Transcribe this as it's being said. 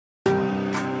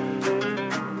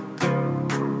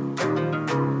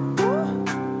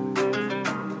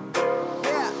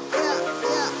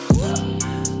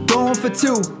for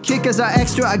two. Kickers are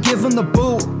extra, I give them the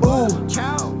boot. Ooh,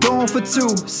 going for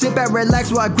two. Sit back, relax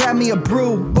while I grab me a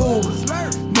brew. Ooh,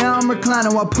 now I'm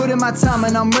reclining while putting my time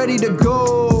and I'm ready to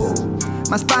go.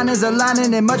 My spine is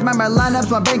aligning and much my lineups,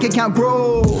 my bank account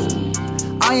grow.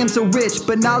 I am so rich,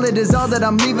 but knowledge is all that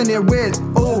I'm leaving it with.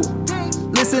 Ooh,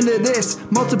 listen to this.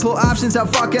 Multiple options, how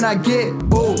far can I get?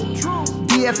 Ooh,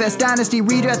 DFS Dynasty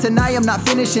redraft tonight, I'm not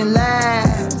finishing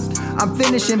last. I'm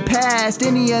finishing past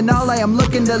any and all, I am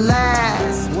looking to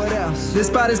last. What else? This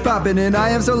spot is popping and I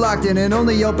am so locked in and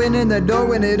only opening the door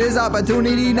when it is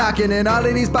opportunity knocking. And all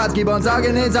of these spots keep on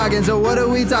talking and talking. So what are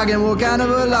we talking? What kind of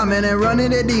alignment? And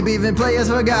running it deep, even players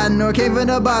forgotten or came from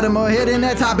the bottom or hitting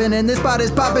that top end. And this spot is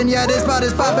popping, yeah, this spot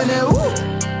is popping. And woo,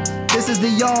 this is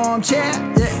the armchair,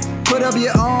 yeah. Put up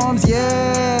your arms,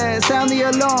 yeah. Sound the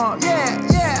alarm, yeah,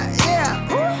 yeah,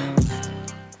 yeah. Woo.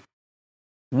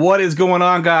 What is going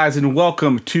on, guys, and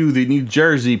welcome to the New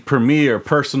Jersey Premier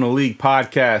Personal League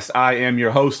Podcast. I am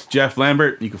your host, Jeff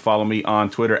Lambert. You can follow me on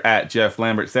Twitter at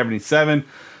JeffLambert77.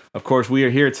 Of course, we are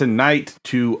here tonight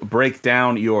to break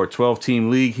down your 12-team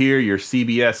league here, your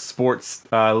CBS Sports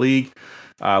League.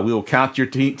 We will count your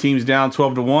teams down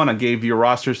 12-1. I gave your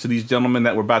rosters to these gentlemen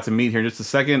that we're about to meet here in just a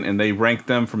second, and they ranked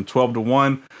them from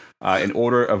 12-1 in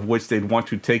order of which they'd want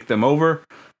to take them over.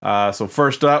 So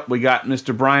first up, we got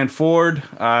Mr. Brian Ford.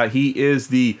 He is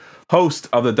the host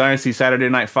of the Dynasty Saturday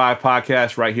Night 5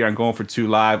 podcast right here on Going for Two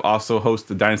Live. Also hosts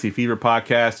the Dynasty Fever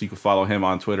podcast. You can follow him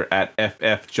on Twitter at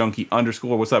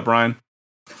FFJunkie_. What's up, Brian?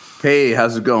 Hey,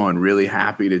 how's it going? Really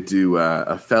happy to do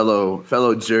a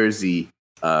fellow Jersey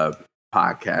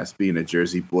podcast, being a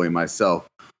Jersey boy myself,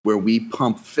 where we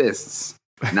pump fists,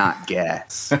 not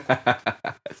gas.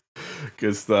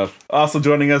 Good stuff. Also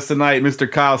joining us tonight,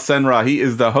 Mr. Kyle Senra. He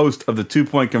is the host of the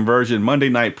 2-Point Conversion Monday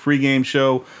night pregame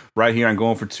show right here on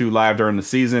Going for Two Live during the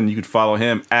season. You can follow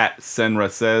him at Senra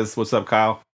Says. What's up,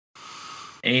 Kyle?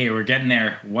 Hey, we're getting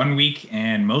there. 1 week,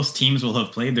 and most teams will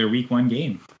have played their week 1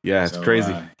 game. Yeah, it's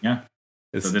crazy.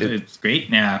 It's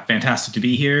great. Yeah, fantastic to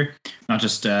be here. Not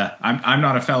just I'm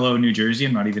not a fellow New Jersey.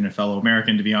 I'm not even a fellow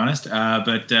American, to be honest.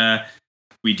 But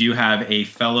we do have a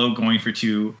fellow Going for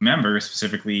Two member,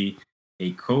 specifically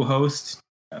a co-host.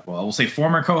 Well, we'll say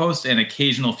former co-host and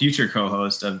occasional future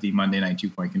co-host of the Monday Night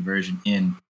 2-Point Conversion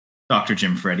in Dr.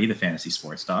 Jim Freddy, the fantasy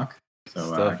sports doc.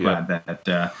 So glad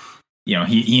that he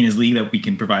and his league that we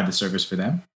can provide the service for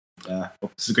them.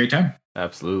 Hope this is a great time.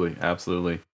 Absolutely.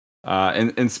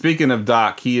 And speaking of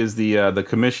Doc, he is the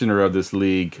commissioner of this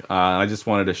league. I just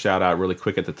wanted to shout out really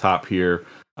quick at the top here,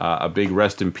 a big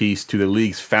rest in peace to the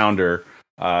league's founder,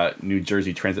 New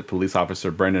Jersey Transit Police Officer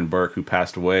Brendan Burke, who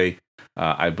passed away,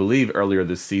 I believe earlier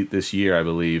this year. I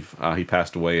believe he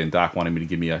passed away, and Doc wanted me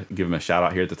to give him a shout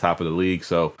out here at the top of the league.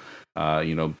 So,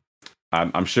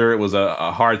 I'm sure it was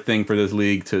a hard thing for this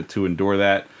league to endure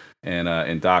that,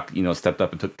 and Doc, stepped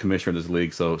up and took commissioner of this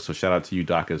league. So shout out to you,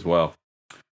 Doc, as well.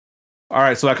 All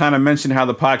right, so I kind of mentioned how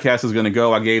the podcast is going to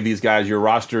go. I gave these guys your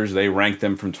rosters. They ranked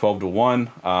them from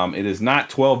 12-1. It is not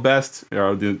 12 best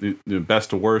or the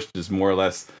best to worst. It's more or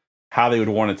less how they would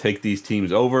want to take these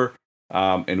teams over.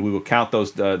 And we will count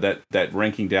those that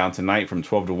ranking down tonight from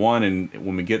 12-1. And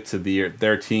when we get to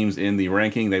their teams in the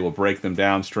ranking, they will break them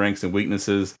down, strengths and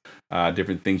weaknesses,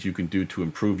 different things you can do to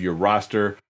improve your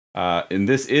roster. And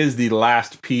this is the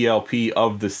last PLP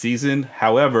of the season.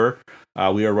 However,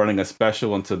 we are running a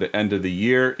special until the end of the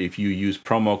year. If you use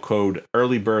promo code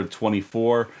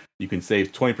EARLYBIRD24, you can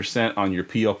save 20% on your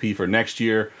PLP for next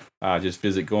year. Just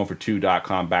visit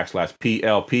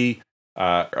goingfor2.com/PLP.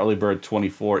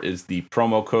 EARLYBIRD24 is the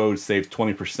promo code. Save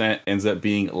 20%. Ends up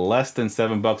being less than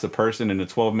 $7 a person in a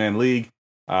 12-man league.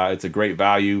 It's a great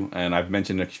value, and I've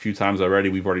mentioned a few times already,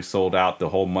 we've already sold out the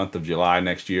whole month of July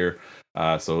next year.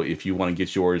 So if you want to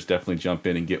get yours, definitely jump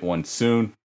in and get one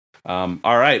soon. All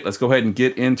right, let's go ahead and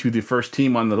get into the first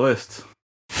team on the list.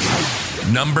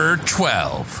 Number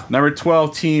 12. Number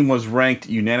 12 team was ranked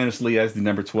unanimously as the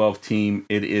number 12 team.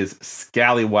 It is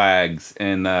Scallywags.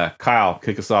 And Kyle,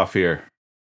 kick us off here.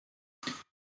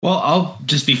 Well, I'll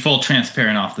just be full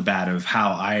transparent off the bat of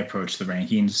how I approach the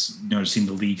rankings, noticing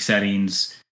the league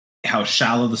settings, how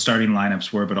shallow the starting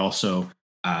lineups were, but also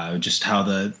just how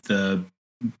the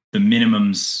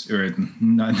minimums, or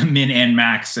the min and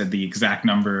max at the exact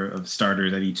number of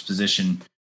starters at each position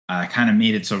kind of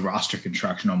made it so roster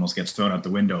construction almost gets thrown out the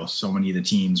window. So many of the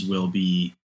teams will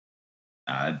be,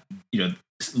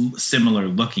 similar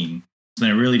looking. So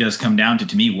then it really does come down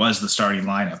to me, was the starting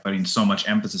lineup, putting so much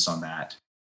emphasis on that.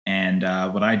 And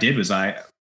what I did was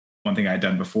one thing I'd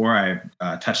done before, I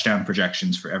touchdown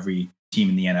projections for every team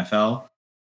in the NFL,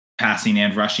 passing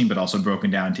and rushing, but also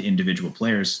broken down to individual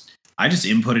players. I just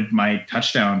inputted my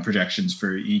touchdown projections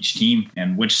for each team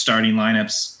and which starting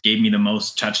lineups gave me the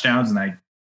most touchdowns, and I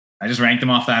just ranked them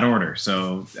off that order.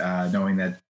 So knowing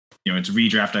that, it's a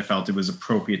redraft, I felt it was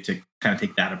appropriate to kind of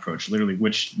take that approach. Literally,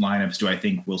 which lineups do I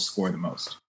think will score the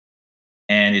most?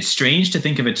 And it's strange to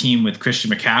think of a team with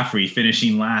Christian McCaffrey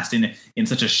finishing last in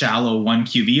such a shallow 1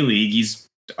 QB league. He's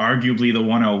arguably the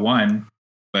 101,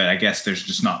 but I guess there's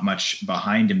just not much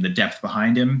behind him, the depth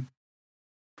behind him.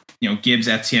 Gibbs,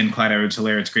 Etienne, Clyde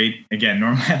Edwards-Helaire, it's great. Again,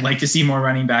 normally I'd like to see more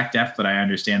running back depth, but I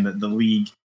understand that the league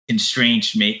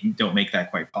constraints don't make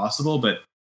that quite possible. But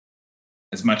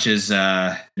as much as,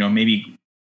 maybe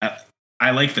I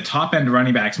like the top end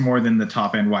running backs more than the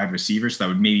top end wide receivers. So that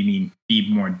would maybe mean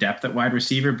be more depth at wide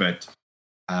receiver. But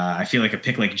I feel like a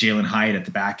pick like Jalen Hyatt at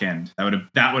the back end, that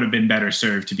would have been better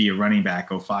served to be a running back,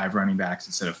 go 5 running backs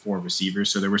instead of 4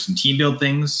 receivers. So there were some team build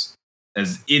things.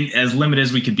 As limited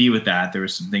as we could be with that, there were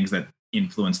some things that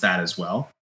influenced that as well.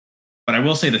 But I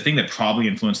will say the thing that probably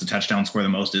influenced the touchdown score the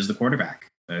most is the quarterback.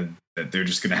 That they're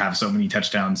just going to have so many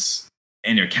touchdowns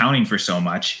and they're counting for so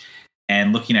much.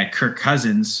 And looking at Kirk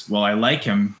Cousins, while I like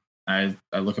him, I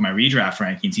look at my redraft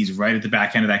rankings, he's right at the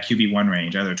back end of that QB1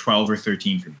 range, either 12 or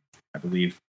 13 for me, I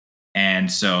believe. And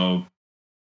so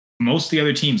most of the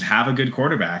other teams have a good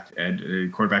quarterback, a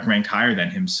quarterback ranked higher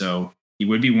than him. So he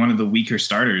would be one of the weaker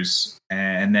starters.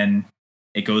 And then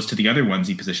it goes to the other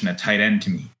onesie position at tight end to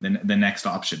me, the next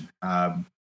option.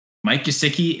 Mike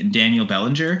Gesicki and Daniel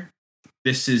Bellinger.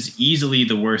 This is easily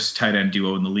the worst tight end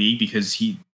duo in the league because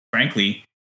frankly,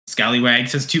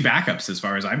 Scallywags has 2 backups as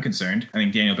far as I'm concerned. I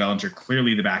think Daniel Bellinger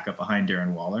clearly the backup behind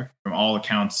Darren Waller. From all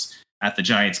accounts at the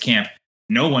Giants camp,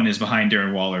 no one is behind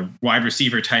Darren Waller, wide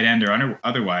receiver, tight end, or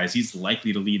otherwise. He's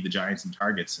likely to lead the Giants in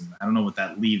targets, and I don't know what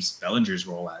that leaves Bellinger's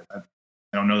role at.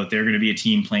 I don't know that they're going to be a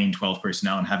team playing 12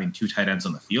 personnel and having 2 tight ends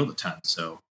on the field a ton.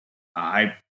 So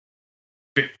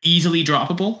easily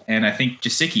droppable. And I think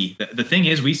Gesicki, the thing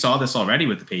is, we saw this already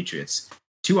with the Patriots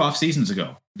 2 off seasons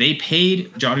ago. They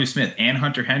paid Jonnu Smith and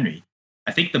Hunter Henry.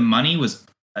 I think the money was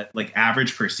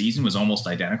average per season was almost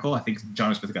identical. I think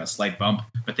Jonnu Smith got a slight bump,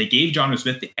 but they gave Jonnu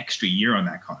Smith the extra year on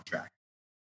that contract.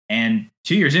 And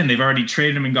 2 years in, they've already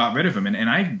traded him and got rid of him. And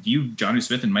I view Jonnu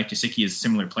Smith and Mike Gesicki as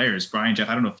similar players. Brian, Jeff,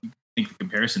 I don't know if you think the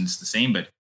comparison is the same, but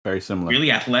very similar.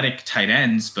 Really athletic tight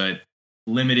ends, but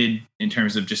limited in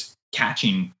terms of just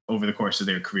catching over the course of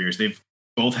their careers. They've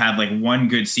both had 1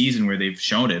 good season where they've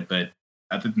shown it, but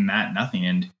other than that, nothing.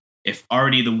 And if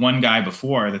already the one guy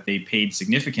before that they paid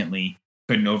significantly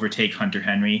couldn't overtake Hunter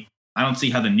Henry, I don't see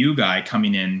how the new guy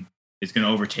coming in is going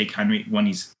to overtake Henry when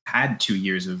he's had 2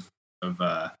 years of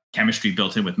chemistry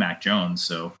built in with Mac Jones.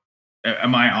 So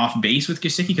am I off base with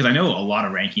Gesicki? Because I know a lot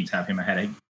of rankings have him ahead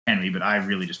of Henry, but I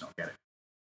really just don't get it.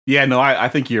 Yeah, no, I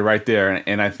think you're right there.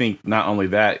 And I think not only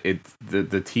that,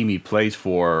 the team he plays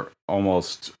for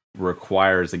almost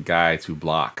requires a guy to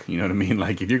block. You know what I mean?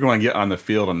 If you're going to get on the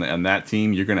field on that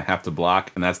team, you're going to have to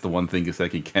block. And that's the one thing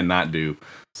Gesicki cannot do.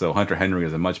 So Hunter Henry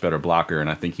is a much better blocker. And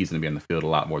I think he's going to be on the field a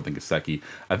lot more than Gesicki.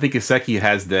 I think Gesicki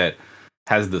has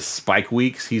the spike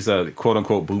weeks. He's a quote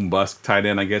unquote boom bust tight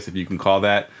end, I guess, if you can call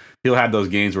that. He'll have those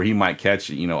games where he might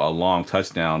catch, a long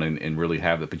touchdown and really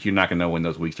have it, but you're not going to know when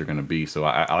those weeks are going to be. So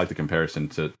I like the comparison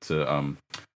to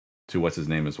what's his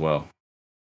name as well.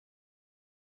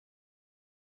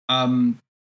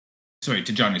 Sorry,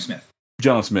 to Jonnu Smith.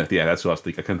 Jonnu Smith, yeah, that's what I was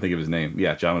thinking. I couldn't think of his name.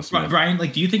 Yeah, Jonnu Smith. Brian,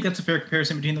 do you think that's a fair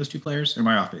comparison between those 2 players, or am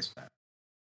I off base with that?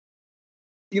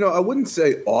 I wouldn't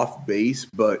say off base,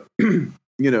 but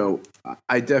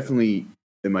I definitely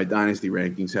in my dynasty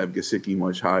rankings have Gesicki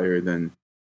much higher than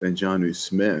Jonnu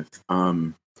Smith.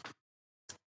 I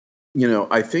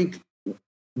think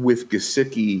with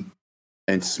Gesicki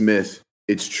and Smith,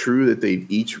 it's true that they've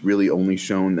each really only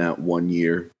shown that 1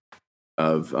 year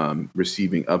of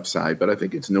receiving upside. But I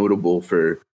think it's notable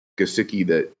for Gesicki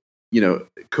that,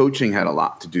 coaching had a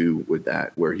lot to do with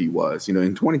that, where he was. In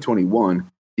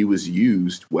 2021, he was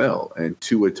used well, and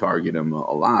Tua targeted him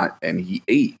a lot, and he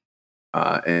ate.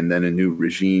 And then a new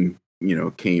regime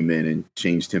came in and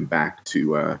changed him back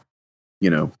to,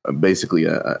 basically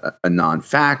a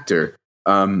non-factor.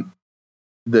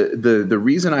 The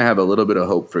reason I have a little bit of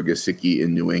hope for Gesicki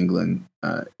in New England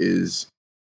is,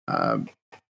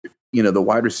 the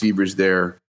wide receivers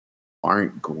there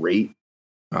aren't great.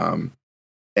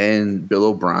 And Bill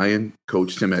O'Brien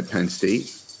coached him at Penn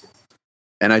State.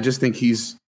 And I just think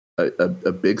he's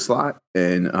a big slot.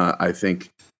 And I think,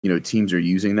 teams are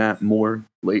using that more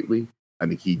lately. I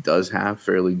think he does have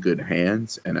fairly good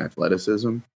hands and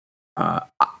athleticism.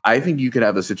 I think you could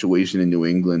have a situation in New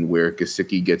England where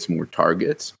Gesicki gets more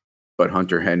targets, but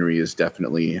Hunter Henry is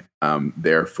definitely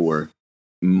there for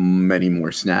many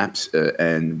more snaps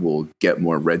and will get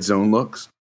more red zone looks.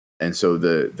 And so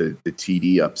the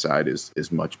TD upside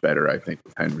is much better, I think,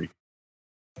 with Henry.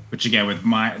 Which again, with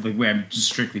the way I'm just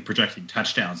strictly projecting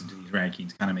touchdowns into these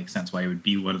rankings, kind of makes sense why it would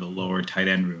be one of the lower tight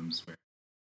end rooms. Where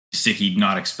Gesicki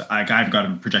I've got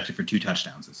him projected for 2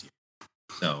 touchdowns this year.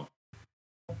 So,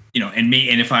 and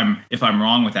if I'm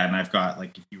wrong with that, and I've got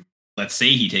let's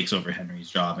say he takes over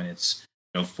Henry's job and it's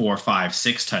 4, 5,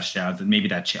 6 touchdowns, then maybe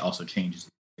that also changes.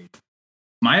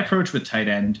 My approach with tight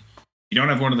end, you don't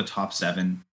have one of the top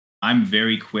 7. I'm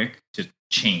very quick to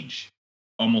change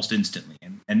almost instantly.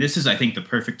 And this is, I think, the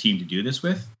perfect team to do this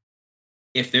with.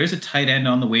 If there's a tight end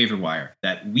on the waiver wire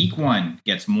that week 1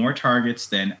 gets more targets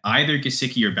than either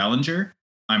Gesicki or Bellinger,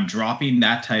 I'm dropping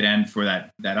that tight end for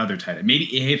that other tight end. Maybe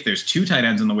if there's 2 tight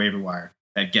ends on the waiver wire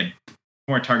that get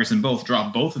more targets than both,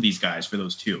 drop both of these guys for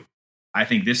those 2. I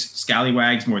think this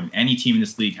scallywags more than any team in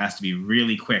this league has to be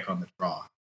really quick on the draw,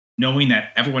 knowing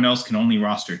that everyone else can only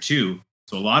roster 2.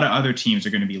 So a lot of other teams are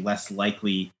going to be less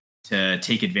likely to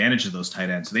take advantage of those tight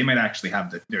ends. So they might actually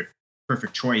have their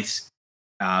perfect choice,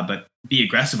 but be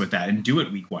aggressive with that and do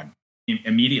it week 1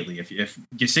 immediately. If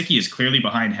Gesicki is clearly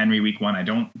behind Henry week 1, I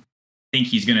don't think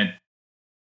he's going to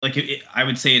I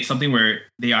would say it's something where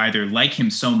they either like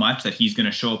him so much that he's going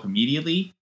to show up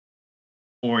immediately,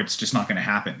 or it's just not going to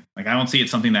happen. I don't see it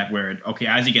something that where, okay,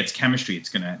 as he gets chemistry, it's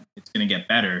going to get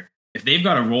better. If they've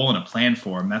got a role and a plan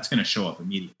for him, that's going to show up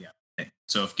immediately.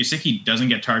 So if Gesicki doesn't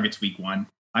get targets week 1,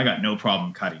 I got no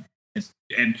problem cutting.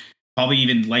 And probably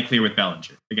even likelier with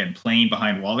Bellinger. Again, playing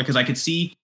behind Waller, because I could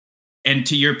see, and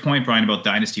to your point, Brian, about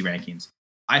dynasty rankings,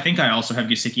 I think I also have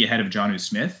Gesicki ahead of Jonnu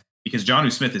Smith, because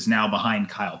Jonnu Smith is now behind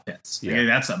Kyle Pitts. Yeah.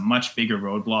 That's a much bigger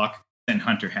roadblock than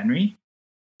Hunter Henry.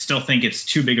 Still think it's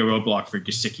too big a roadblock for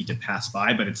Gesicki to pass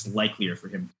by, but it's likelier for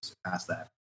him to surpass that.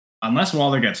 Unless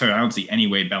Waller gets hurt, I don't see any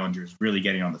way Bellinger's really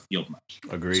getting on the field much.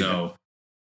 Agreed. So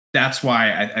that's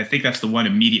why I think that's the one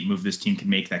immediate move this team can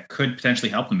make that could potentially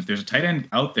help them. If there's a tight end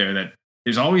out there that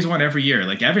there's always one every year,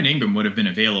 like Evan Ingram would have been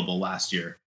available last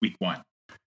year, week 1.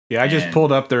 Yeah, I just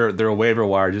pulled up their waiver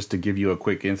wire just to give you a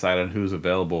quick insight on who's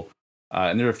available.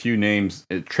 And there are a few names.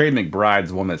 Trey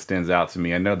McBride's one that stands out to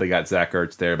me. I know they got Zach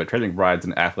Ertz there, but Trey McBride's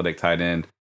an athletic tight end.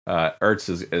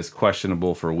 Ertz is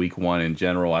questionable for week 1 in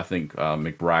general. I think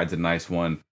McBride's a nice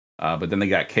one. But then they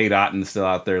got Cade Otton still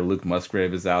out there. Luke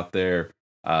Musgrave is out there.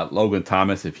 Logan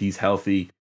Thomas, if he's healthy.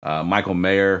 Michael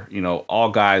Mayer, all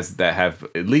guys that have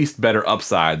at least better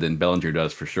upside than Bellinger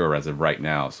does for sure as of right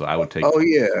now. So I would take. Oh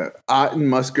yeah, Otten,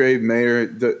 Musgrave, Mayer,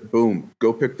 boom.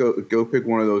 Go pick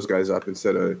one of those guys up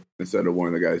instead of one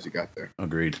of the guys you got there.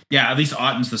 Agreed. Yeah, at least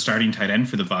Otten's the starting tight end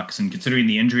for the Bucs, and considering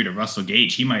the injury to Russell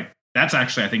Gage, that's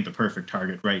actually I think the perfect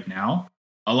target right now.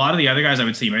 A lot of the other guys, I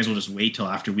would say you might as well just wait till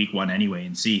after week 1 anyway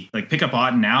and see. Pick up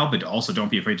Otten now, but also don't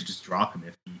be afraid to just drop him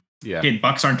if he. Yeah. Okay,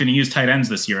 Bucs aren't going to use tight ends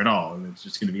this year at all. It's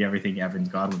just going to be everything Evans,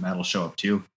 Godwin, that'll show up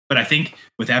too. But I think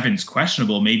with Evans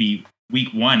questionable, maybe week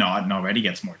 1 Auden already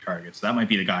gets more targets. So that might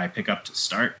be the guy I pick up to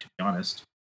start, to be honest.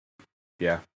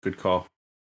 Yeah, good call.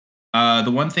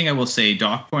 The one thing I will say,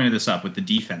 Doc pointed this up with the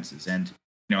defenses and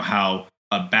how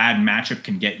a bad matchup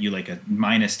can get you like a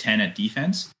 -10 at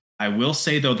defense. I will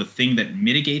say though, the thing that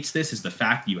mitigates this is the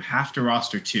fact that you have to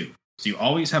roster 2. So you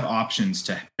always have options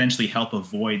to potentially help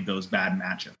avoid those bad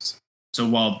matchups. So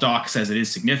while Doc says it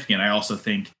is significant, I also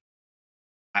think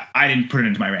I didn't put it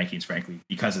into my rankings, frankly,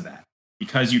 because of that.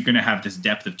 Because you're going to have this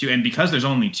depth of 2. And because there's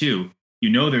only 2,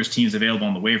 there's teams available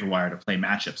on the waiver wire to play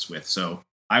matchups with. So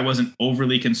I wasn't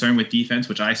overly concerned with defense,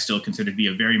 which I still consider to be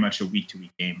very much a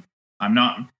week-to-week game.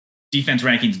 Defense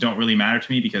rankings don't really matter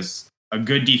to me because a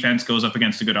good defense goes up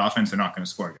against a good offense, they're not going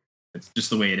to score. It's just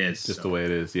the way it is. The way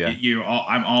it is, yeah.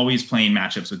 I'm always playing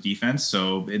matchups with defense.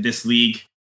 So in this league,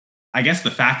 I guess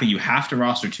the fact that you have to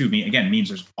roster 2 means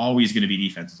there's always going to be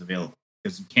defenses available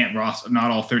because you can't roster. Not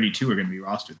all 32 are going to be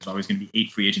rostered. There's always going to be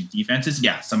 8 free agent defenses.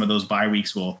 Yeah, some of those bye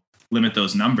weeks will limit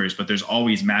those numbers, but there's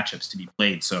always matchups to be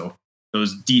played. So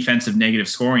those defensive negative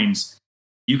scorings,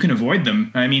 you can avoid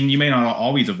them. You may not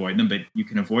always avoid them, but you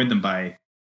can avoid them by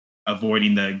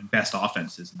avoiding the best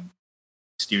offenses and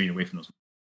steering away from those.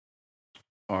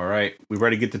 All right. We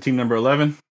ready to get to team number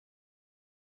 11?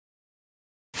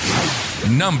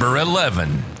 Number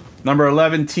 11. Number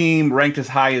 11 team ranked as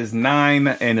high as 9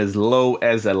 and as low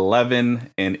as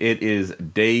 11. And it is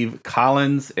Dave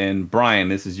Collins. And Brian,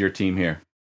 this is your team here.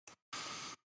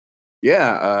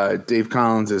 Yeah. Dave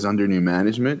Collins is under new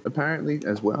management, apparently,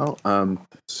 as well.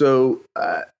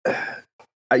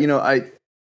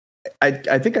 I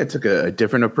think I took a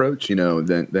different approach,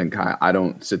 than Kyle. I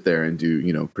don't sit there and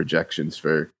do, projections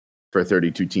for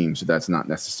 32 teams. So that's not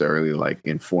necessarily like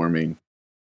informing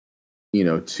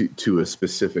to a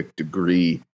specific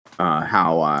degree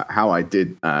how I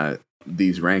did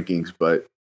these rankings. But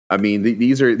I mean,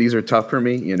 these are tough for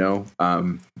me.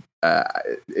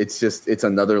 It's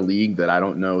another league that I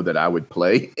don't know that I would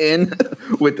play in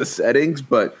with the settings.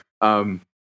 But I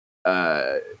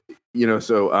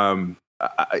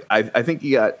think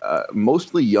you got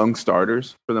mostly young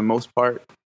starters for the most part,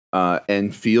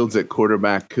 and Fields at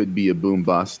quarterback could be a boom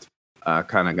bust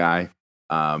kind of guy.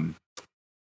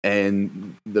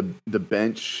 And the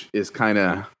bench is kind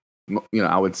of,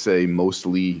 I would say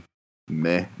mostly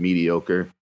mediocre,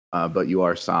 but you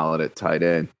are solid at tight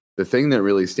end. The thing that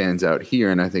really stands out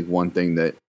here, and I think one thing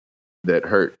that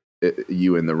hurt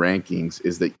you in the rankings,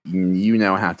 is that you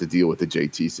now have to deal with the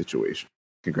JT situation.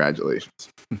 Congratulations.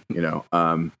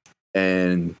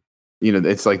 And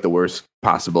it's like the worst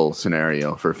possible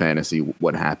scenario for fantasy.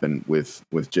 What happened with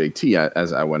JT,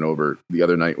 as I went over the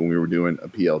other night when we were doing a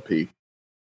PLP.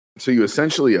 So you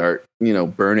essentially are,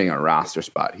 burning a roster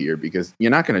spot here because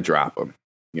you're not going to drop him.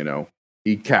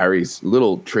 He carries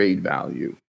little trade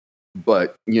value,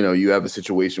 but you have a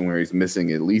situation where he's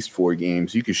missing at least 4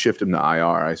 games. You could shift him to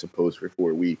IR, I suppose, for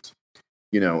 4 weeks.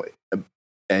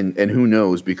 And who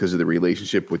knows, because of the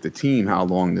relationship with the team, how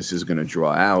long this is going to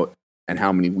draw out and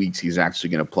how many weeks he's actually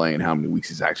going to play and how many weeks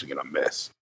he's actually going to miss.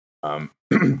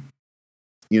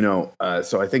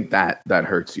 So I think that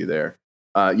hurts you there.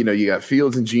 You got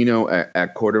Fields and Geno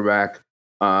at quarterback.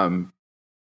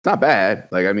 Not bad.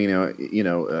 Like, I mean,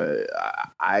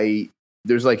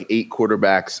 there's like 8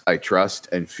 quarterbacks I trust,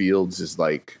 and Fields is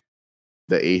like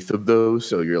the 8th of those.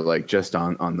 So you're like just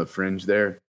on the fringe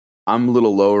there. I'm a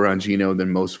little lower on Geno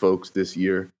than most folks this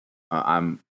year.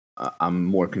 I'm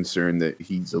more concerned that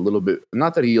he's a little bit,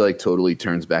 not that he like totally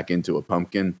turns back into a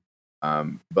pumpkin,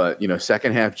 but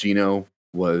second half Geno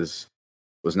was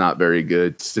not very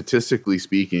good. Statistically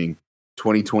speaking,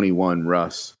 2021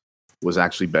 Russ was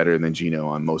actually better than Geno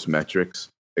on most metrics,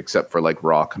 except for like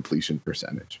raw completion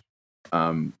percentage.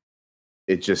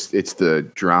 It's the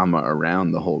drama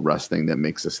around the whole Russ thing that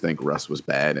makes us think Russ was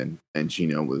bad and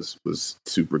Geno was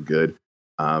super good.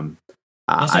 Also,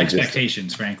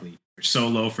 expectations, frankly, were so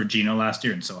low for Geno last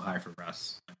year and so high for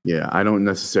Russ. Yeah, I don't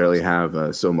necessarily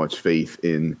have so much faith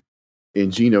in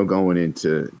Geno going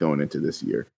into this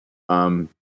year. And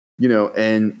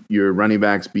your running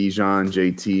backs, Bijan,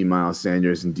 JT, Miles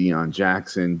Sanders, and Deion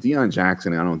Jackson. Deion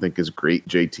Jackson, I don't think is great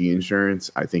JT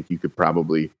insurance. I think you could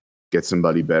probably get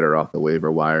somebody better off the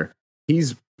waiver wire.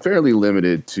 He's fairly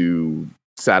limited to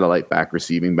satellite back,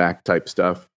 receiving back type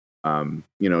stuff.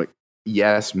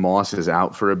 Yes, Moss is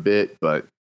out for a bit, but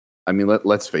I mean,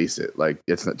 let's face it, like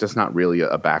it's just not really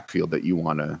a backfield that you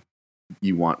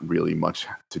want really much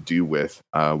to do with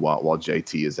while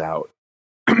JT is out.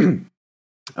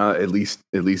 At least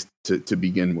to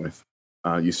begin with.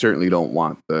 You certainly don't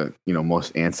want the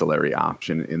most ancillary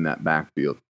option in that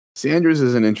backfield. Sanders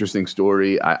is an interesting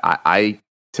story. I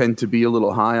tend to be a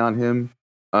little high on him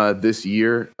this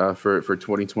year for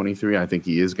 2023. I think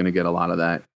he is going to get a lot of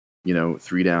that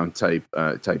 3-down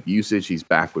type usage. He's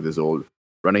back with his old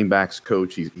running backs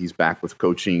coach. He's back with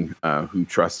coaching who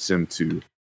trusts him to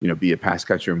be a pass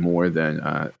catcher more than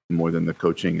the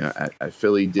coaching at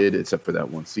Philly did, except for that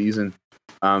one season.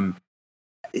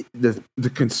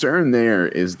 The concern there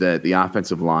is that the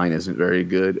offensive line isn't very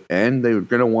good, and they're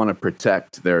going to want to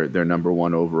protect their number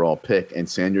 1 overall pick. And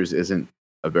Sanders isn't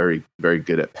a very, very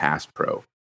good at pass pro,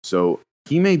 so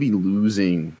he may be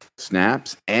losing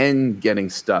snaps and getting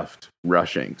stuffed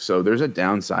rushing. So there's a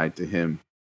downside to him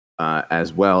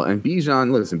as well. And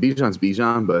Bijan's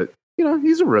Bijan, but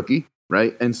he's a rookie,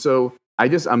 right? And so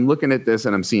I'm looking at this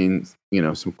and I'm seeing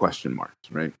some question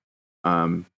marks, right?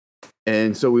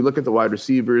 And so we look at the wide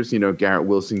receivers, Garrett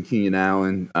Wilson, Keenan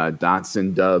Allen,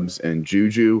 Dotson, Dubs, and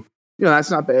Juju.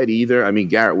 That's not bad either. I mean,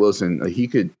 Garrett Wilson, he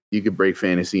could break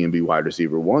fantasy and be wide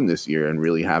receiver 1 this year and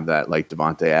really have that like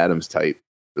Devontae Adams type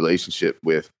relationship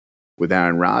with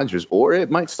Aaron Rodgers. Or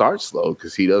it might start slow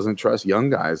because he doesn't trust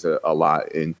young guys a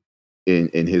lot in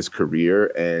his career.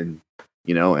 And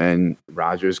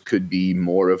Rodgers could be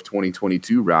more of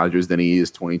 2022 Rodgers than he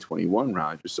is 2021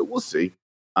 Rodgers. So we'll see.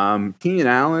 Keenan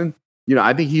Allen,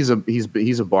 I think he's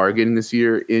a bargain this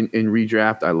year in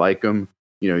redraft. I like him.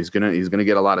 He's gonna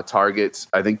get a lot of targets.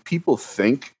 I think people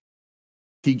think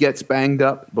he gets banged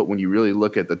up, but when you really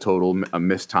look at the total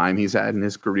missed time he's had in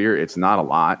his career, it's not a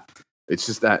lot. It's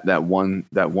just that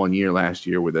one year last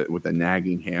year with a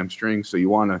nagging hamstring. So you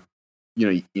want to,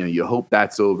 you hope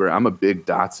that's over. I'm a big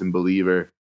Dotson believer.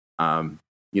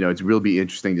 It's really be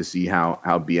interesting to see how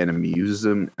Bieniemy uses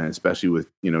him, and especially with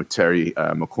Terry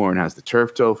McLaurin has the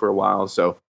turf toe for a while,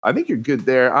 so I think you're good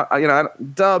there.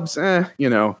 Dubs,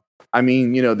 I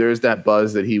mean, there's that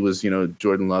buzz that he was,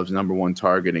 Jordan Love's number one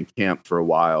target in camp for a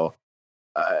while.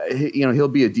 He'll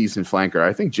be a decent flanker.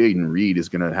 I think Jaden Reed is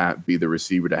going to be the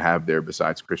receiver to have there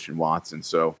besides Christian Watson.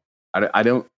 So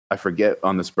I forget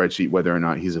on the spreadsheet whether or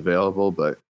not he's available,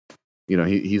 but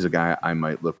he's a guy I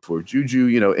might look for. Juju,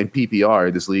 in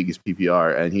PPR, this league is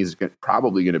PPR, and he's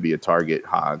probably going to be a target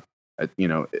hog,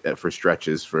 for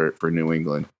stretches for New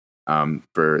England,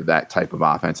 for that type of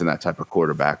offense and that type of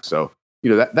quarterback. So,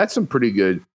 that's some pretty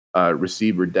good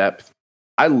receiver depth.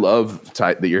 I love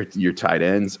your tight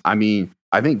ends. I mean,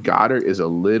 I think Goddard is a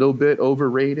little bit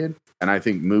overrated, and I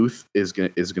think Muth is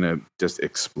gonna just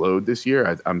explode this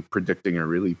year. I'm predicting a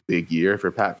really big year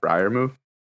for Pat Freiermuth.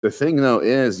 The thing, though,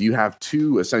 is you have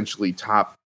two essentially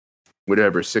top,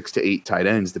 6 to 8 tight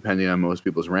ends, depending on most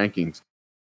people's rankings.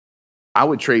 I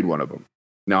would trade one of them.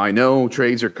 Now, I know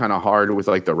trades are kind of hard with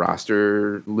like the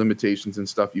roster limitations and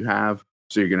stuff you have,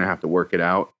 so you're going to have to work it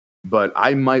out. But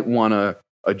I might want to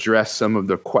address some of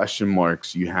the question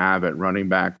marks you have at running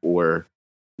back or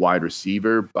wide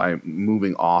receiver by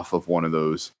moving off of one of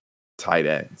those tight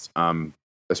ends.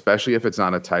 Especially if it's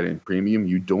not a tight end premium,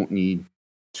 you don't need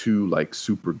 2 like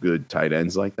super good tight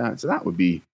ends like that. So that would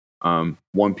be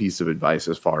one piece of advice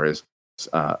as far as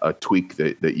a tweak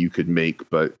that you could make.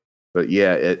 But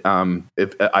yeah,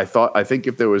 I think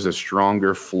if there was a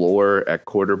stronger floor at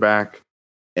quarterback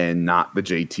and not the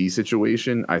JT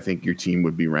situation, I think your team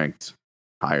would be ranked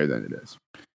higher than it is.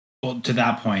 Well, to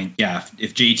that point, yeah,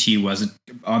 if JT wasn't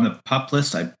on the PUP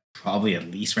list, I'd probably at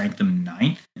least rank them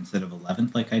 9th instead of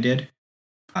 11th like I did.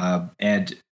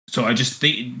 And so I just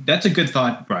think that's a good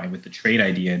thought, Brian, with the trade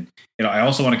idea. And I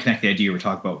also want to connect the idea we're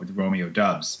talking about with Romeo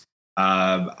Doubs.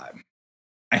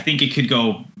 I think it could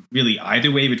go really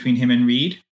either way between him and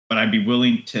Reed, but I'd be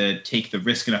willing to take the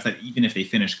risk enough that even if they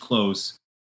finish close,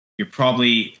 you're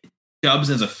probably Doubs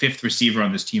as a 5th receiver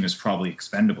on this team is probably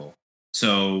expendable.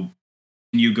 So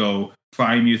you go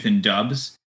Freiermuth and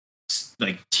Doubs,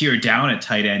 like tier down at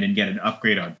tight end and get an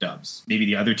upgrade on Doubs. Maybe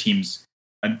the other teams,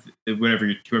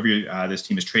 whoever this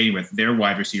team is trading with, their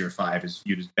wide receiver 5 is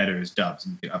viewed as better as Doubs,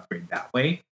 and you can upgrade that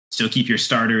way. Still keep your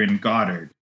starter in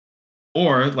Goddard.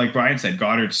 Or, like Brian said,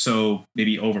 Goddard's so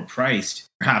maybe overpriced.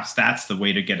 Perhaps that's the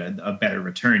way to get a better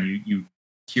return. You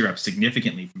tier up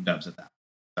significantly from Doubs at that.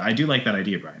 So I do like that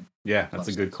idea, Brian. Yeah, that's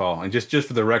a good call. And just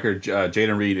for the record,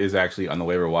 Jaden Reed is actually on the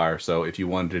waiver wire. So if you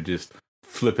wanted to just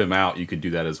flip him out, you could do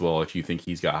that as well if you think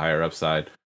he's got higher upside.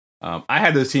 I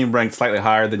had this team ranked slightly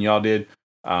higher than y'all did.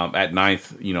 At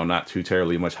 9th, not too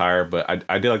terribly much higher, but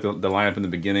I did like the lineup in the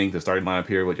beginning, the starting lineup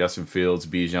here with Justin Fields,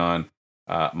 Bijan,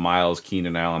 Miles,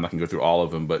 Keenan Allen. I'm not going to go through all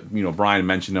of them, but Brian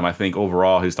mentioned them. I think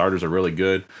overall his starters are really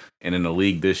good, and in a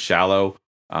league this shallow,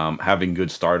 having good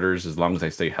starters, as long as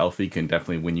they stay healthy, can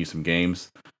definitely win you some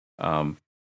games. I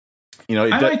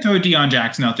might throw Deion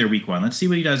Jackson out there week 1. Let's see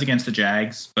what he does against the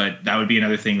Jags, but that would be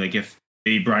another thing. Like if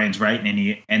maybe Brian's right and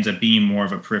he ends up being more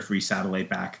of a periphery satellite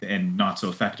back and not so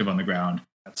effective on the ground,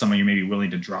 that's someone you're maybe willing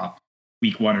to drop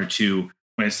week 1 or 2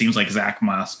 when it seems like Zach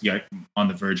must be on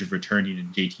the verge of returning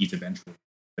and JT's eventually.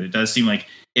 But it does seem like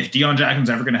if Deion Jackson's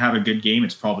ever going to have a good game,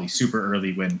 it's probably super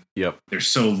early when there's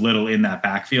so little in that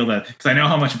backfield. Because I know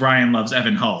how much Brian loves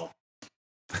Evan Hull,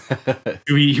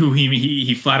 who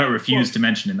he flat out refused to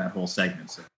mention in that whole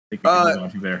segment. So I think we can move on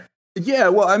from there. Yeah,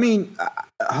 well, I mean,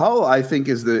 Hull, I think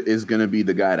is going to be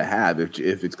the guy to have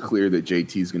if it's clear that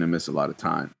JT's going to miss a lot of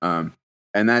time.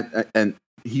 And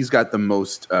he's got the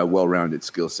most well-rounded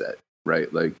skill set,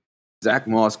 right? Like Zach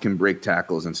Moss can break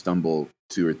tackles and stumble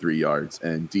 2 or 3 yards,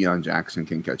 and Deion Jackson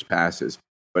can catch passes.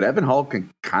 But Evan Hull can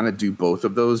kind of do both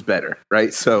of those better,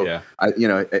 right? So, yeah. I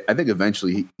think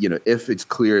eventually, if it's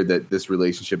clear that this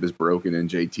relationship is broken and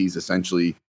JT's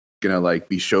essentially going to like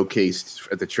be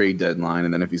showcased at the trade deadline,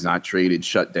 and then if he's not traded,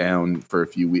 shut down for a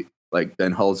few weeks, like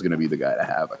then Hull's going to be the guy to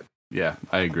have it. Yeah,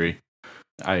 I agree.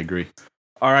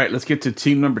 All right, let's get to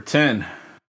team number 10.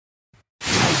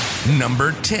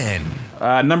 Number 10.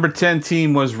 Number 10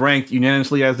 team was ranked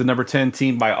unanimously as the number 10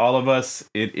 team by all of us.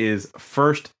 It is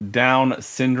First Down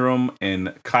Syndrome.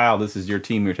 And Kyle, this is your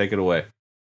team here. Take it away.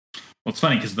 Well, it's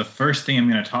funny because the first thing I'm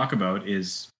going to talk about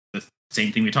is the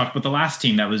same thing we talked about the last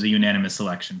team that was a unanimous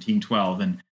selection, Team 12,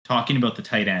 and talking about the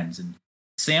tight ends. And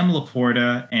Sam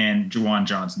Laporta and Juwan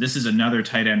Johnson. This is another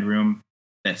tight end room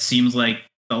that seems like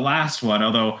the last one,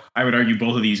 although I would argue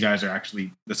both of these guys are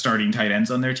actually the starting tight ends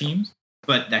on their teams.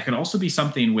 But that could also be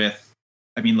something with,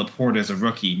 Laporta is a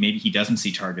rookie. Maybe he doesn't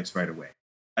see targets right away,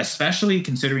 especially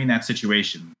considering that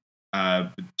situation.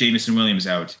 Jamison Williams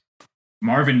out.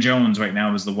 Marvin Jones right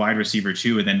now is the wide receiver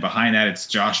 2. And then behind that, it's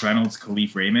Josh Reynolds,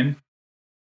 Khalif Raymond.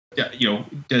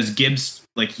 does Gibbs,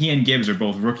 like he and Gibbs are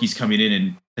both rookies coming in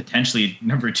and potentially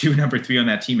number 2, number 3 on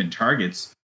that team in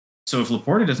targets. So if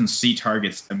Laporta doesn't see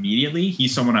targets immediately,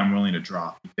 he's someone I'm willing to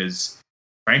drop because,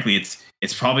 frankly,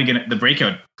 it's probably the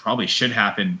breakout probably should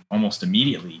happen almost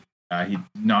immediately.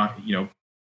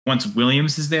 Once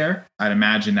Williams is there, I'd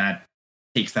imagine that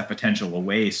takes that potential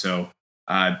away. So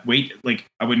wait, like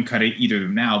I wouldn't cut either of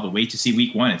them now, but wait to see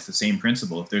week 1. It's the same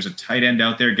principle. If there's a tight end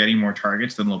out there getting more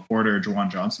targets than Laporta or Juwan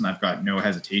Johnson, I've got no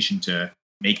hesitation to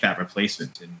make that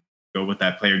replacement and go with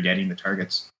that player getting the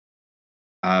targets.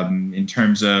 In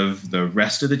terms of the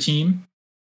rest of the team,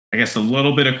 I guess a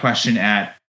little bit of question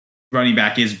at running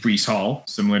back is Breece Hall,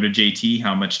 similar to JT.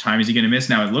 How much time is he going to miss?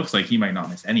 Now it looks like he might not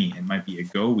miss any. It might be a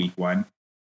go week 1.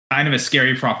 Kind of a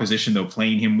scary proposition, though,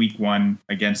 playing him week 1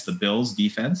 against the Bills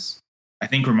defense. I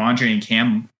think Ramondre and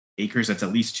Cam Akers, that's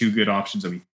at least 2 good options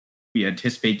that we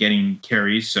anticipate getting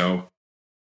carries. So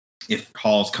if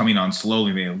Hall's coming on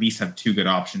slowly, they at least have 2 good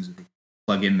options to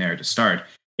plug in there to start.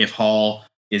 If Hall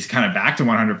is kind of back to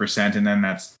 100%, and then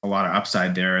that's a lot of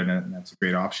upside there, and then that's a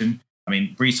great option. I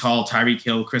mean, Breece Hall, Tyreek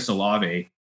Hill, Chris Olave,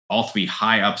 all 3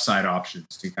 high upside options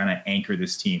to kind of anchor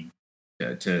this team.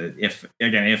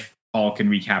 If Hall can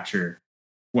recapture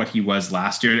what he was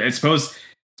last year, I suppose,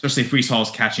 especially if Breece Hall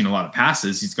is catching a lot of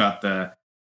passes, he's got the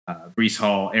Breece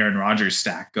Hall, Aaron Rodgers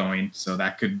stack going, so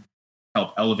that could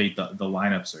help elevate the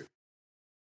lineups.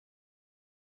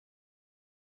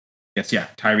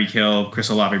 Tyreek Hill, Chris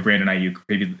Olave, Brandon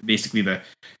Ayuk, basically the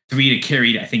 3 to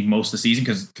carry, I think, most of the season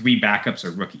because 3 backups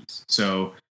are rookies.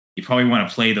 So you probably want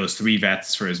to play those 3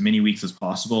 vets for as many weeks as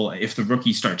possible. If the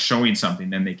rookies start showing something,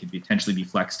 then they could potentially be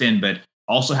flexed in. But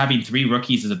also having 3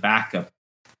 rookies as a backup,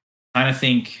 I kind of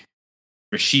think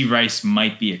Rashee Rice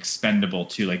might be expendable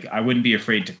too. Like I wouldn't be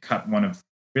afraid to cut one of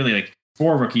really like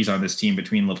 4 rookies on this team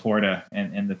between Laporta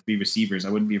and the 3 receivers. I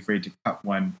wouldn't be afraid to cut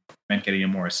one, meant getting a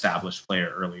more established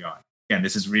player early on. Again,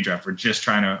 this is redraft. We're just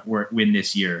trying to win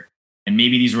this year. And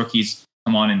maybe these rookies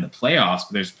come on in the playoffs,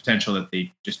 but there's potential that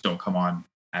they just don't come on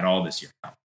at all this year.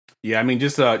 Yeah, I mean,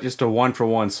 just a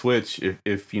 1-for-1 switch.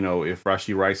 If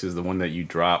Rashee Rice is the one that you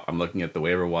drop, I'm looking at the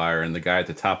waiver wire, and the guy at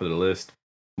the top of the list,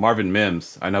 Marvin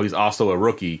Mims. I know he's also a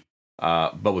rookie,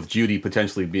 but with Judy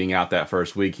potentially being out that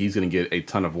first week, he's going to get a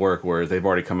ton of work, whereas they've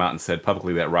already come out and said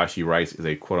publicly that Rashee Rice is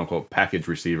a quote-unquote package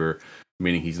receiver,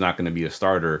 meaning he's not going to be a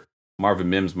starter. Marvin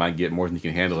Mims might get more than he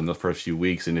can handle in the first few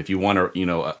weeks, and if you want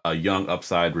a young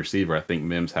upside receiver, I think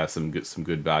Mims has some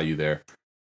good value there.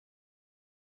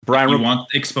 Brian, if you want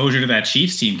exposure to that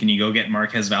Chiefs team, can you go get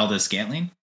Marquez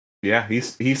Valdes-Scantling? Yeah, he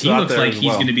looks like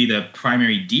he's going to be the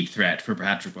primary deep threat for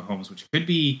Patrick Mahomes, which could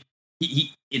be.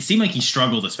 It seemed like he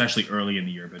struggled, especially early in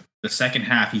the year, but the second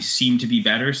half he seemed to be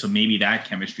better. So maybe that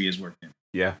chemistry has worked in.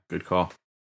 Yeah, good call.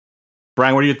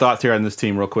 Brian, what are your thoughts here on this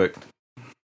team, real quick?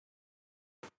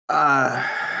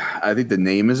 I think the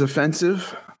name is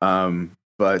offensive,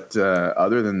 but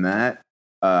other than that,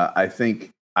 I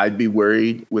think I'd be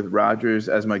worried with Rodgers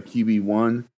as my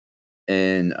QB1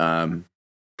 and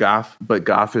Goff. But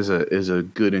Goff is a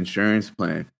good insurance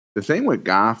plan. The thing with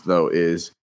Goff though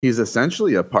is he's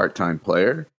essentially a part-time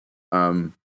player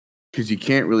because you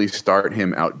can't really start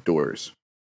him outdoors.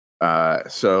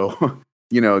 So.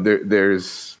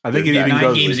 There's. I think it even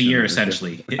 9 games a year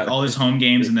essentially. All his home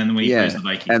games, and then when he plays the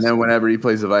Vikings, and then whenever he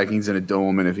plays the Vikings in a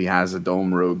dome, and if he has a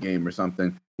dome road game or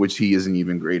something, which he isn't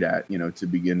even great at, to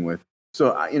begin with.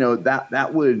 So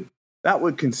that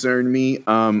would concern me.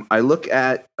 I look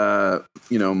at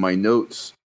my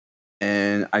notes,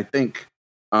 and I think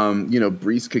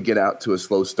Breece could get out to a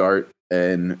slow start,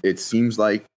 and it seems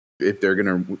like if they're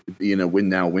gonna be in a win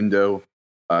now window,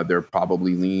 they're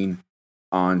probably lean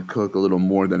on Cook a little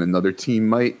more than another team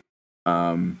might.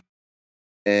 And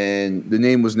the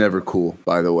name was never cool,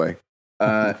 by the way.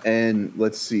 And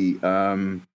let's see.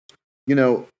 I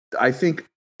think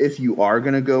if you are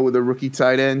going to go with a rookie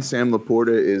tight end, Sam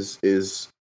Laporta is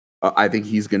I think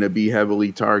he's going to be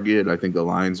heavily targeted. I think the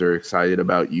Lions are excited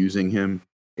about using him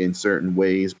in certain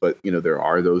ways, but there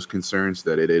are those concerns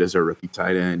that it is a rookie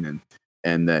tight end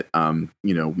and that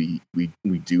we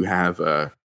do have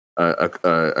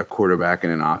a quarterback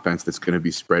and an offense that's going to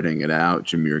be spreading it out.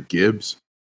 Jahmyr Gibbs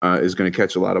is going to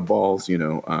catch a lot of balls.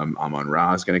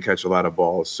 Amon-Ra is going to catch a lot of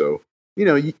balls. So,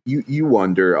 you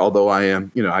wonder, although I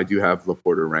do have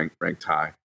Laporta ranked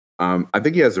high. I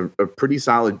think he has a pretty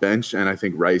solid bench, and I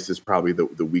think Rice is probably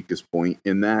the weakest point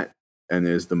in that and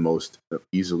is the most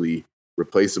easily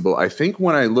replaceable. I think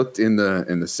when I looked in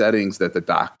the settings that the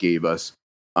doc gave us,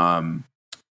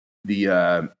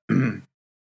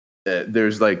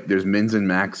 there's mins and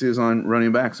maxes on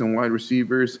running backs and wide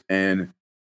receivers, and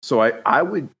so I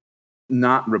would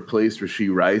not replace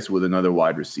Rashee Rice with another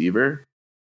wide receiver,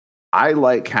 I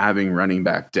like having running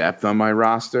back depth on my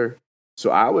roster.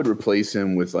 So I would replace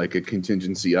him with like a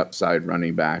contingency upside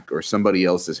running back or somebody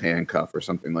else's handcuff or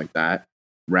something like that,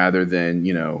 rather than,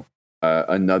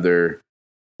 another,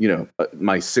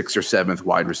 my 6th or 7th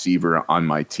wide receiver on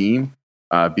my team,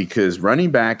 because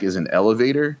running back is an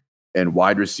elevator and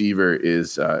wide receiver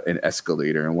is an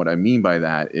escalator. And what I mean by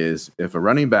that is if a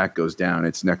running back goes down,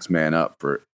 it's next man up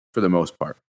for the most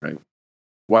part, right?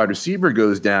 Wide receiver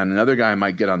goes down, another guy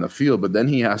might get on the field, but then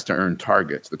he has to earn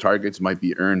targets. The targets might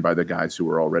be earned by the guys who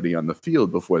are already on the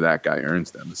field before that guy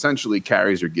earns them. Essentially,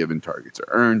 carries are given, targets are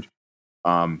earned.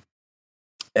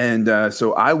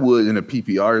 So I would, in a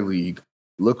PPR league,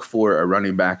 look for a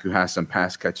running back who has some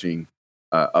pass catching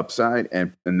upside,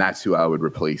 and that's who I would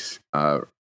replace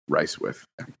Rice with.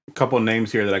 A couple of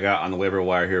names here that I got on the waiver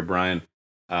wire here, Brian.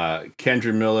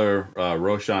 Kendra Miller,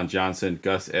 Roshan Johnson,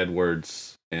 Gus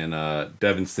Edwards, and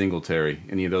Devin Singletary.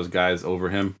 Any of those guys over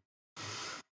him?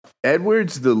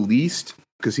 Edwards the least,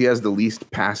 because he has the least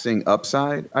passing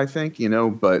upside, I think,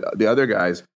 but the other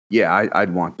guys, yeah,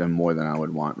 I'd want them more than I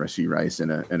would want Rashee Rice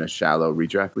in a shallow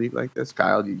redraft league like this.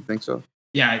 Kyle, do you think so?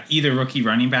 Yeah, either rookie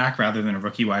running back rather than a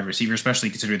rookie wide receiver, especially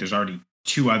considering there's already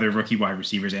 2 other rookie wide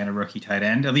receivers and a rookie tight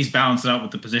end. At least balance it out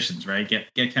with the positions, right?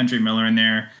 Get Kendra Miller in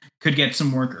there. Could get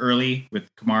some work early with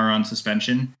Kamara on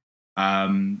suspension.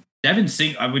 Devin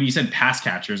Sing, when you said pass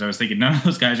catchers, I was thinking none of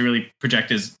those guys really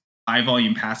project as high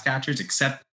volume pass catchers,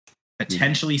 except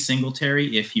potentially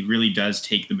Singletary if he really does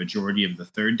take the majority of the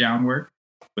third down work.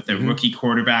 With a rookie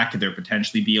quarterback, could there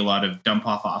potentially be a lot of dump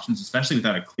off options, especially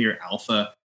without a clear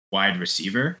alpha wide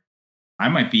receiver? I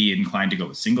might be inclined to go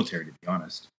with Singletary, to be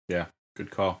honest. Yeah, good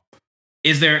call.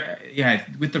 Is there,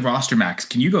 with the roster max,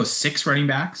 can you go 6 running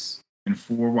backs and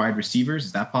 4 wide receivers?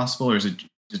 Is that possible, or would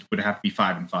it have to be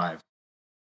 5 and 5?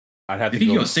 I'd have to if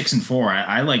you go 6 and 4,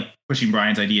 I like pushing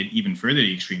Brian's idea even further to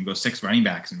the extreme. Go 6 running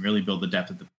backs and really build the depth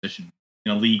of the position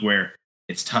in a league where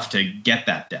it's tough to get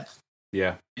that depth.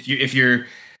 Yeah. If you're,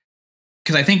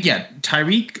 because I think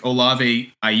Tyreek,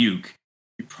 Olave, Ayuk,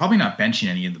 you're probably not benching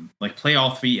any of them. Like play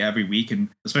all 3 every week, and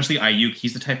especially Ayuk,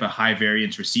 he's the type of high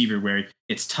variance receiver where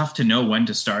it's tough to know when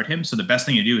to start him. So the best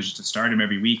thing to do is just to start him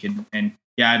every week, and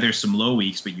there's some low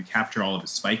weeks, but you capture all of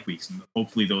his spike weeks, and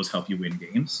hopefully those help you win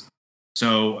games.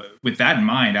 So with that in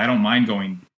mind, I don't mind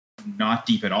going not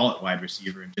deep at all at wide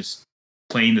receiver and just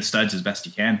playing the studs as best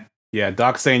you can. Yeah,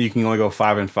 Doc's saying you can only go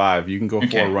 5 and 5. You can go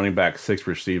 4 running back, 6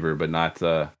 receiver, but not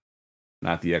the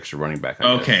extra running back.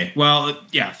 I guess. Well,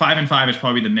 5 and 5 is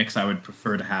probably the mix I would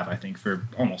prefer to have, I think, for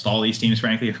almost all these teams,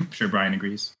 frankly. I'm sure Brian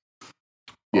agrees.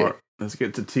 Yeah. Right, let's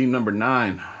get to team number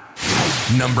 9.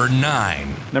 Number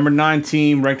 9. Number 9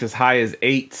 team ranked as high as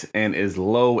 8 and as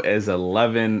low as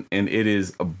 11, and it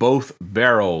is both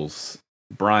barrels.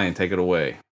 Brian, take it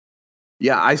away.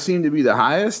 Yeah, I seem to be the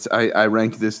highest. I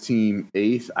ranked this team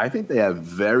 8th. I think they have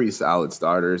very solid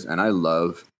starters, and I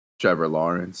love Trevor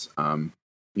Lawrence.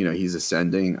 He's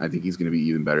ascending. I think he's going to be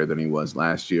even better than he was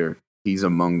last year. He's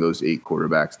among those 8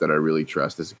 quarterbacks that I really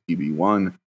trust as a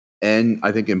QB1. And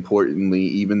I think importantly,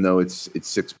 even though it's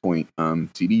 6-point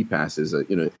TD passes,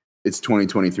 it's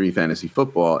 2023 fantasy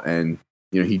football, and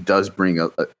he does bring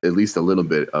at least a little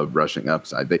bit of rushing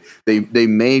upside. They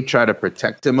may try to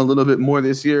protect him a little bit more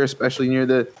this year, especially near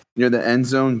the end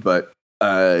zone. But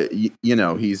he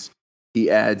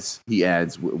adds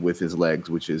with his legs,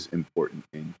 which is important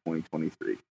in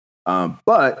 2023.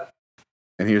 But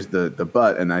here's the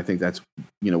but, and I think that's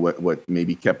what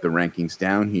maybe kept the rankings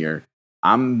down here.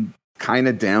 I'm kind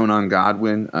of down on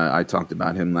Godwin. I talked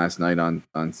about him last night on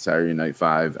Saturday Night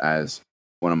 5 as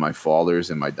one of my fallers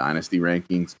in my dynasty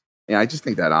rankings. And I just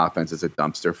think that offense is a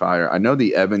dumpster fire. I know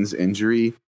the Evans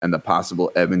injury and the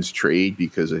possible Evans trade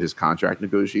because of his contract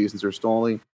negotiations are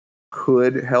stalling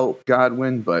could help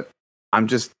Godwin, but I'm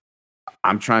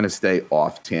trying to stay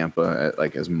off Tampa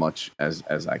as much as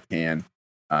I can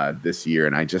this year.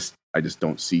 And I just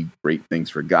don't see great things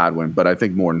for Godwin. But I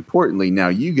think more importantly, now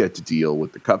you get to deal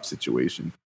with the Cup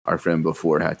situation. Our friend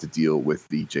before had to deal with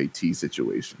the JT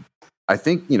situation. I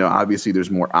think, obviously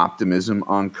there's more optimism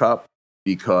on Cup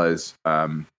because,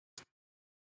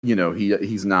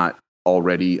 he's not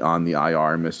already on the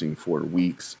IR missing 4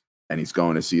 weeks, and he's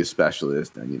going to see a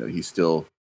specialist, and, he still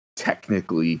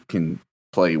technically can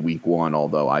play week 1,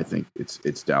 although I think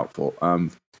it's doubtful.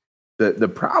 The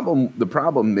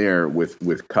problem there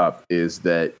with Cup is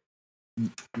that,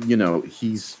 he's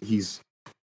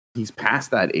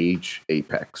past that age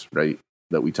apex, right,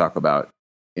 that we talk about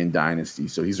in Dynasty.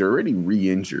 So he's already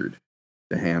re-injured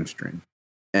the hamstring,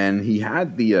 and he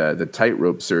had the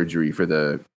tightrope surgery for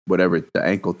the whatever, the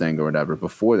ankle thing or whatever,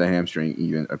 before the hamstring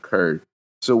even occurred.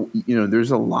 So,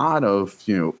 there's a lot of,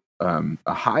 a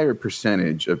higher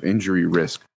percentage of injury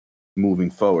risk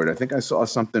moving forward. I think I saw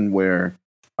something where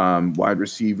wide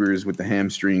receivers with the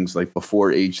hamstrings, like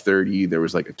before age 30, there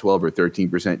was like a 12 or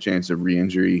 13% chance of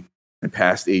re-injury, and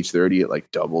past age 30, it like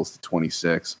doubles to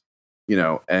 26,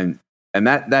 and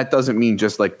that doesn't mean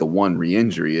just like the one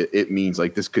re-injury. It means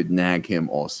like this could nag him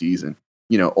all season.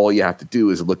 All you have to do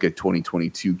is look at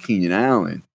 2022 Keenan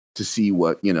Allen to see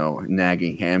what,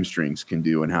 nagging hamstrings can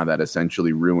do and how that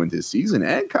essentially ruined his season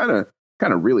and kind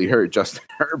of really hurt Justin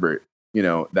Herbert,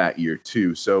 that year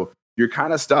too. So you're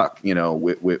kind of stuck,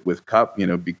 with Kupp,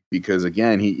 because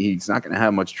again, he's not going to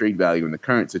have much trade value in the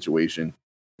current situation.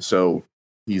 So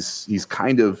he's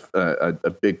kind of a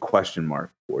big question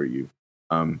mark for you.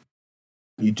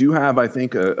 You do have, I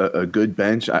think, a good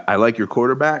bench. I like your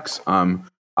quarterbacks.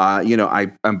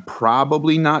 I'm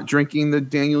probably not drinking the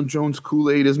Daniel Jones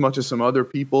Kool-Aid as much as some other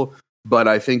people, but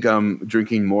I think I'm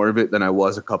drinking more of it than I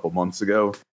was a couple months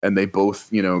ago. And they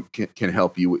both, can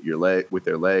help you with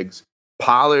their legs.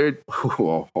 Pollard,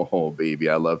 oh baby,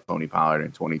 I love Tony Pollard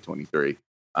in 2023.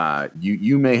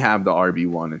 You may have the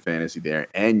RB1 in fantasy there,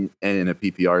 and in a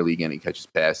PPR league, and he catches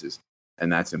passes,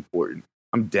 and that's important.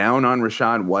 I'm down on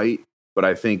Rachaad White, but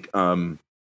I think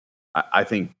I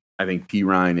think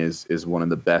Pirine is one of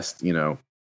the best,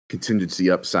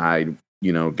 contingency upside,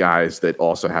 guys that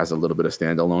also has a little bit of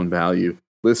standalone value.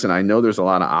 Listen, I know there's a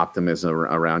lot of optimism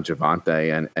around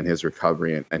Javonte and his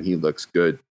recovery, and he looks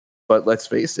good. But let's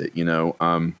face it,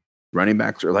 running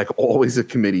backs are like always a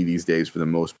committee these days for the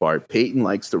most part. Peyton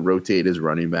likes to rotate his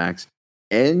running backs.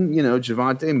 And,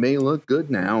 Javonte may look good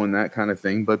now and that kind of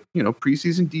thing. But,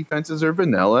 preseason defenses are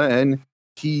vanilla, and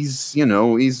he's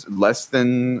less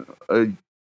than a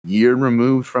year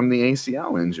removed from the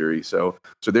ACL injury. So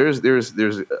there's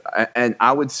and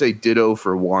I would say ditto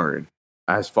for Warren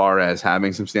as far as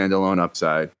having some standalone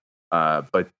upside,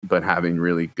 but having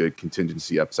really good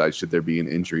contingency upside should there be an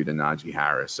injury to Najee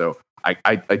Harris. So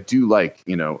I do like,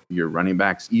 your running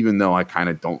backs, even though I kind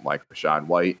of don't like Rachaad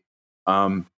White.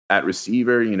 At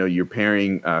receiver, you're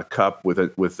pairing Kupp with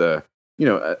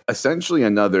essentially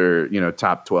another,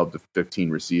 top 12 to 15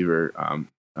 receiver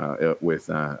with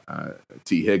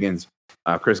T. Higgins.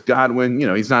 Chris Godwin,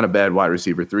 he's not a bad wide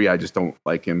receiver 3. I just don't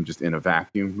like him just in a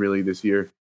vacuum really this year.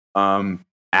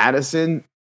 Addison,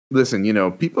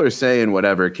 listen, people are saying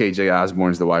whatever, KJ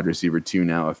Osborne's the wide receiver 2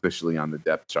 now officially on the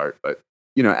depth chart. But,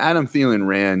 Adam Thielen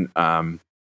ran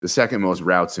the second most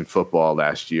routes in football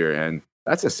last year. And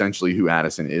that's essentially who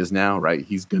Addison is now, right?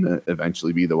 He's going to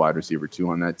eventually be the wide receiver 2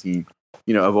 on that team.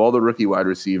 Of all the rookie wide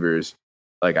receivers,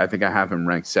 like, I think I have him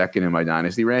ranked second in my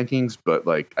dynasty rankings, but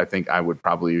like, I think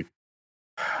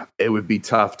it would be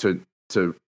tough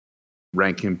to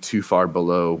rank him too far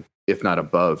below, if not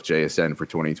above, JSN for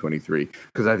 2023,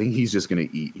 because I think he's just going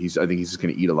to eat. I think he's just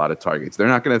going to eat a lot of targets. They're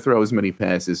not going to throw as many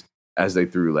passes as they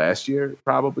threw last year.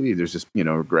 Probably there's just,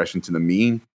 regression to the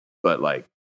mean, but like,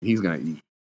 he's going to eat.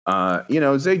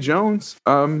 Zay Jones,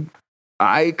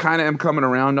 I kind of am coming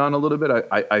around on a little bit.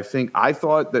 I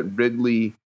thought that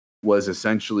Ridley was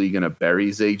essentially going to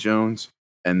bury Zay Jones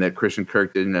and that Christian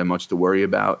Kirk didn't have much to worry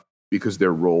about because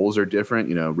their roles are different,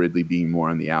 Ridley being more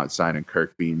on the outside and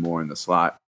Kirk being more in the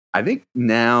slot. I think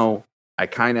now I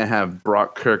kind of have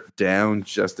brought Kirk down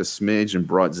just a smidge and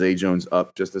brought Zay Jones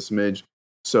up just a smidge.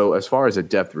 So as far as a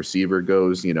depth receiver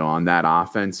goes, on that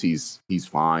offense, he's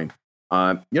fine.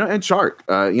 And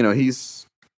Chark, he's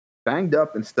banged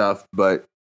up and stuff, but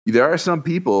there are some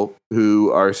people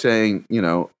who are saying,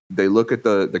 they look at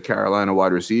the Carolina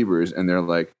wide receivers and they're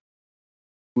like,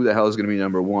 who the hell is going to be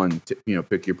number 1?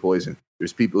 Pick your poison.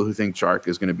 There's people who think Chark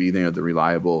is going to be the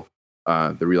reliable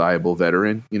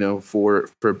veteran, for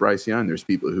Bryce Young. There's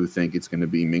people who think it's going to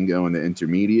be Mingo in the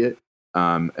intermediate.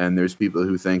 And there's people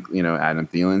who think, Adam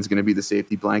Thielen's going to be the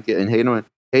safety blanket, and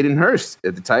Hayden Hurst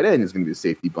at the tight end is going to be the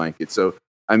safety blanket. So,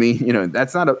 I mean,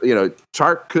 that's not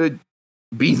Chark could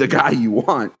be the guy you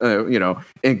want,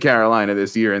 in Carolina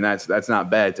this year. And that's not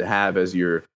bad to have as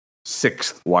your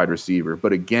 6th wide receiver.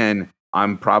 But again,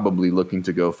 I'm probably looking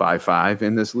to go 5-5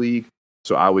 in this league.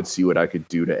 So I would see what I could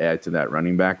do to add to that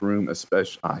running back room,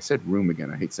 especially, I said room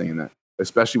again. I hate saying that,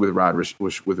 especially with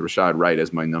Rachaad Wright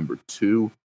as my number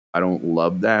 2. I don't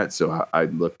love that. So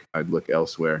I'd look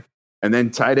elsewhere. And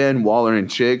then tight end, Waller and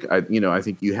Chig, I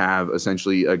think you have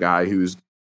essentially a guy who's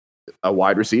a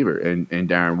wide receiver and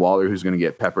Darren Waller, who's going to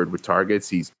get peppered with targets.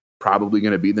 He's probably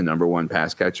going to be the number 1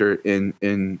 pass catcher in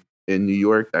New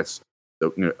York. That's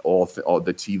all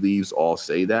the tea leaves all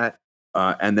say that.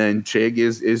 And then Chig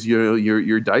is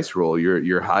your dice roll,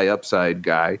 your high upside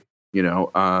guy,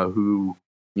 who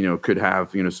could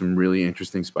have, some really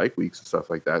interesting spike weeks and stuff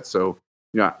like that. So,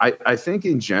 I think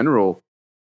in general,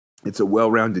 it's a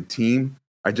well-rounded team.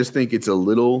 I just think it's a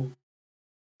little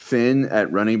thin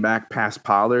at running back past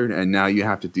Pollard, and now you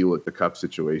have to deal with the Cup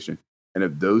situation. And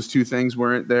if those two things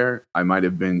weren't there, I might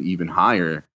have been even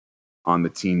higher on the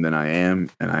team than I am,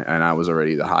 and I was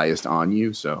already the highest on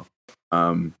you. So,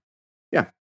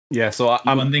 yeah. So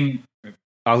I was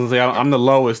gonna say I'm the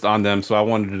lowest on them, so I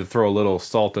wanted to throw a little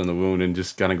salt in the wound and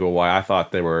just kind of go why I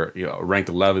thought they were, ranked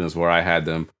 11 is where I had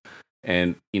them.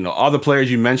 And all the players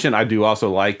you mentioned, I do also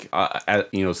like.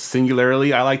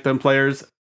 Singularly, I like them players.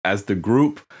 As the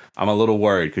group, I'm a little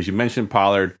worried because you mentioned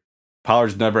Pollard.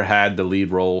 Pollard's never had the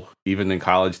lead role, even in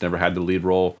college, never had the lead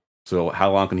role. So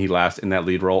how long can he last in that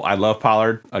lead role? I love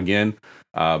Pollard again,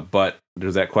 but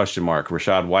there's that question mark.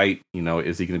 Rachaad White,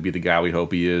 is he going to be the guy we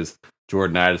hope he is?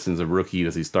 Jordan Addison's a rookie.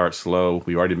 Does he start slow?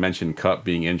 We already mentioned Kupp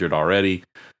being injured already.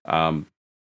 Darren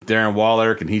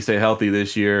Waller, can he stay healthy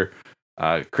this year?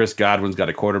 Chris Godwin's got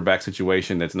a quarterback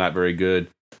situation that's not very good.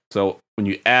 So when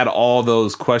you add all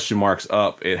those question marks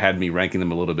up, it had me ranking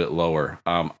them a little bit lower.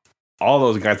 All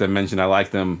those guys I mentioned, I like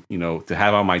them, to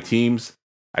have on my teams.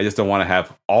 I just don't want to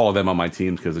have all of them on my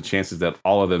teams because the chances that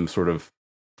all of them sort of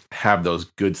have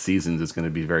those good seasons is going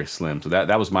to be very slim. So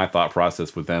that was my thought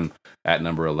process with them at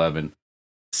number 11.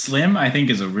 Slim, I think,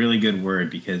 is a really good word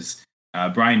because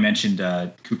Brian mentioned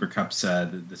Cooper Kupp's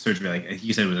the surgery. Like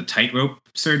you said, it was a tightrope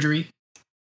surgery.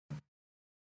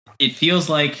 It feels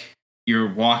like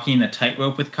you're walking a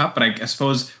tightrope with Kupp, but I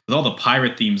suppose with all the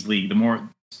pirate themes league,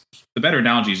 the better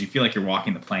analogy is you feel like you're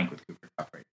walking the plank with Cooper Kupp,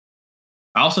 right?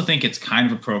 I also think it's kind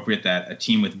of appropriate that a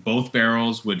team with both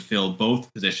barrels would fill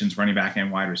both positions, running back and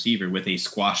wide receiver, with a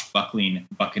swashbuckling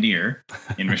Buccaneer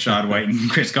in Rachaad White and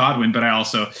Chris Godwin. But I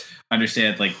also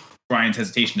understand Brian's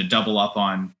hesitation to double up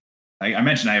on. I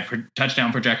mentioned I have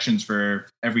touchdown projections for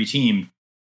every team.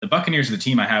 The Buccaneers are the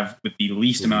team I have with the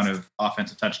least amount of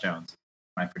offensive touchdowns.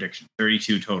 My prediction,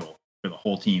 32 total for the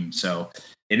whole team. So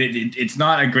it's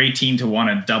not a great team to want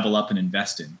to double up and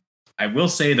invest in. I will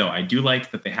say, though, I do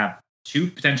like that they have two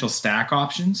potential stack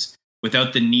options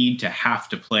without the need to have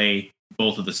to play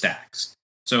both of the stacks.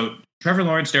 So Trevor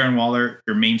Lawrence, Darren Waller,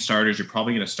 your main starters, you're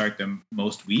probably going to start them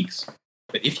most weeks.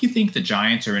 But if you think the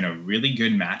Giants are in a really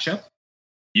good matchup,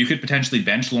 you could potentially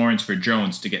bench Lawrence for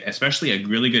Jones to get especially a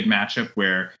really good matchup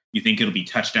where you think it'll be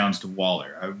touchdowns to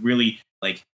Waller. A really,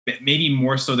 maybe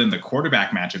more so than the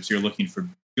quarterback matchups, you're looking for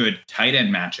good tight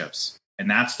end matchups. And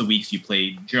that's the weeks you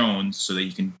play Jones so that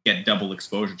you can get double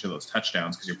exposure to those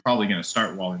touchdowns because you're probably going to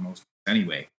start Waller most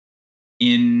anyway.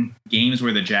 In games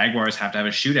where the Jaguars have to have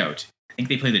a shootout, I think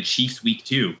they play the Chiefs week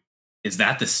 2. Is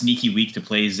that the sneaky week to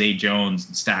play Zay Jones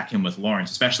and stack him with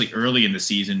Lawrence, especially early in the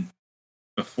season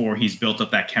before he's built up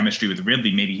that chemistry with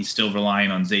Ridley? Maybe he's still relying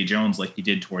on Zay Jones like he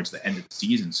did towards the end of the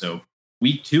season. So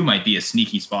week 2 might be a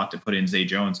sneaky spot to put in Zay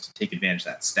Jones to take advantage of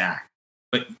that stack.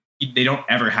 But they don't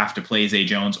ever have to play Zay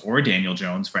Jones or Daniel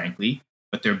Jones, frankly,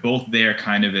 but they're both there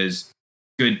kind of as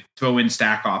good throw-in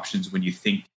stack options when you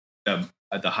think the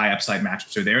high upside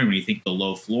matchups are there, and when you think the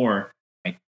low floor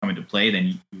might come into play,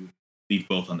 then you leave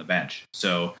both on the bench.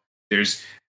 So there's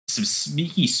some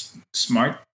sneaky,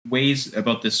 smart ways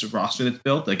about this roster that's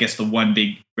built. I guess the one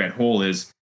big red hole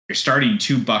is you're starting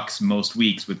 $2 most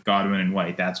weeks with Godwin and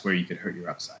White. That's where you could hurt your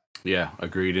upside. Yeah,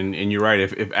 agreed. And you're right.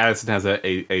 If Addison has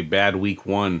a bad week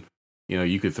 1,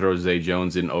 you could throw Zay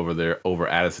Jones in over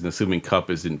Addison, assuming Kupp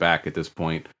isn't back at this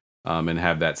point, and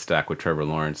have that stack with Trevor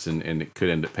Lawrence, and it could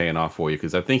end up paying off for you.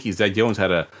 Because I think Zay Jones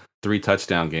had a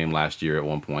 3-touchdown game last year at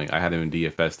one point. I had him in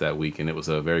DFS that week, and it was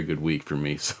a very good week for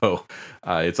me. So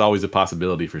it's always a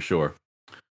possibility for sure.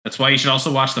 That's why you should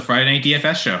also watch the Friday Night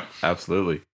DFS show.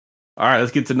 Absolutely. All right,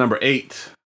 let's get to number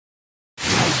 8.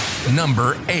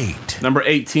 Number 8. Number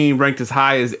 8 team ranked as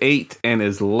high as 8 and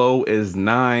as low as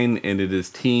 9, and it is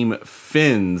Team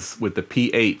Fins with the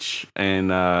PH. And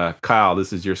Kyle,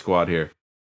 this is your squad here.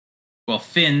 Well,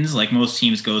 Fins, like most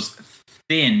teams, goes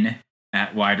thin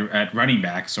at running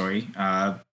back.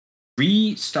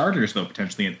 3 starters though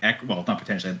potentially. Not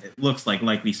potentially. It looks like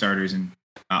likely starters in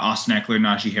Austin Eckler,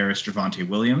 Najee Harris, Javonte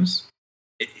Williams.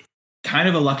 Kind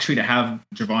of a luxury to have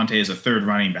Javonte as a third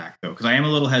running back, though, because I am a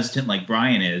little hesitant like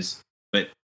Brian is, but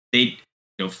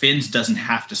Fins doesn't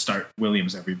have to start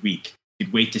Williams every week.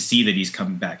 You'd wait to see that he's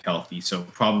coming back healthy. So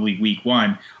probably week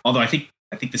 1, although I think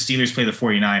the Steelers play the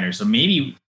 49ers. So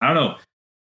maybe, I don't know,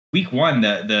 week 1,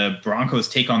 the Broncos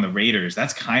take on the Raiders.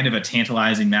 That's kind of a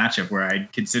tantalizing matchup where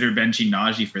I'd consider benching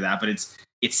Najee for that, but it's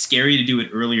scary to do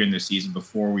it earlier in the season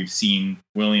before we've seen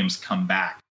Williams come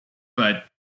back. But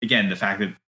again, the fact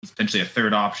that he's potentially a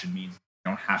third option means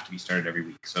don't have to be started every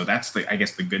week. So that's I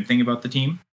guess the good thing about the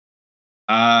team.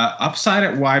 Upside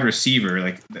at wide receiver,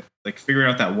 like figuring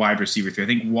out that wide receiver through. I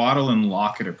think Waddle and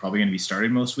Lockett are probably going to be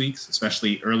started most weeks,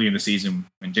 especially early in the season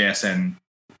when JSN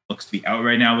looks to be out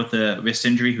right now with the wrist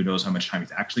injury. Who knows how much time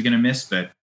he's actually going to miss?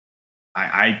 But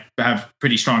I have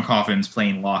pretty strong confidence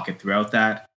playing Lockett throughout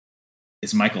that.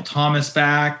 Is Michael Thomas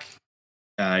back?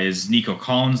 Is Nico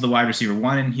Collins the wide receiver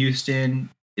 1 in Houston?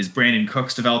 Is Brandon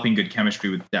Cooks developing good chemistry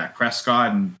with Dak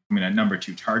Prescott and a number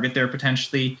 2 target there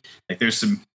potentially? Like there's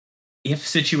some if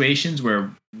situations where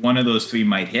one of those 3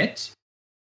 might hit.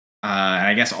 And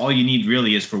I guess all you need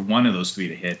really is for one of those 3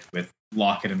 to hit, with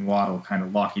Lockett and Waddle kind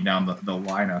of locking down the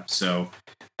lineup. So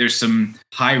there's some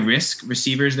high risk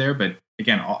receivers there, but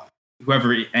again,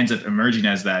 whoever ends up emerging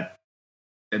as that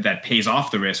pays off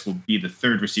the risk will be the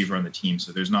 3rd receiver on the team.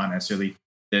 So there's not necessarily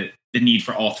the need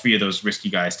for all 3 of those risky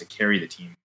guys to carry the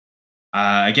team.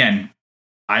 Again,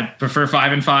 I prefer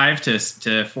 5 and 5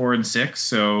 to 4 and 6.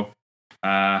 So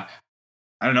I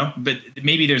don't know, but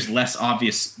maybe there's less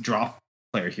obvious drop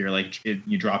player here. Like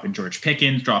you drop in George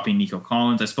Pickens, dropping Nico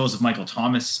Collins. I suppose if Michael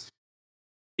Thomas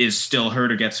is still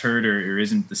hurt or gets hurt or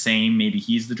isn't the same, maybe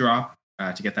he's the drop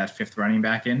to get that 5th running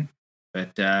back in.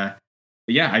 But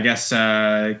yeah, I guess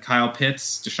Kyle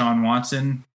Pitts, Deshaun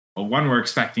Watson. Well, one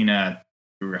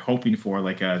we're hoping for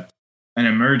like an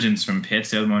emergence from Pitts.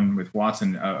 The other one with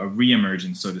Watson, a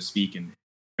re-emergence, so to speak, and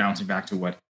bouncing back to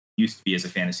what he used to be as a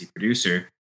fantasy producer.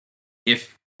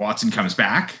 If Watson comes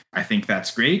back, I think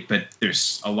that's great, but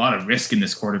there's a lot of risk in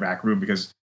this quarterback room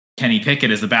because Kenny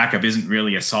Pickett as the backup isn't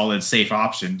really a solid, safe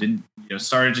option.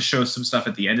 Started to show some stuff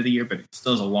at the end of the year, but it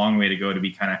still has a long way to go to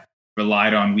be kind of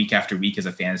relied on week after week as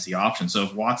a fantasy option. So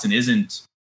if Watson isn't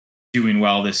doing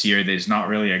well this year, there's not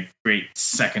really a great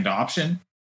second option,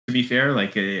 to be fair.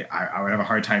 Like I would have a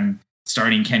hard time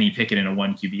starting Kenny Pickett in a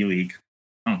 1 QB league.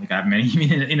 I don't think I have many.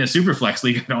 In a super flex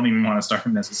league, I don't even want to start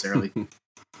him necessarily.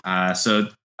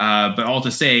 But all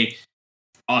to say,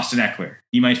 Austin Eckler,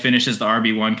 he might finish as the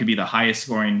RB1, could be the highest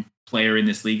scoring player in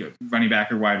this league, running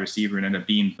back or wide receiver, and end up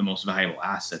being the most valuable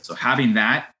asset. So having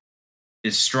that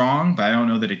is strong, but I don't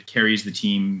know that it carries the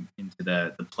team into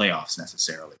the playoffs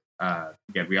necessarily.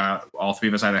 Again, all 3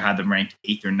 of us either had them ranked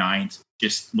 8th or 9th,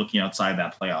 just looking outside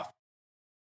that playoff.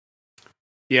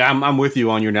 Yeah, I'm with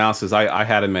you on your analysis. I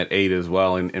had him at 8 as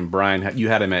well, and Brian, you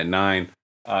had him at 9.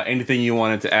 Anything you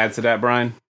wanted to add to that,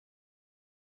 Brian?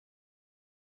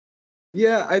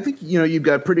 Yeah, I think you've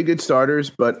got pretty good starters,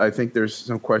 but I think there's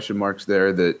some question marks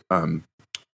there that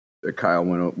Kyle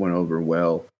went over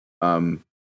well.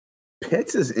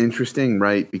 Pitts is interesting,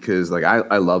 right? Because like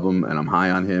I love him and I'm high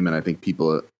on him, and I think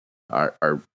people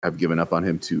have given up on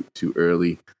him too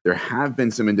early. There have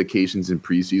been some indications in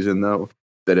preseason though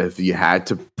that if you had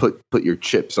to put your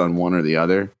chips on one or the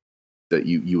other, that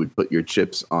you would put your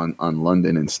chips on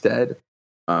London instead.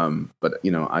 But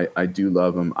I do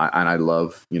love him, and I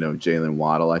love Jalen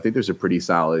Waddle. I think there's a pretty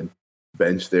solid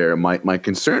bench there. My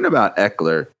concern about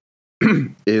Eckler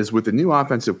is with the new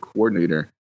offensive coordinator.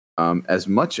 As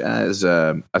much as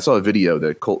I saw a video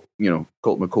that Colt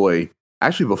McCoy,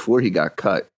 actually before he got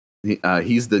cut,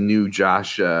 he's the new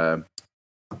Josh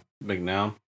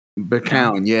McCown.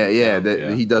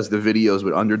 Yeah. He does the videos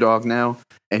with Underdog now,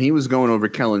 and he was going over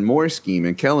Kellen Moore's scheme,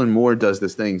 and Kellen Moore does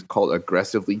this thing called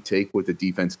aggressively take what the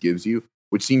defense gives you,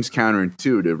 which seems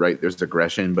counterintuitive, right? There's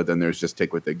aggression, but then there's just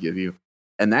take what they give you,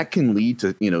 and that can lead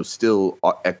to still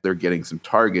Eckler getting some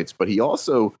targets, but he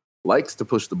also likes to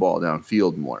push the ball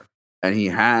downfield more, and he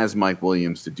has Mike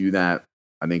Williams to do that.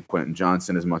 I think Quentin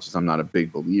Johnson, as much as I'm not a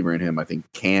big believer in him, I think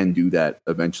can do that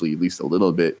eventually, at least a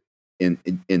little bit in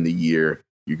the year.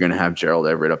 You're going to have Gerald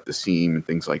Everett up the seam and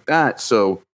things like that.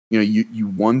 So, you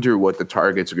wonder what the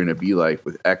targets are going to be like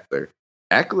with Eckler.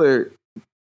 Eckler,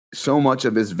 so much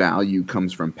of his value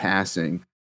comes from passing.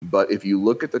 But if you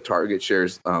look at the target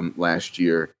shares last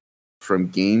year from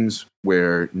games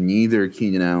where neither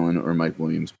Keenan Allen or Mike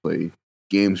Williams played,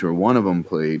 games where one of them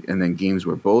played, and then games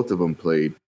where both of them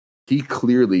played, he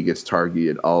clearly gets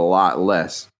targeted a lot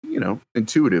less,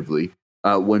 intuitively,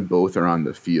 when both are on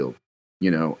the field.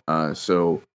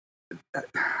 So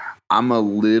I'm a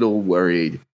little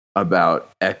worried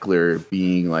about Eckler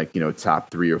being like,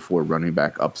 top 3 or 4 running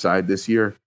back upside this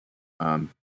year.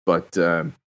 But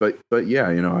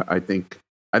yeah, I think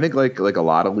like a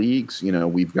lot of leagues,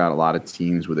 we've got a lot of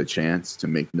teams with a chance to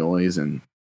make noise, and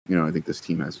I think this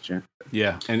team has a chance.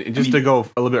 Yeah, and just to go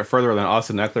a little bit further on the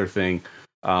Austin Eckler thing,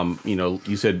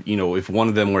 you said if one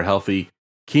of them were healthy,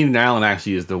 Keenan Allen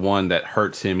actually is the one that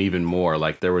hurts him even more.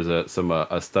 Like there was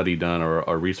a study done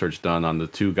or research done on the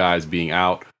 2 guys being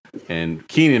out, and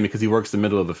Keenan, because he works the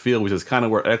middle of the field, which is kind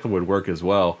of where Eckler would work as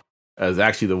well. is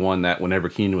actually the one that whenever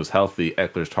Keenan was healthy,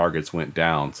 Eckler's targets went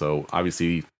down. So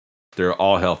obviously they're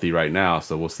all healthy right now.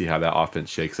 So we'll see how that offense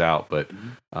shakes out. But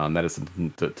that is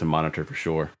something to monitor for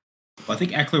sure. Well, I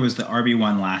think Eckler was the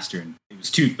RB1 last year. And it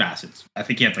was two facets. I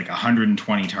think he had like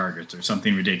 120 targets or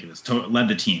something ridiculous. Led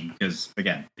the team because,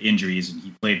 again, the injuries, and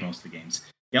he played most of the games.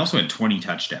 He also had 20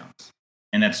 touchdowns.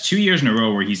 And that's 2 years in a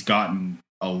row where he's gotten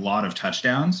a lot of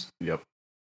touchdowns. Yep.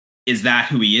 Is that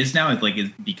who he is now? It's like,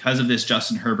 because of this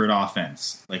Justin Herbert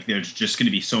offense, like there's just going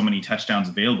to be so many touchdowns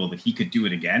available that he could do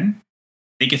it again.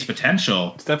 I think it's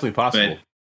potential. It's definitely possible. But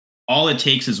all it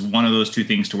takes is one of those two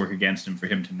things to work against him for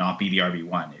him to not be the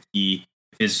RB1. If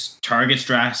his targets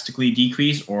drastically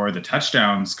decrease or the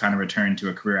touchdowns kind of return to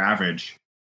a career average,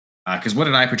 because what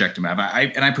did I project him at?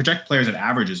 I project players at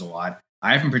averages a lot.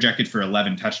 I have him projected for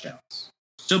 11 touchdowns.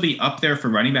 Still be up there for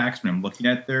running backs when I'm looking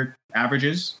at their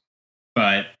averages,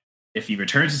 but if he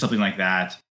returns to something like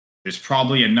that, there's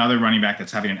probably another running back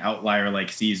that's having an outlier-like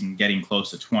season, getting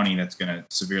close to 20, that's going to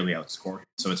severely outscore him.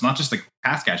 So it's not just the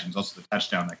pass catching; it's also the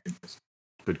touchdown that could.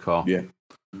 Good call. Yeah.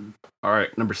 All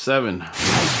right, number 7.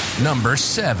 Number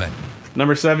 7.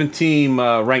 Number 7 team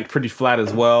ranked pretty flat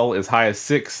as well, as high as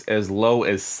 6, as low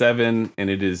as 7, and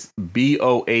it is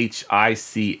BOHICA.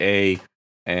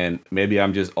 And maybe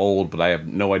I'm just old, but I have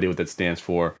no idea what that stands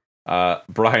for.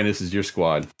 Brian, this is your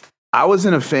squad. I was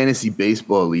in a fantasy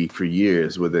baseball league for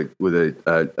years with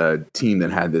a team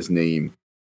that had this name.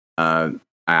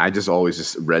 I just always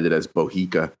just read it as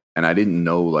Bohica, and I didn't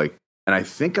know and I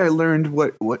think I learned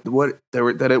what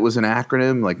that it was an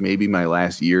acronym, like maybe my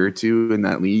last year or two in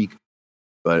that league.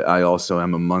 But I also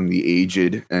am among the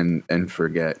aged and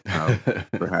forget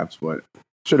perhaps what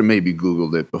should have maybe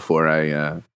Googled it before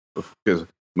because it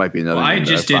might be another. Well, I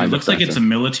just did. It looks like it's a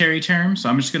military term, so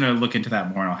I'm just going to look into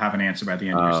that more, and I'll have an answer by the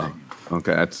end of your segment.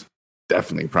 Okay, that's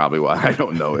definitely probably why I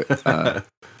don't know it.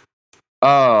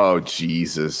 Oh,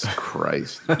 Jesus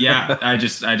Christ! Yeah, I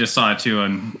just saw it too,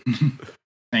 and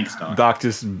thanks, Doc. Doc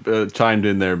just chimed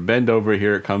in there. Bend over,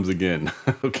 here it comes again.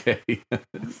 Okay.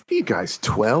 You guys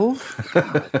 12?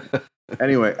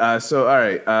 Anyway, so all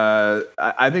right.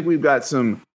 I think we've got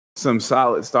some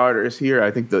solid starters here.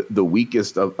 I think the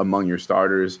weakest among your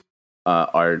starters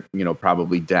are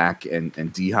probably Dak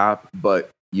and D-Hop, but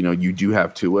you do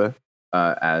have Tua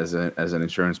as an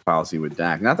insurance policy with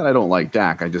Dak. Not that I don't like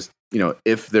Dak. I just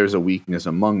if there's a weakness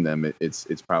among them,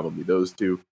 it's probably those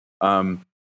two.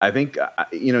 I think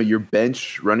your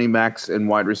bench running backs and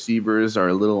wide receivers are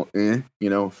a little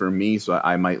for me, so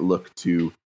I might look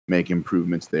to make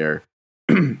improvements there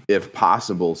if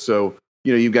possible. So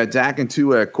you've got Dak and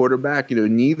Tua at quarterback.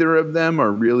 Neither of them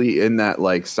are really in that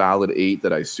solid 8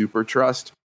 that I super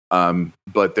trust.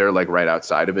 But they're right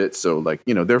outside of it, so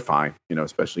they're fine.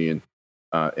 Especially in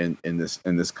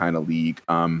this kind of league.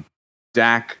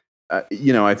 Dak,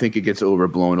 I think it gets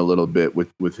overblown a little bit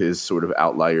with his sort of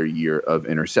outlier year of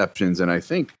interceptions, and I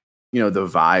think the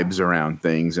vibes around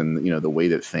things and the way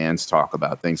that fans talk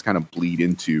about things kind of bleed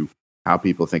into how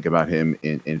people think about him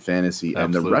in fantasy.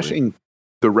 Absolutely. And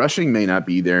the rushing may not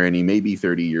be there, and he may be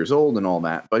 30 years old and all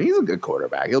that, but he's a good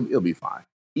quarterback. He'll be fine.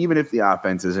 Even if the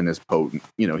offense isn't as potent,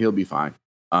 he'll be fine.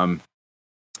 And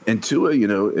Tua,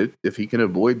 if he can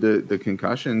avoid the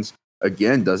concussions,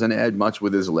 again, doesn't add much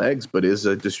with his legs, but is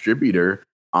a distributor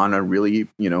on a really,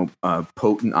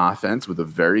 potent offense with a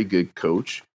very good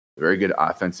coach, very good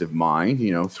offensive mind,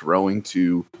 throwing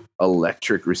to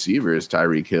electric receivers,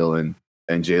 Tyreek Hill and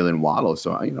Jalen Waddle.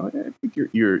 So, I think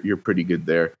you're pretty good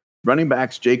there. Running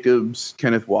backs, Jacobs,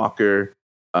 Kenneth Walker,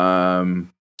 Mostert,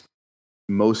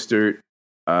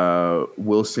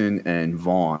 Wilson, and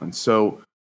Vaughn. So,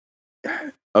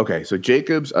 okay, so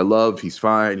Jacobs, I love. He's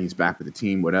fine. He's back with the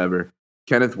team, whatever.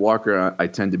 Kenneth Walker, I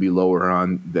tend to be lower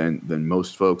on than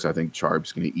most folks. I think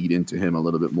Charb's going to eat into him a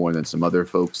little bit more than some other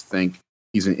folks think.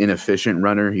 He's an inefficient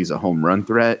runner. He's a home run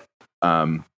threat.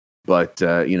 But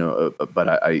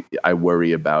I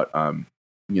worry about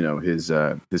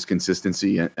his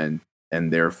consistency and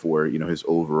therefore his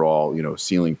overall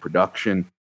ceiling production.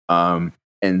 And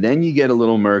then you get a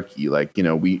little murky,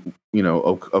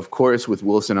 of course with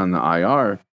Wilson on the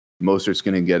IR, Mostert's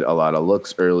going to get a lot of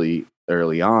looks early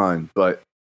on, but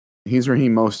he's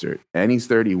Raheem Mostert and he's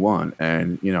 31,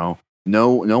 and no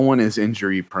one is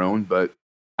injury prone, but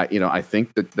I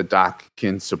think that the doc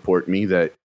can support me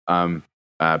that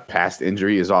past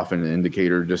injury is often an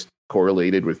indicator just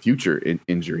correlated with future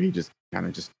injury. Just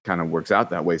kind of works out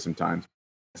that way sometimes,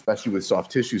 especially with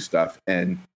soft tissue stuff.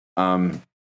 And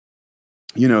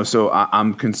so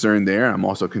I'm concerned there. I'm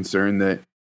also concerned that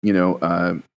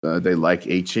they like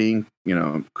A-Chain.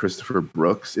 Christopher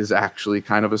Brooks is actually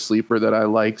kind of a sleeper that I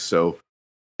like. So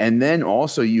And then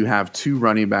also you have 2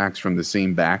 running backs from the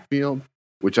same backfield,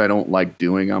 which I don't like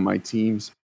doing on my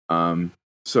teams.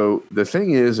 So the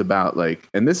thing is about like,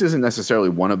 and this isn't necessarily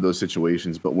one of those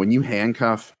situations, but when you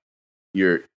handcuff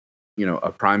your,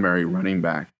 a primary running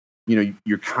back,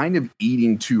 you're kind of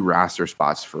eating 2 roster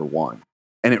spots for one.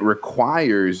 And it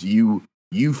requires you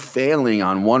failing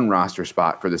on one roster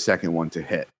spot for the second one to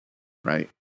hit, right?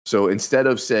 So instead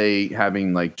of, say,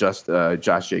 having like just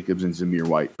Josh Jacobs and Zamir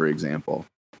White, for example,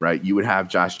 right, you would have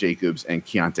Josh Jacobs and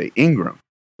Keontae Ingram,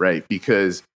 right?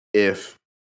 Because if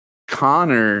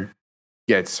Connor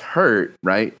gets hurt,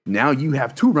 right, now you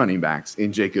have 2 running backs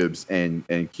in Jacobs and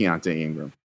Keontae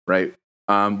Ingram, right?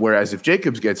 Whereas if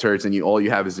Jacobs gets hurt and all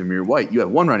you have is Zamir White, you have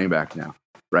 1 running back now.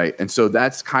 Right. And so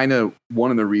that's kind of one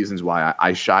of the reasons why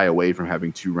I shy away from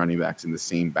having 2 running backs in the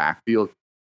same backfield.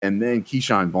 And then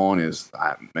Keyshawn Vaughn is,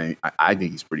 I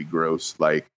think he's pretty gross.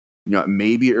 Like,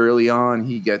 maybe early on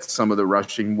he gets some of the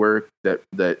rushing work that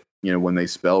when they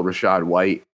spell Rachaad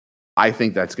White, I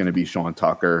think that's going to be Sean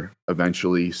Tucker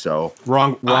eventually. So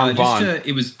wrong Vaughn.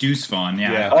 It was Deuce Vaughn.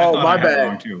 Yeah. Oh, my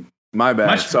bad. Too. My bad.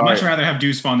 Much rather have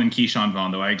Deuce Vaughn than Keyshawn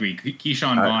Vaughn, though. I agree.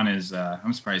 Keyshawn Vaughn is.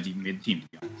 I'm surprised he even made the team, to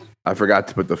be honest. I forgot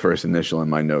to put the first initial in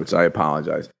my notes. I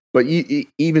apologize. But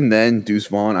even then, Deuce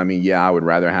Vaughn, I mean, yeah, I would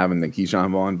rather have him than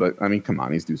Keyshawn Vaughn. But I mean, come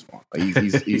on, he's Deuce Vaughn. Like,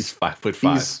 he's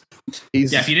 5'5".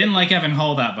 He's if you didn't like Evan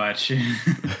Hull that much,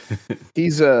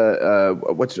 he's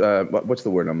what's the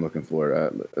word I'm looking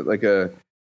for? Like a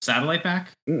satellite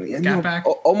back, scat back,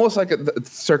 almost like a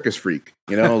circus freak.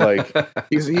 Like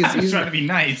he's trying to be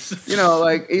nice.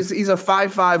 Like he's a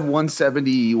 5'5",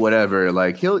 170, whatever.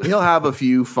 Like he'll have a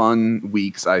few fun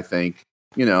weeks, I think.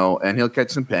 And he'll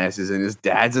catch some passes. And his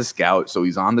dad's a scout, so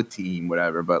he's on the team,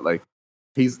 whatever. But like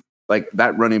he's like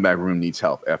that running back room needs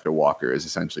help after Walker is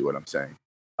essentially what I'm saying.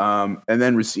 And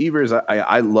then receivers,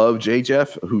 I love J.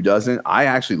 Jeff. Who doesn't? I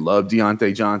actually love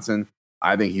Deontay Johnson.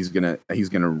 I think he's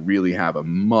gonna really have a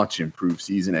much improved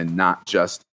season, and not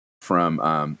just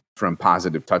from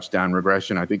positive touchdown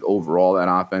regression. I think overall that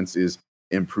offense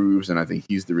improves, and I think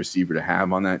he's the receiver to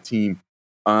have on that team.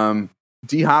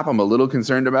 D Hop, I'm a little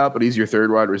concerned about, but he's your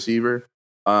 3rd wide receiver.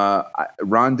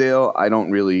 Rondale,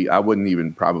 I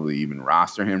wouldn't probably even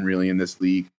roster him really in this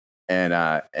league.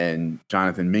 And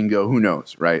Jonathan Mingo, who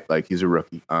knows, right? Like he's a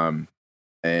rookie.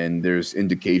 And there's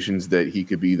indications that he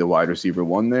could be the wide receiver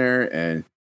 1 there, and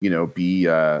be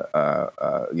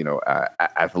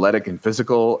athletic and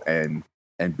physical, and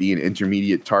be an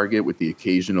intermediate target with the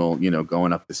occasional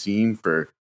going up the seam for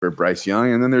Bryce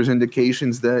Young. And then there's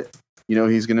indications that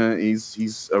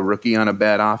he's a rookie on a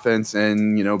bad offense,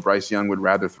 and Bryce Young would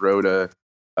rather throw to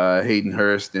Hayden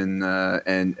Hurst and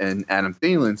Adam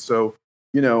Thielen. So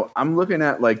I'm looking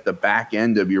at like the back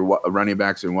end of your running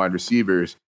backs and wide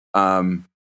receivers. And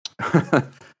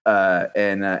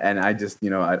I just,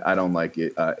 I don't like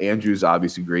it. Andrew's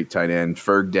obviously great tight end.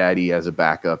 Ferg Daddy as a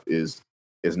backup is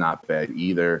not bad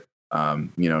either.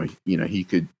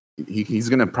 He's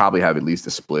going to probably have at least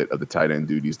a split of the tight end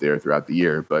duties there throughout the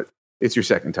year, but it's your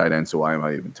second tight end. So why am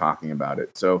I even talking about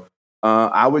it? So,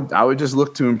 I would just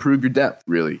look to improve your depth,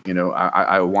 really.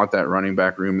 I want that running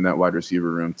back room and that wide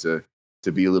receiver room to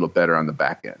be a little better on the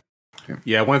back end.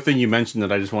 Yeah, one thing you mentioned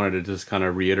that I just wanted to just kind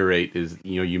of reiterate is,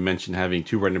 you mentioned having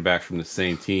 2 running backs from the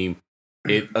same team.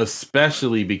 It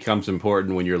especially becomes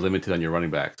important when you're limited on your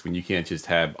running backs, when you can't just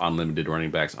have unlimited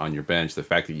running backs on your bench. The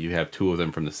fact that you have 2 of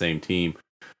them from the same team,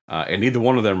 and neither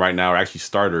one of them right now are actually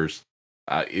starters,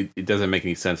 it doesn't make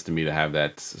any sense to me to have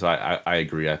that. So I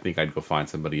agree. I think I'd go find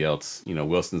somebody else.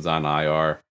 Wilson's on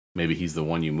IR. Maybe he's the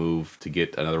one you move to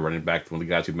get another running back. One of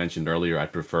the guys we mentioned earlier,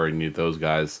 I'd prefer any of those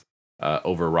guys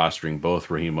over rostering both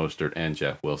Raheem Mostert and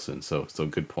Jeff Wilson. So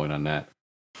good point on that.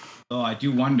 Oh, I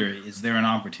do wonder, is there an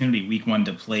opportunity week 1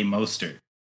 to play Mostert?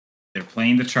 They're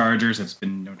playing the Chargers. It's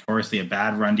been notoriously a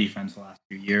bad run defense the last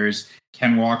few years.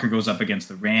 Ken Walker goes up against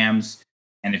the Rams.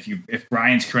 And if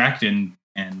Brian's correct and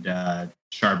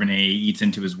Charbonnet eats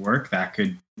into his work, that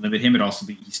could limit him.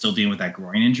 He's still dealing with that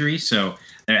groin injury. So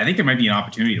I think there might be an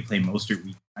opportunity to play Mostert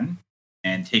week 1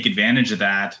 and take advantage of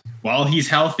that while he's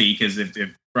healthy. Because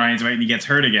if Brian's right and he gets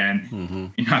hurt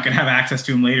again, you're not going to have access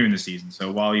to him later in the season.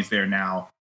 So while he's there now,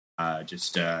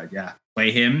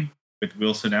 play him with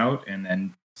Wilson out and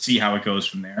then see how it goes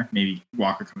from there. Maybe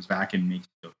Walker comes back and makes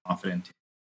you feel confident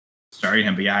starting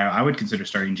him. But yeah, I would consider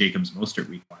starting Jacobs Mostert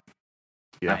week 1.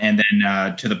 Yeah. And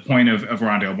then to the point of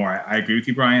Rondale Moore, I agree with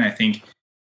you, Brian. I think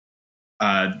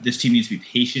this team needs to be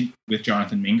patient with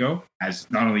Jonathan Mingo,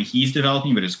 as not only he's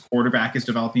developing, but his quarterback is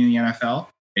developing in the NFL.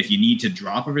 If you need to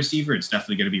drop a receiver, it's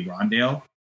definitely going to be Rondale.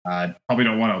 Probably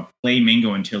don't want to play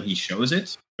Mingo until he shows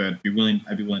it, but I'd be willing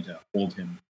to hold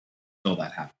him until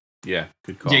that happens. Yeah,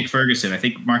 good call. Jake Ferguson. I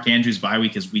think Mark Andrews' bye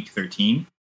week is week 13.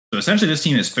 So essentially, this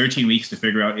team has 13 weeks to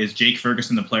figure out, is Jake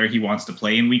Ferguson the player he wants to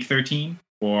play in week 13,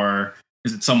 or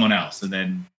is it someone else? And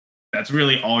then that's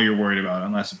really all you're worried about,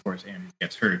 unless, of course, Andrews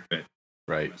gets hurt. But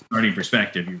right, from a starting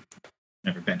perspective, you're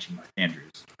never benching Mark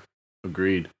Andrews.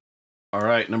 Agreed. All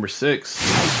right, number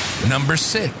 6. Number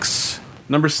 6.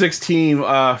 Number 6 team,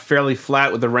 fairly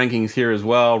flat with the rankings here as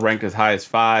well. Ranked as high as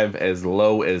 5, as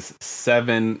low as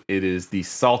 7. It is the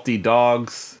Salty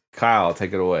Dogs. Kyle,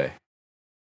 take it away.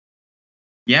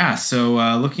 Yeah, so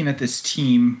looking at this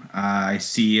team, I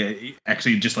see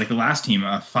actually just like the last team,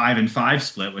 a 5-5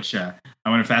 split, which I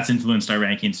wonder if that's influenced our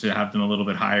rankings to have them a little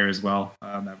bit higher as well,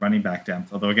 that running back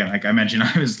depth. Although, again, like I mentioned,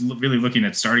 I was really looking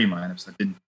at starting lineups that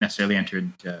didn't necessarily enter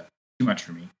into too much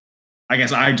for me. I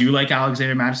guess I do like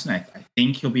Alexander Madison. I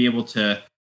think he'll be able to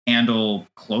handle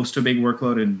close to a big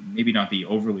workload and maybe not be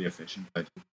overly efficient, but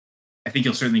I think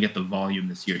he'll certainly get the volume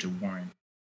this year to warrant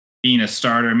being a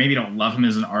starter. Maybe don't love him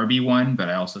as an RB1, but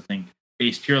I also think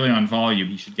based purely on volume,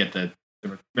 he should get the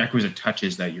requisite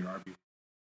touches that your RB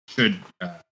should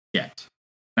get.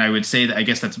 And I would say that I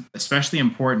guess that's especially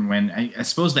important when I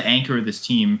suppose the anchor of this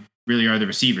team really are the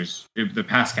receivers, the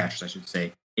pass catchers, I should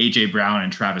say. AJ Brown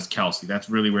and Travis Kelce. That's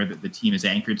really where the team is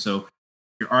anchored. So if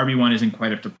your RB1 isn't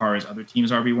quite up to par as other teams'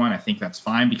 RB1, I think that's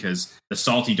fine because the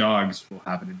Salty Dogs will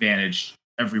have an advantage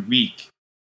every week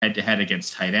head-to-head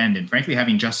against tight end. And frankly,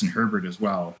 having Justin Herbert as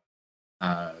well.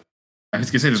 I was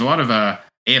going to say there's a lot of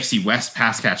AFC West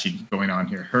pass catching going on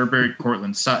here. Herbert,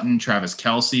 Cortland Sutton, Travis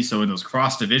Kelce. So in those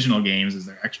cross-divisional games, is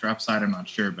there extra upside? I'm not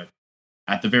sure. But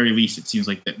at the very least, it seems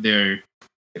like that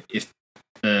if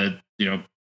the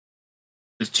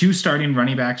 2 starting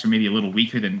running backs are maybe a little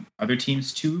weaker than other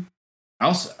teams too. I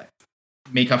also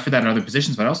make up for that in other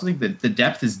positions, but I also think that the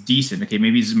depth is decent. Okay,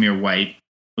 maybe Zamir White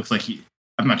looks like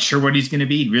I'm not sure what he's going to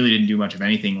be. He really didn't do much of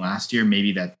anything last year.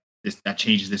 Maybe that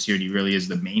changes this year and he really is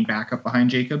the main backup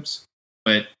behind Jacobs.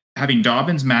 But having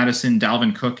Dobbins, Madison,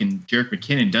 Dalvin Cook, and Jerick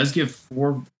McKinnon does give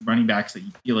 4 running backs that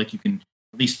you feel like you can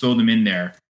at least throw them in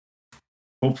there.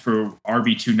 Hope for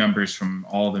RB2 numbers from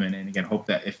all of them, and again, hope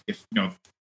that if you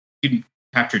can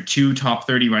capture 2 top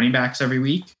 30 running backs every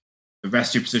week, the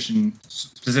rest of your position,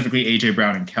 specifically AJ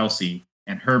Brown and Kelce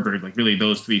and Herbert, like really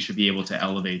those 3 should be able to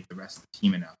elevate the rest of the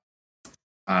team enough.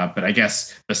 But I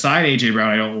guess beside AJ Brown,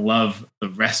 I don't love the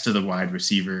rest of the wide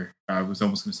receiver. I was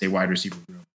almost going to say wide receiver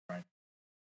room, right?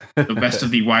 The rest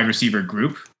of the wide receiver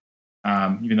group,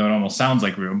 even though it almost sounds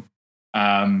like room,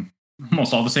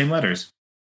 almost all the same letters.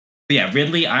 But yeah,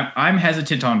 Ridley, I'm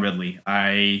hesitant on Ridley.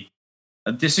 I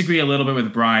disagree a little bit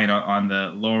with Brian on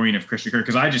the lowering of Christian Kirk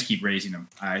because I just keep raising him.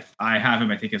 I have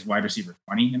him, I think, as wide receiver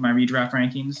 20 in my redraft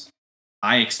rankings.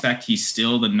 I expect he's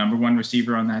still the number 1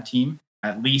 receiver on that team,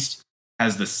 at least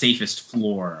has the safest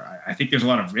floor. I think there's a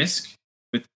lot of risk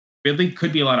with Ridley,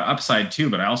 could be a lot of upside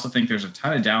too, but I also think there's a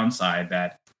ton of downside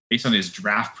that based on his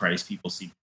draft price, people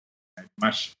see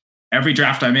every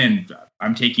draft I'm in,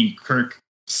 I'm taking Kirk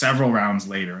several rounds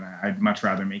later, and I'd much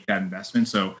rather make that investment.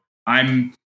 So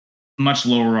I'm much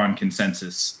lower on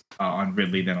consensus on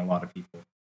Ridley than a lot of people.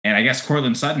 And I guess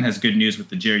Cortland Sutton has good news with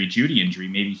the Jerry Jeudy injury.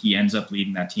 Maybe he ends up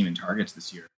leading that team in targets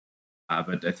this year.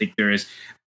 But I think there is,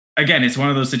 again, it's one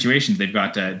of those situations. They've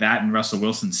got that and Russell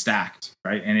Wilson stacked,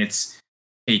 right? And it's,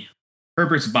 hey,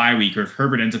 Herbert's bye week, or if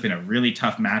Herbert ends up in a really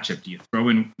tough matchup, do you throw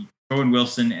in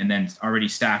Wilson and then already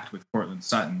stacked with Cortland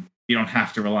Sutton? You don't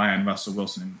have to rely on Russell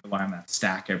Wilson and rely on that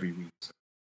stack every week. So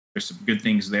there's some good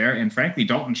things there. And frankly,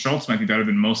 Dalton Schultz might be better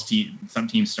than some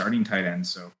teams starting tight ends.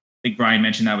 So I think Brian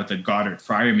mentioned that with the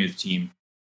Goddard-Freiermuth team.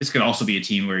 This could also be a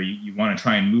team where you want to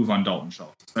try and move on Dalton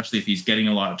Schultz, especially if he's getting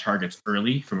a lot of targets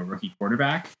early from a rookie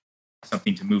quarterback.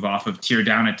 Something to move off of tier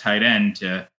down at tight end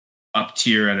to up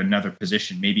tier at another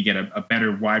position. Maybe get a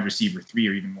better wide receiver 3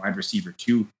 or even wide receiver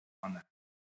 2 on that.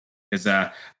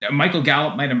 Because Michael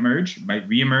Gallup might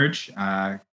reemerge.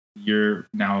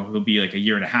 He'll be like a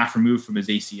year and a half removed from his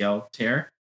ACL tear.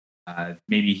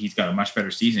 Maybe he's got a much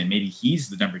better season. Maybe he's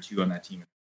the number 2 on that team.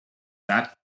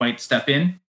 That might step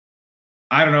in.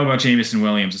 I don't know about Jameson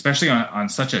Williams, especially on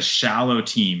such a shallow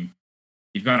team.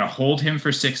 You've got to hold him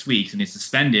for 6 weeks, and he's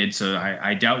suspended, so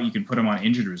I doubt you can put him on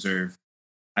injured reserve.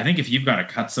 I think if you've got to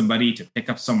cut somebody to pick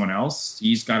up someone else,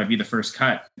 he's got to be the first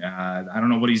cut. I don't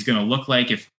know what he's going to look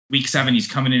like if week 7 he's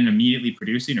coming in immediately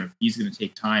producing, or if he's going to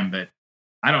take time, but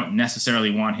I don't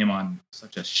necessarily want him on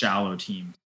such a shallow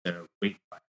team to wait.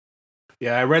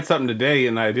 Yeah, I read something today,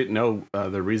 and I didn't know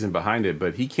the reason behind it,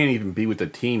 but he can't even be with the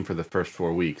team for the first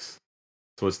 4 weeks.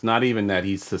 So it's not even that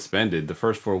he's suspended. The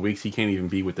first 4 weeks, he can't even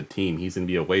be with the team. He's going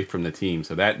to be away from the team.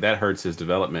 So that hurts his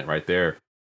development right there.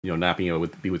 not being able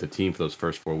to be with the team for those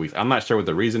first 4 weeks. I'm not sure what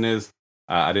the reason is.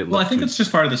 I didn't. Well, I think it's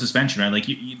just part of the suspension, right? Like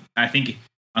I think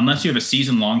unless you have a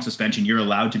season-long suspension, you're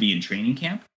allowed to be in training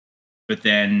camp. But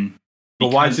then, but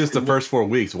why just the first 4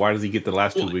 weeks? Why does he get the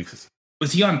last 2 weeks?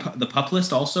 Was he on the PUP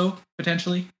list also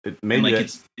potentially? Maybe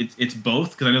it's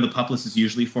both, because I know the PUP list is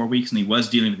usually 4 weeks, and he was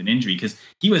dealing with an injury because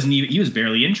he was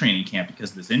barely in training camp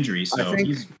because of this injury. So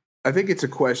I think it's a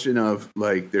question of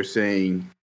like they're saying,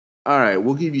 all right,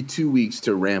 we'll give you 2 weeks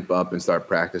to ramp up and start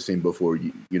practicing before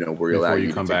we're allowing you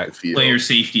to come back. The field. Player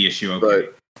safety issue, okay.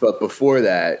 But before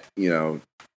that,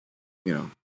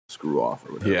 screw off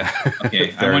or whatever. Yeah.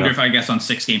 Okay. I wonder if I guess on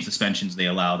 6-game suspensions they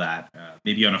allow that.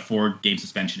 Maybe on a 4-game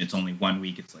suspension it's only 1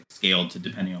 week. It's like scaled to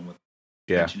depending on what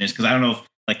the suspension is. Because I don't know if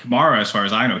like Kamara, as far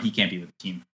as I know, he can't be with the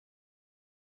team.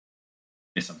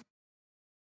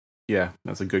 Yeah,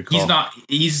 that's a good call.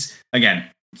 He's again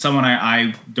someone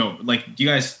I don't like. Do you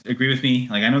guys agree with me?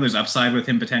 Like, I know there's upside with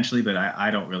him potentially, but I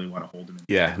don't really want to hold him.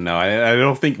 No, I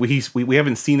don't think we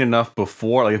haven't seen enough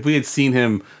before. Like, if we had seen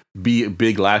him be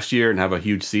big last year and have a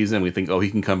huge season, we think, oh, he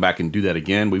can come back and do that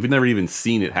again. We've never even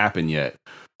seen it happen yet.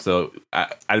 So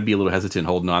I'd be a little hesitant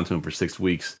holding on to him for 6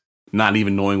 weeks, not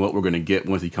even knowing what we're going to get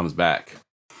once he comes back.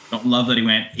 Don't love that he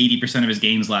went 80% of his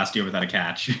games last year without a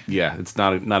catch. Yeah, it's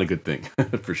not a good thing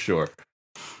for sure.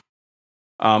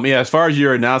 As far as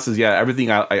your analysis, everything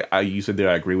you said there,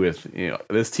 I agree with.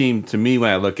 This team, to me, when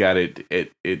I look at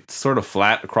it, it's sort of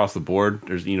flat across the board.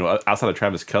 There's, outside of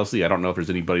Travis Kelce, I don't know if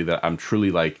there's anybody that I'm truly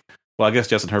like. Well, I guess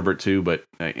Justin Herbert too, but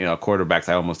quarterbacks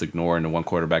I almost ignore in a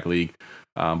 1-quarterback league.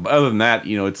 But other than that,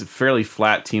 it's a fairly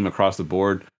flat team across the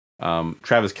board.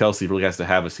 Travis Kelce really has to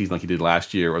have a season like he did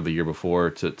last year or the year before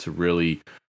to really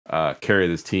carry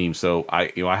this team. So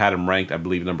I had him ranked, I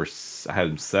believe I had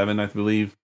him 7, I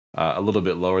believe. A little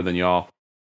bit lower than y'all,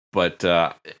 but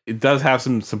it does have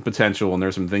some potential, and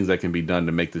there's some things that can be done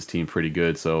to make this team pretty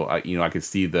good. So I could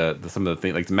see the some of the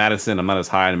things like Madison. I'm not as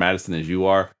high on Madison as you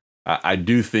are. I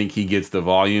do think he gets the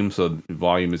volume, so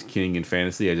volume is king in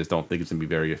fantasy. I just don't think it's gonna be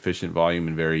very efficient volume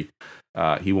and very.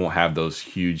 He won't have those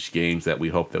huge games that we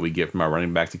hope that we get from our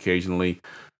running backs occasionally.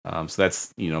 So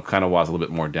that's kind of why I was a little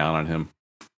bit more down on him.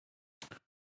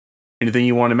 Anything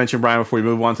you want to mention, Brian, before we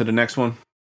move on to the next one?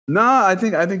 No, I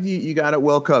think you got it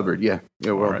well covered. Yeah,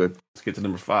 we're all good. Let's get to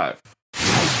number 5.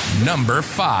 Number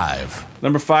 5.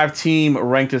 Number 5 team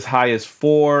ranked as high as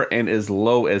 4 and as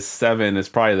low as 7 is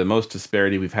probably the most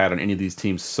disparity we've had on any of these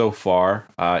teams so far.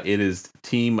 It is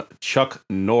Team Chuck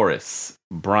Norris.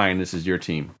 Brian, this is your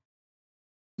team.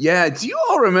 Yeah, do you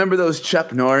all remember those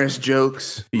Chuck Norris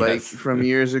jokes yes. from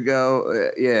years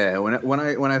ago? Yeah,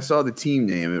 when I saw the team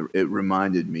name, it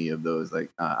reminded me of those.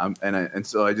 Like,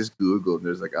 so I just Googled.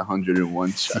 There's like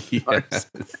 101 Chuck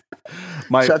Norris.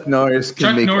 Chuck Norris can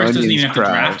Chuck make Norris doesn't even have to cry.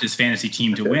 draft his fantasy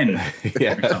team to win.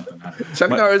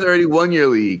 Chuck Norris already won your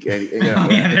league. Yeah,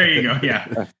 there you go.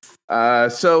 Yeah.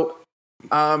 So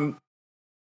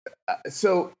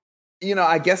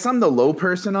I guess I'm the low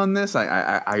person on this.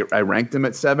 I ranked them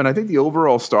at 7. I think the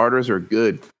overall starters are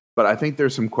good, but I think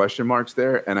there's some question marks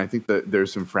there, and I think that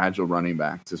there's some fragile running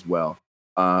backs as well.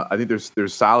 I think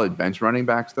there's solid bench running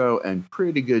backs though, and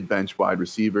pretty good bench wide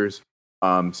receivers.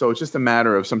 So it's just a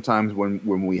matter of sometimes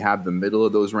when we have the middle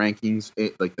of those rankings,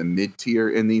 like the mid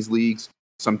tier in these leagues,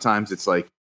 sometimes it's like,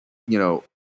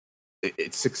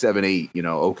 it's 6, 7, 8.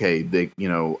 Okay,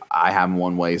 I have them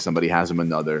one way, somebody has them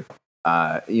another.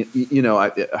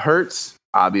 It hurts.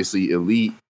 Obviously,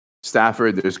 elite.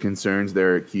 Stafford, there's concerns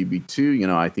there at QB2.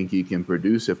 I think he can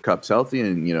produce if Kupp's healthy,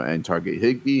 and target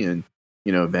Higbee, and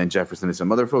Van Jefferson and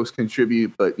some other folks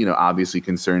contribute. But obviously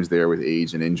concerns there with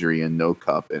age and injury and no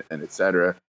Kupp and et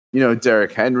cetera.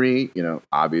 Derrick Henry.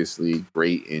 Obviously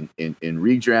great in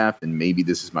redraft, and maybe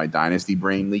this is my dynasty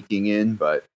brain leaking in,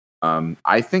 but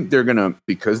I think they're gonna,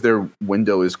 because their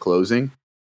window is closing.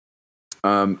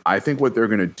 I think what they're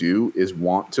going to do is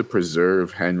want to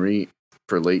preserve Henry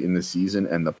for late in the season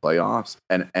and the playoffs.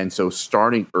 And so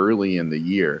starting early in the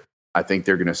year, I think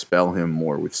they're going to spell him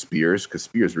more with Spears, because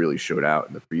Spears really showed out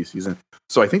in the preseason.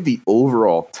 So I think the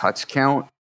overall touch count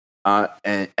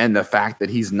and the fact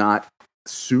that he's not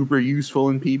super useful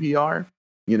in PPR,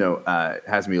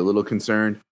 has me a little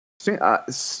concerned.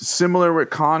 Similar with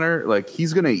Connor, like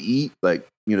he's going to eat, like,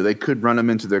 they could run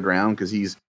him into the ground because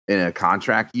he's in a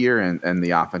contract year and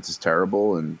the offense is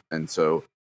terrible. And so,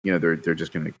 they're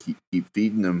just going to keep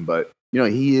feeding him. But,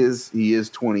 he is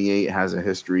 28, has a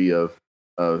history of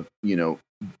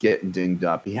getting dinged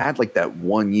up. He had like that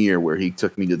 1 year where he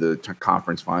took me to the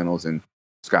conference finals and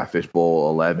Scott Fish Bowl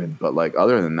 11. But like,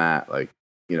 other than that, like,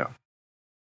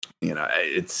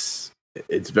 it's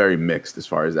very mixed as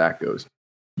far as that goes.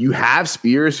 you have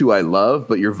Spears, who I love,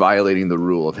 but you're violating the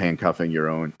rule of handcuffing your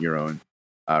own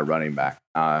running back.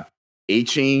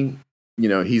 A-Chain,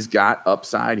 he's got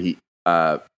upside.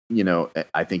 I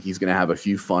think he's going to have a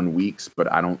few fun weeks,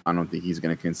 but I don't think he's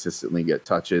going to consistently get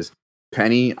touches.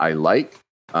 Penny, I like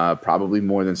probably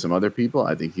more than some other people.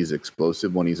 I think he's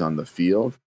explosive when he's on the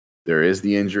field. There is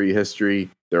the injury history.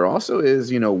 There also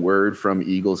is, word from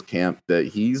Eagles camp that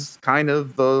he's kind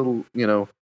of the,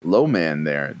 low man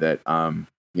there, that,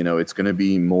 it's going to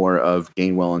be more of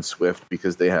Gainwell and Swift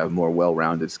because they have more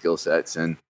well-rounded skill sets,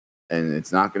 and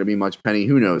it's not going to be much Penny.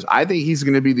 Who knows? I think he's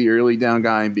going to be the early down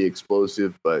guy and be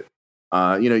explosive, but,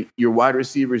 your wide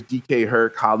receivers, DK,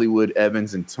 Herc, Hollywood,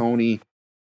 Evans, and Tony,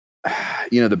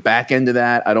 the back end of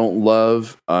that, I don't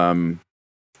love.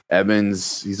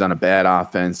 Evans, he's on a bad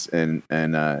offense, and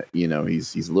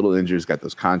he's a little injured. He's got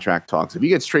those contract talks. If he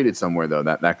gets traded somewhere, though,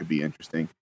 that could be interesting.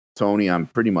 Tony, I'm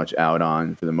pretty much out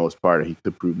on for the most part. He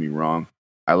could prove me wrong.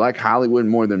 I like Hollywood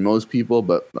more than most people,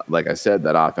 but like I said,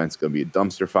 that offense is going to be a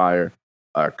dumpster fire.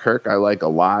 Kirk, I like a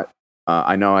lot.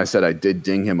 I know I said I did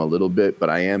ding him a little bit, but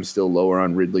I am still lower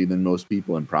on Ridley than most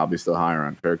people and probably still higher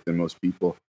on Kirk than most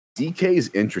people. DK is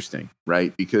interesting,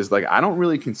 right? Because I don't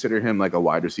really consider him like a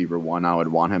wide receiver 1. I would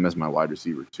want him as my wide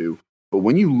receiver 2. But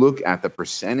when you look at the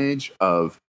percentage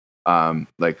of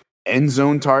end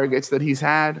zone targets that he's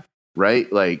had, right?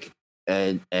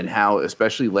 And how,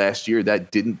 especially last year,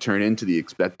 that didn't turn into the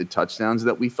expected touchdowns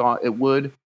that we thought it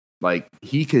would.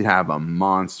 He could have a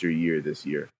monster year this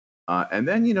year. And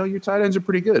then, your tight ends are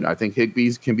pretty good. I think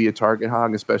Higbee's can be a target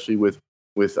hog, especially with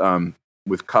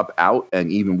Cup out,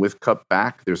 and even with Cup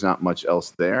back, there's not much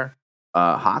else there.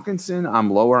 Hawkinson,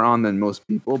 I'm lower on than most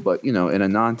people, but in a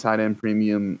non-tight end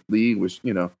premium league, which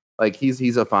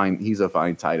he's a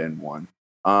fine tight end 1.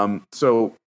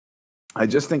 So I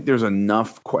just think there's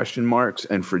enough question marks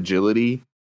and fragility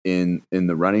in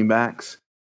the running backs,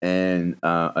 and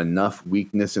enough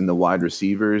weakness in the wide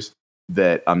receivers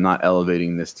that I'm not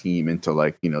elevating this team into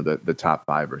the top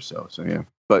 5 or so. So yeah,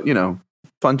 but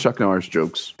fun Chuck Norris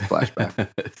jokes flashback.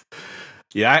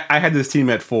 Yeah, I had this team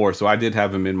at 4, so I did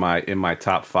have him in my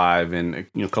top 5, and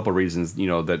a couple of reasons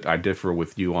that I differ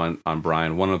with you on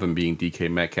Brian. One of them being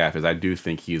DK Metcalf, is I do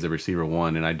think he's a receiver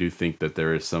 1, and I do think that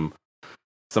there is some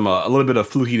a little bit of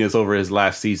flukiness over his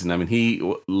last season. I mean, he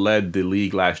led the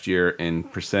league last year in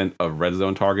percent of red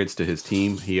zone targets to his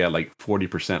team. He had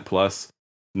 40% plus.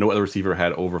 No other receiver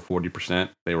had over 40%.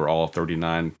 They were all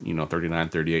 39, 39,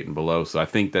 38 and below. So I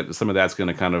think that some of that's going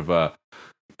to kind of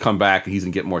come back. He's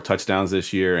going to get more touchdowns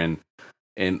this year. And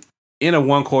in a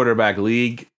 1 quarterback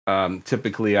league,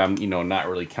 typically I'm, not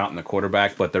really counting the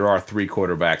quarterback, but there are 3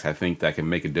 quarterbacks I think that can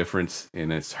make a difference.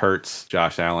 And it's Hurts,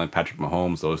 Josh Allen, Patrick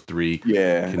Mahomes. Those 3.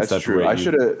 Yeah, that's true. I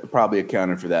should have probably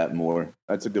accounted for that more.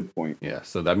 That's a good point. Yeah.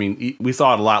 So, I mean, we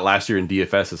saw it a lot last year in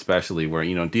DFS, especially where,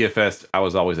 DFS, I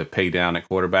was always a pay down at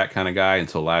quarterback kind of guy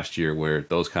until last year, where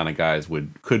those kind of guys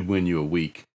could win you a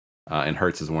week. And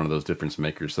Hurts is one of those difference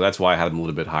makers. So that's why I had him a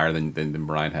little bit higher than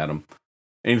Brian had him.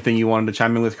 Anything you wanted to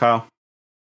chime in with, Kyle?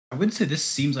 I would say this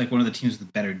seems like one of the teams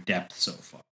with better depth so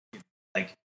far.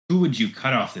 Who would you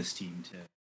cut off this team to?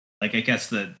 I guess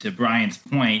to Brian's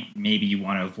point, maybe you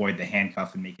want to avoid the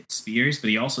handcuff and make it Spears, but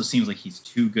he also seems like he's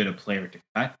too good a player to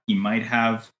cut. He might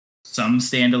have some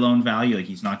standalone value,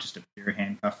 he's not just a pure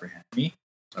handcuff for Henry.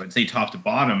 So I would say top to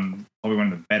bottom, probably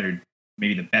one of the better,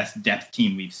 maybe the best depth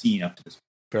team we've seen up to this point.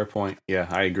 Fair point. Yeah,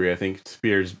 I agree. I think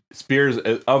Spears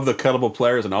of the cuttable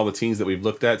players and all the teams that we've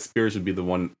looked at, Spears would be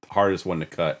the hardest one to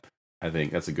cut. I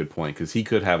think that's a good point, because he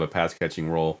could have a pass catching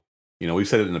role. We've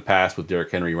said it in the past with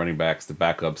Derrick Henry running backs, the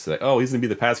backups say, oh, he's going to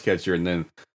be the pass catcher, and then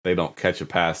they don't catch a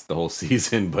pass the whole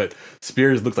season. But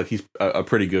Spears looks like he's a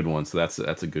pretty good one, so that's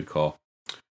a good call.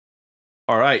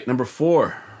 All right, number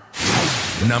 4.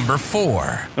 Number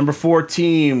 4. Number 4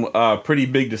 team, pretty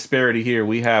big disparity here.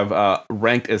 We have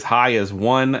ranked as high as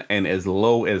 1 and as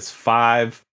low as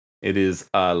 5. It is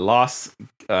Los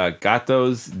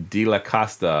Gatos de la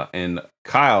Costa. And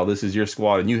Kyle, this is your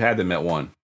squad, and you had them at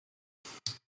 1.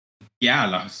 Yeah,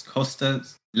 Las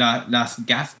Costas, Gatos.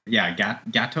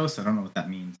 I don't know what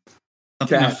that means.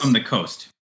 Something Cats. From the coast.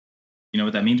 You know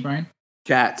what that means, Brian?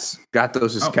 Cats.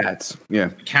 Gatos is cats. Yeah.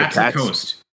 Cats of the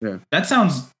coast. Yeah. That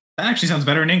actually sounds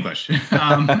better in English.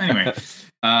 Anyway,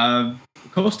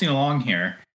 coasting along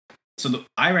here. So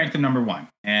I ranked them number 1.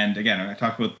 And again, I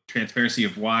talked about transparency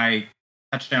of why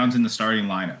touchdowns in the starting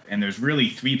lineup. And there's really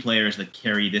 3 players that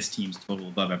carry this team's total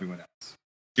above everyone else.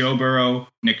 Joe Burrow,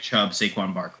 Nick Chubb,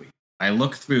 Saquon Barkley. I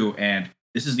look through, and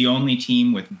this is the only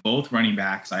team with both starting running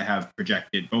backs I have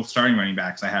projected,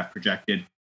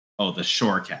 the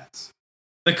Shore Cats.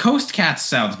 The Coast Cats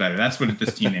sounds better. That's what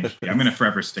this team name should be. I'm going to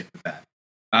forever stick with that.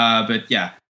 But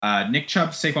yeah, Nick Chubb,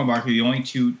 Saquon Barkley, the only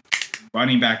two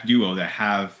running back duo that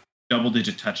have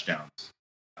double-digit touchdowns.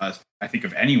 I think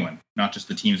of anyone, not just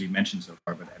the teams we've mentioned so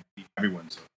far, but everyone.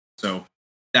 So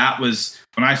that was,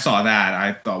 when I saw that,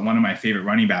 I thought one of my favorite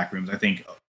running back rooms. I think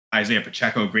Isaiah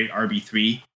Pacheco, great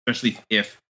RB3, especially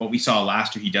if what we saw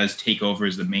last year, he does take over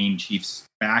as the main Chiefs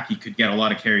back. He could get a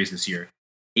lot of carries this year.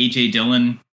 A.J.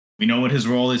 Dillon, we know what his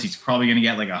role is. He's probably going to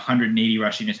get like 180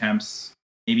 rushing attempts,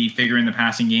 maybe figure in the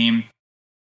passing game.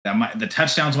 The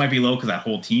touchdowns might be low because that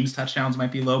whole team's touchdowns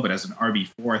might be low, but as an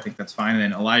RB4, I think that's fine. And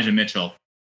then Elijah Mitchell,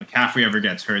 if McCaffrey ever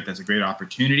gets hurt, that's a great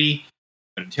opportunity.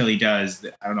 But until he does,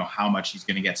 I don't know how much he's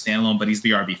going to get standalone, but he's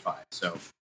the RB5. So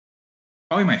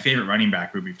probably my favorite running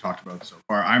back group we've talked about so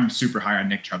far. I'm super high on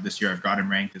Nick Chubb this year. I've got him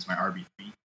ranked as my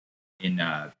RB3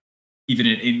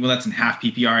 well, that's in half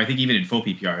PPR. I think even in full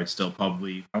PPR, it's still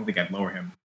probably, I don't think I'd lower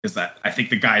him because I think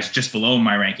the guys just below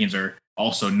my rankings are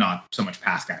also not so much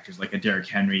pass catchers, like a Derrick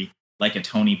Henry, like a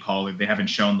Tony Pollard. They haven't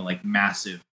shown the like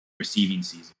massive receiving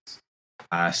seasons.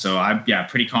 So I'm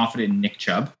pretty confident in Nick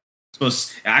Chubb. I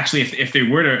suppose actually if they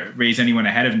were to raise anyone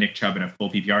ahead of Nick Chubb in a full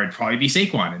PPR, it'd probably be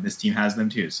Saquon, and this team has them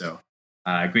too. So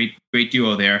great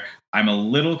duo there. I'm a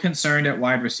little concerned at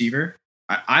wide receiver.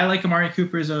 I like Amari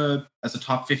Cooper as a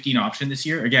top 15 option this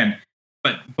year. Again,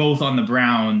 but both on the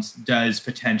Browns does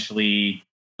potentially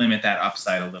limit that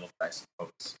upside a little bit, I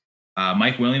suppose.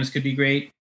 Mike Williams could be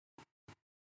great.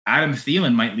 Adam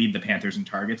Thielen might lead the Panthers in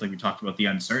targets, like we talked about the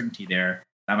uncertainty there.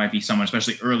 That might be someone,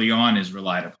 especially early on, is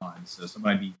relied upon. So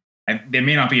somebody, there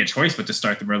may not be a choice but to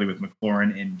start them early with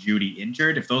McLaurin and Judy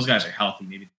injured. If those guys are healthy,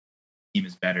 maybe the team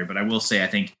is better. But I will say, I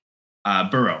think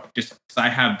Burrow, just because I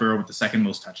have Burrow with the second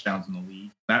most touchdowns in the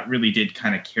league, that really did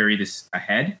kind of carry this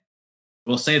ahead. I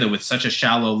will say, though, with such a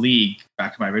shallow league,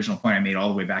 back to my original point I made all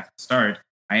the way back at the start,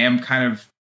 I am kind of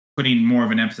putting more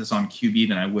of an emphasis on QB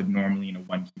than I would normally in a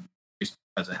one QB, just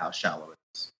because of how shallow it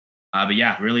is. But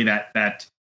yeah, really that I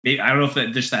don't know if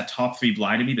that just that top three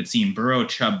blinded me, but seeing Burrow,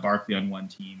 Chubb, Barkley on one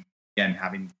team, again,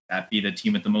 having that be the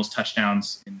team with the most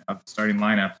touchdowns of the starting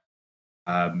lineup.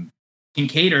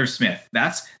 Kincaid, Irv Smith.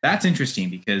 That's interesting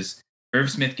because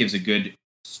Irv Smith gives a good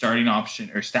starting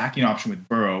option or stacking option with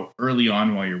Burrow early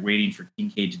on while you're waiting for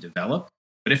Kincaid to develop.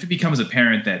 But if it becomes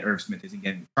apparent that Irv Smith isn't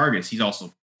getting targets, he's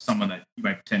also someone that you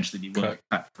might potentially be willing to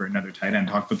cut for another tight end.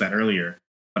 Talked about that earlier.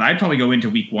 But I'd probably go into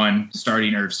week one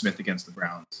starting Irv Smith against the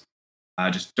Browns. I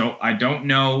don't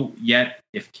know yet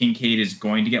if Kincaid is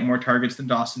going to get more targets than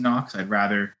Dawson Knox. I'd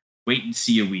rather wait and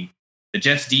see a week. The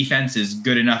Jets defense is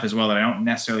good enough as well that I don't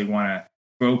necessarily want to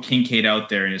throw Kincaid out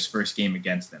there in his first game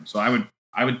against them. So I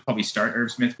would probably start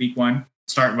Irv Smith week one,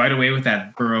 start right away with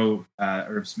that Burrow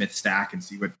Irv Smith stack and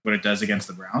see what it does against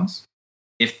the Browns.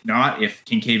 If not, if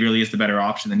Kincaid really is the better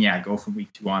option, then go from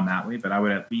week two on that way. But I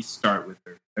would at least start with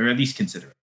her, or at least consider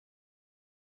it.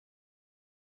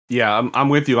 Yeah, I'm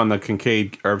with you on the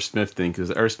Kincaid Irv Smith thing because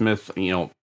Irv Smith, we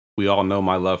all know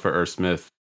my love for Irv Smith.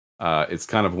 It's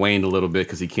kind of waned a little bit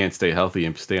because he can't stay healthy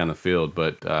and stay on the field.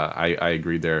 But I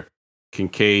agree there.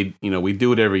 Kincaid, we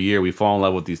do it every year. We fall in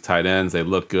love with these tight ends. They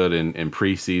look good in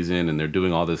preseason and they're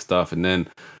doing all this stuff. And then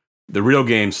the real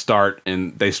games start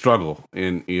and they struggle.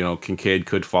 And, Kincaid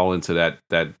could fall into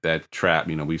that trap.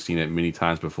 We've seen it many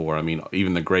times before. I mean,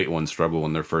 even the great ones struggle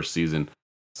in their first season.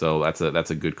 So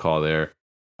that's a good call there.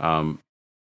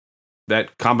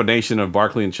 That combination of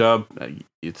Barkley and Chubb,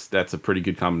 that's a pretty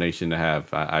good combination to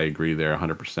have. I agree there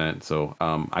 100%. So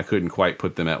I couldn't quite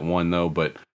put them at one though,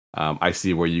 but I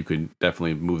see where you could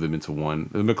definitely move them into one.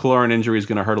 The McLaurin injury is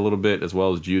going to hurt a little bit, as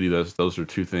well as Judy. Those are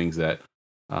two things that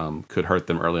could hurt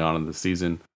them early on in the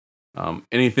season.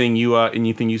 Anything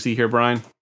you see here, Brian?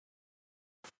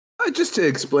 Just to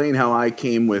explain how I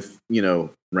came with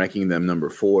ranking them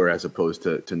number 4 as opposed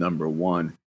to number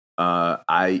 1.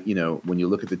 When you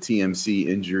look at the TMC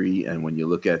injury and when you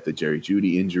look at the Jerry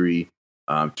Jeudy injury,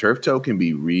 turf toe can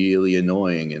be really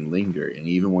annoying and linger. And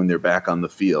even when they're back on the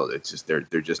field, it's just they're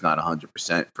just not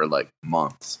 100% for like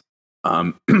months.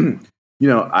 I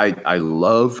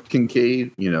love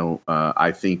Kincaid.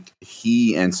 I think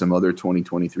he and some other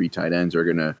 2023 tight ends are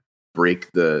going to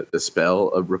break the spell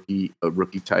of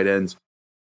rookie tight ends.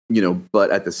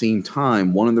 But at the same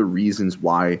time, one of the reasons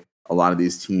why a lot of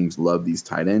these teams love these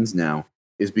tight ends now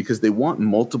is because they want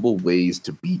multiple ways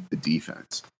to beat the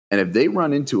defense. And if they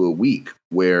run into a week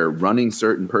where running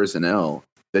certain personnel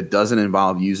that doesn't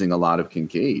involve using a lot of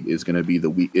Kincaid is going to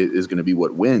be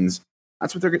what wins,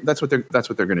 that's what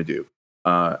they're going to do.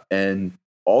 And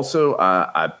also,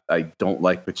 I don't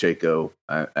like Pacheco.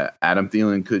 Adam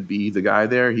Thielen could be the guy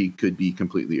there. He could be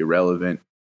completely irrelevant.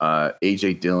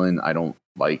 A.J. Dillon, I don't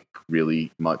like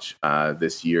really much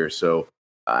this year. So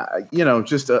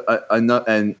just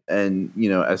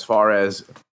as far as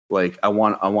like I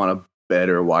want a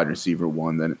better wide receiver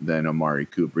one than Amari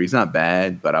Cooper. He's not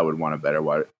bad, but I would want a better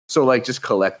wide. So like just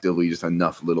collectively, just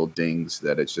enough little dings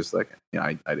that it's just like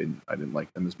I didn't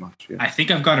like them as much. Yeah. I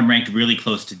think I've got him ranked really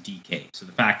close to DK. So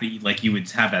the fact that you would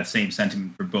have that same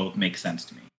sentiment for both makes sense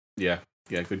to me. Yeah,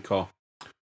 good call.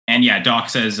 And yeah, Doc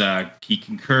says he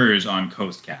concurs on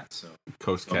Coast Cats. So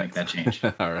Coast Cats. Make that change.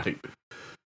 All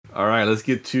right. Let's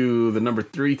get to the number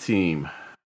 3 team.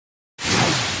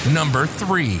 Number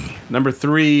 3. Number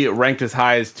 3 ranked as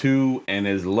high as 2 and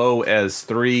as low as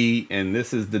 3, and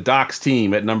this is the Doc's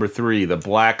team at number 3, the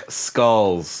Black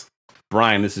Skulls.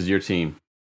 Brian, this is your team.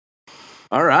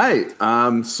 All right.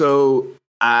 So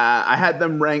I had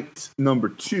them ranked number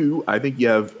 2. I think you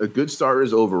have a good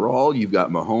starters overall. You've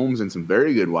got Mahomes and some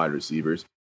very good wide receivers.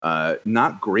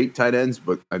 Not great tight ends,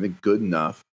 but I think good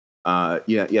enough.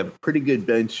 You have a pretty good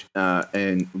bench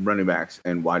and running backs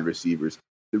and wide receivers.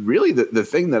 Really, the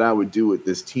thing that I would do with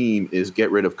this team is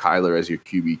get rid of Kyler as your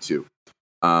QB2.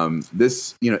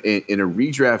 This, in a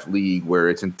redraft league where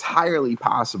it's entirely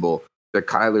possible that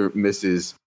Kyler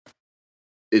misses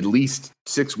at least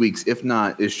 6 weeks, if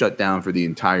not is shut down for the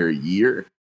entire year,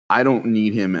 I don't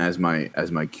need him as my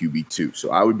QB2.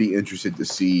 So I would be interested to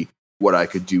see what I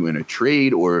could do in a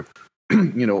trade or,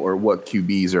 or what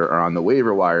QBs are on the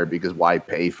waiver wire, because why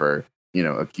pay for a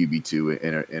QB2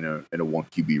 in a 1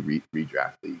 QB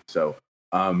redraft league. So,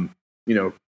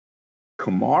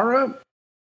 Kamara,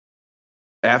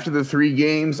 after the 3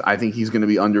 games, I think he's going to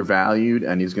be undervalued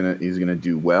and he's going to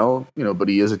do well, but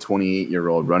he is a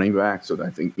 28-year-old running back. So I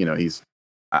think,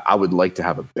 I would like to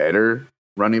have a better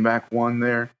running back one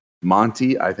there.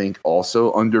 Monty, I think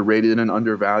also underrated and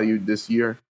undervalued this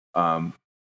year. It's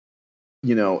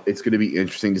going to be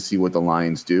interesting to see what the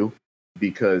Lions do,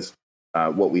 because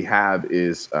what we have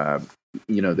is,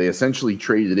 they essentially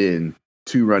traded in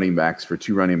 2 running backs for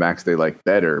 2 running backs they like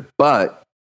better, but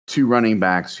 2 running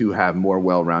backs who have more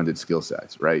well-rounded skill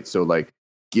sets, right? So like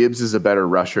Gibbs is a better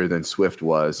rusher than Swift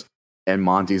was, and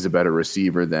Monty's a better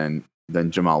receiver than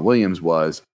Jamal Williams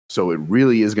was. So it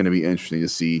really is going to be interesting to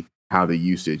see how the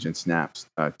usage and snaps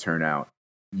turn out.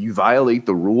 You violate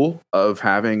the rule of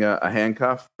having a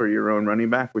handcuff for your own running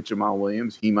back with Jamal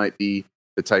Williams. He might be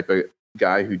the type of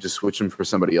guy who just switch him for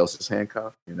somebody else's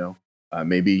handcuff,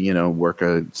 maybe, work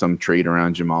some trade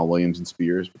around Jamal Williams and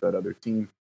Spears with that other team.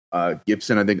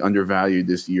 Gibson, I think undervalued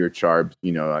this year. Charb,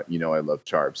 I love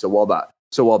Charb.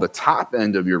 So while the top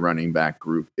end of your running back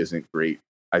group isn't great,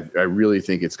 I really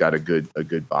think it's got a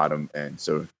good bottom end.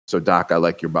 So Doc, I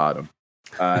like your bottom.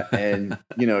 And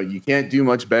you can't do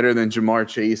much better than Jamar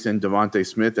Chase and Devontae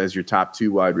Smith as your top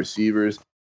 2 wide receivers.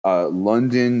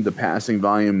 London, the passing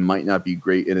volume might not be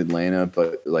great in Atlanta,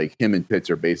 but like him and Pitts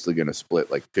are basically going to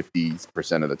split like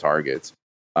 50% of the targets.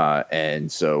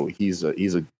 And so he's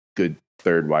a good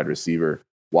 3rd wide receiver.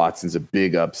 Watson's a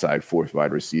big upside 4th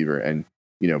wide receiver. And,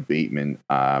 Bateman,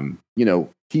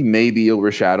 he may be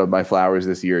overshadowed by Flowers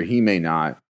this year. He may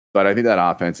not, but I think that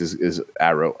offense is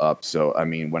arrow up. So, I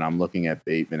mean, when I'm looking at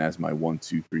Bateman as my 1,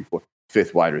 2, 3, 4,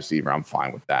 5th wide receiver, I'm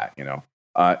fine with that.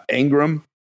 Ingram,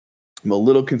 I'm a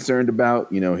little concerned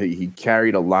about. He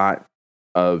carried a lot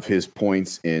of his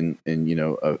points in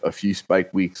a few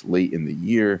spike weeks late in the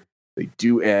year. They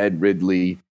do add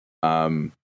Ridley.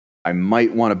 I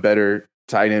might want a better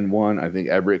tight end one. I think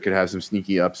Everett could have some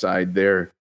sneaky upside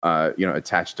there,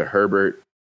 attached to Herbert.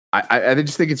 I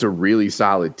just think it's a really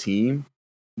solid team.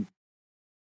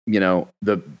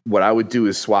 What I would do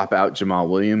is swap out Jamal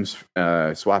Williams,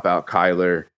 swap out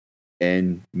Kyler,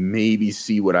 and maybe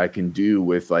see what I can do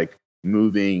with like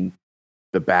moving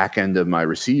the back end of my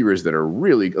receivers that are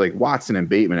really like Watson and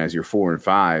Bateman as your 4 and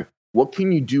 5. What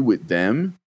can you do with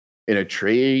them in a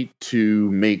trade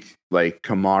to make like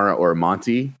Kamara or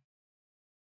Monty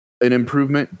an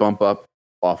improvement, bump up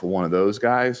off of one of those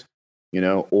guys,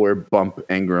 or bump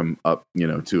Ingram up,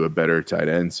 to a better tight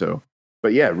end. So,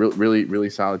 but yeah, really, really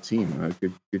solid team.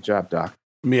 Good job, Doc.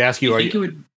 Let me ask you,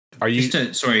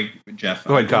 sorry, Jeff.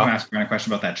 Go ahead, Kyle. I want to ask Brian a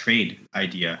question about that trade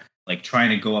idea, like trying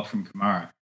to go up from Kamara.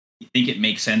 You think it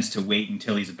makes sense to wait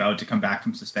until he's about to come back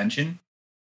from suspension?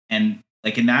 And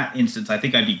like in that instance, I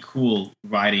think I'd be cool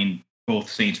riding both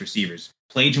Saints receivers.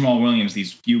 Play Jamal Williams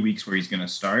these few weeks where he's going to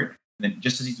start. And then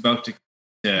just as he's about to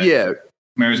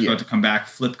Kamara's about to come back,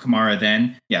 flip Kamara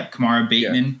then. Yeah, Kamara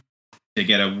Bateman to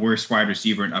get a worse wide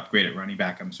receiver and upgrade at running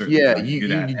back. I'm certain you do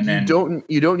that. And then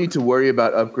you don't need to worry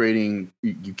about upgrading.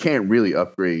 You can't really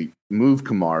move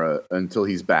Kamara until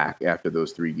he's back after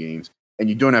those 3 games. And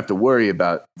you don't have to worry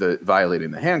about violating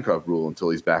the handcuff rule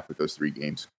until he's back with those 3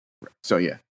 games. So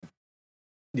yeah.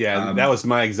 Yeah, that was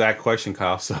my exact question,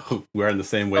 Kyle. So we're on the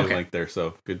same wavelength there.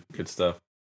 So good stuff.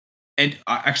 And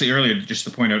actually, earlier, just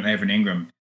to point out Evan Ingram,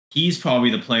 he's probably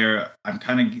the player I'm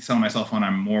kind of selling myself on.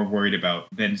 I'm more worried about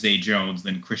than Zay Jones,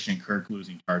 than Christian Kirk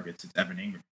losing targets. It's Evan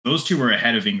Ingram. Those two were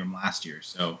ahead of Ingram last year,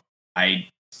 so I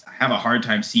have a hard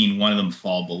time seeing one of them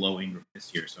fall below Ingram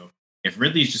this year. So if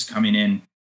Ridley's just coming in,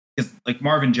 because like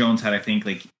Marvin Jones had, I think,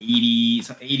 like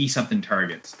 80 something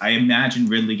targets. I imagine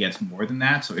Ridley gets more than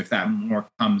that. So if that more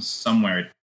comes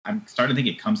somewhere, I'm starting to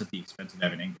think it comes at the expense of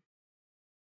Evan Ingram.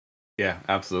 Yeah,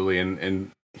 absolutely.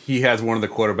 And he has one of the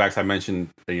quarterbacks I mentioned,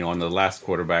 on the last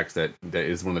quarterbacks that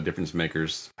is one of the difference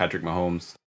makers. Patrick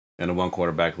Mahomes in a one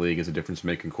quarterback league is a difference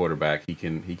making quarterback. He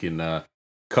can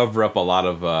cover up a lot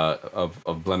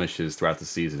of blemishes throughout the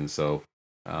season. So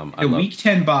the week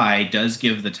 10 bye does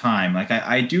give the time. Like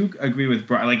I do agree with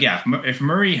Brian. Like, yeah, if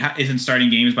Murray isn't starting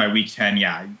games by week 10,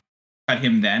 yeah, cut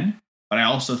him then. But I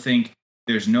also think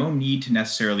there's no need to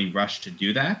necessarily rush to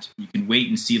do that. You can wait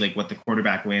and see like what the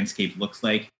quarterback landscape looks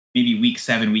like. Maybe week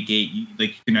 7, week 8, you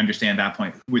can understand at that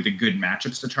point who are the good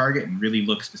matchups to target and really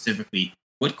look specifically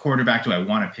what quarterback do I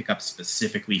want to pick up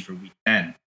specifically for week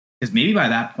 10. Because maybe by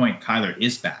that point Kyler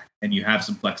is back and you have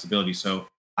some flexibility. So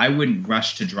I wouldn't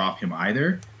rush to drop him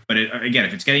either. But again,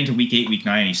 if it's getting to week 8, week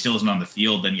 9, and he still isn't on the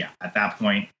field, then yeah, at that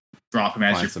point, drop him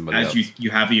as you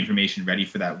have the information ready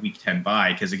for that week 10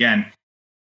 bye. Because again,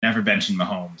 never benching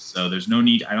Mahomes. So there's no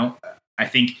need. I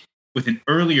think with an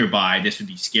earlier bye, this would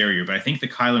be scarier. But I think the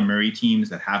Kyler Murray teams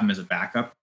that have him as a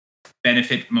backup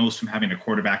benefit most from having a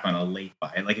quarterback on a late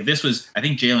bye. Like if this was, I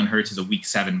think Jalen Hurts is a week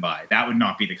 7 bye. That would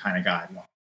not be the kind of guy I'd want.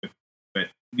 But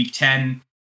week 10,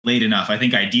 late enough. I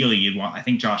think ideally I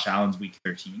think Josh Allen's week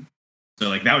 13. So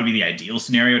like that would be the ideal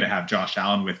scenario to have Josh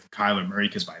Allen with Kyler Murray,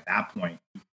 because by that point,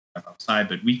 upside.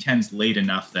 But week 10's late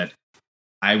enough that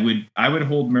I would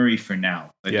hold Murray for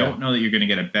now. I don't know that you're going to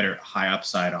get a better high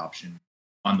upside option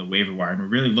on the waiver wire. And we're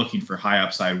really looking for high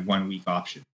upside 1 week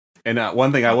option. And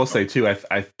one thing I will say too,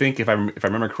 I think if I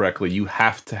remember correctly, you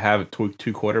have to have two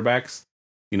quarterbacks.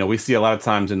 We see a lot of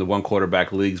times in the one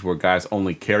quarterback leagues where guys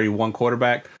only carry one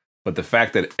quarterback. But the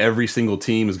fact that every single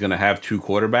team is going to have 2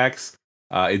 quarterbacks,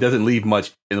 it doesn't leave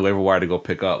much in the waiver wire to go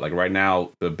pick up. Like right now,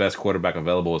 the best quarterback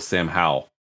available is Sam Howell.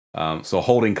 So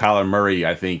holding Kyler Murray,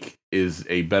 I think, is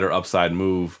a better upside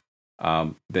move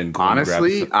than going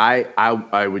honestly.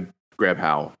 I would grab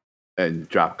Howell and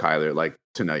drop Kyler like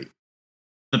tonight.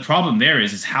 The problem there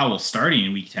is Howell starting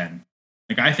in week 10.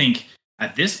 Like I think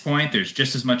at this point, there's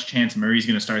just as much chance Murray's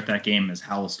going to start that game as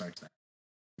Howell starts that.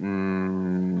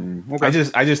 Okay.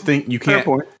 I just think you can't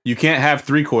have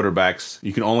 3 quarterbacks.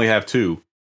 You can only have 2.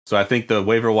 So I think the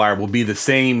waiver wire will be the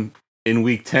same in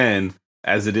week 10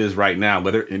 as it is right now.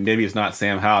 Maybe it's not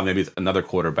Sam Howell, maybe it's another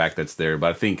quarterback that's there.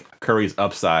 But I think Murray's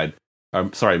upside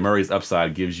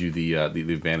gives you the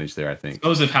advantage there, I think.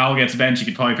 Suppose if Howell gets benched, you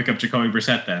could probably pick up Jacoby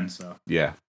Brissett then. So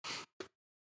yeah.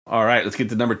 All right, let's get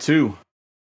to number 2.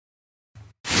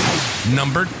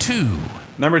 Number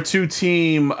 2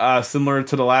 team, similar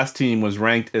to the last team, was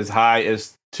ranked as high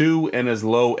as 2 and as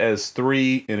low as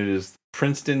 3, and it is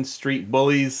Princeton Street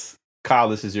Bullies. Kyle,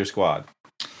 this is your squad.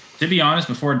 To be honest,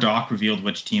 before Doc revealed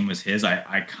which team was his,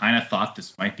 I kind of thought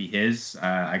this might be his.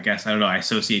 I guess, I don't know, I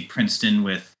associate Princeton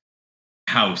with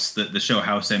House, the show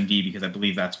House MD, because I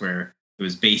believe that's where it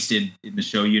was based in the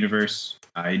show universe.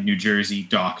 In New Jersey,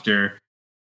 Doctor.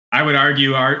 I would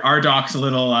argue our Doc's a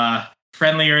little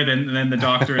friendlier than the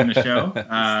Doctor in the show.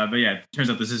 But yeah, it turns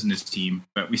out this isn't his team,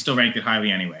 but we still ranked it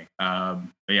highly anyway. But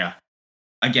yeah,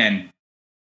 again,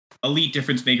 elite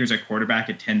difference makers at quarterback,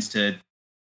 it tends to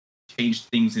change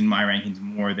things in my rankings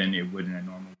more than it would in a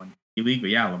normal 1 league. But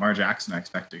yeah, Lamar Jackson, I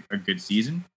expect a good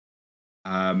season.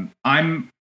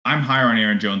 I'm higher on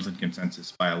Aaron Jones than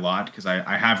consensus by a lot, because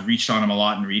I have reached on him a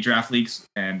lot in redraft leagues,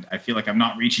 and I feel like I'm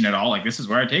not reaching at all. Like, this is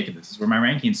where I take it. This is where my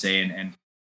rankings say, and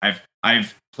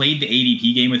I've played the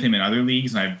ADP game with him in other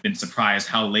leagues, and I've been surprised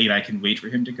how late I can wait for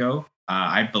him to go.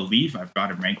 I believe I've got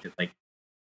him ranked at like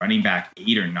running back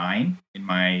 8 or 9 in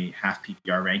my half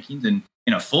PPR rankings, and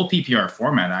in a full PPR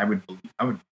format, I would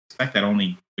expect that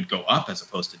only would go up as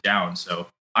opposed to down. So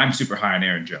I'm super high on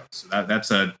Aaron Jones. So that's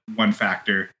a one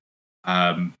factor.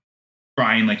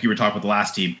 Brian, like you were talking about the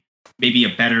last team, maybe a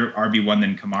better RB1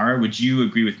 than Kamara. Would you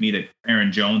agree with me that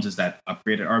Aaron Jones is that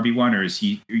upgrade at RB1,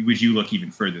 or would you look even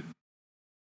further?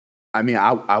 I mean,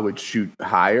 I would shoot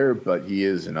higher, but he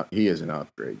is an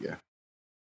upgrade, yeah.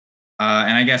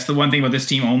 And I guess the one thing about this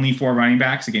team, only 4 running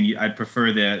backs. Again, I'd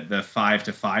prefer the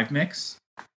 5-5 mix.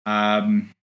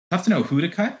 Tough to know who to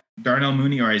cut. Darnell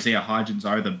Mooney or Isaiah Hodgins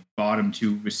are the bottom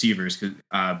 2 receivers,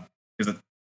 because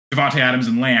Devontae Adams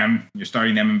and Lamb, you're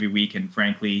starting them every week, and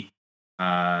frankly,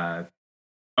 4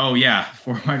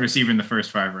 wide receiver in the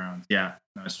first 5 rounds. Yeah,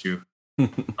 that's true.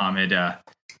 Ahmed, and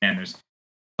there's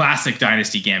classic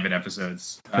Dynasty Gambit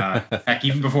episodes. Heck,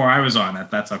 even before I was on,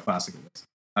 that's how classic it was.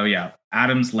 Oh yeah,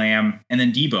 Adams, Lamb, and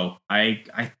then Debo.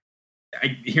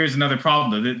 Here's another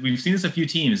problem though. We've seen this a few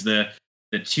teams. The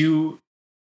 2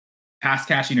 pass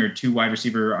catching or 2 wide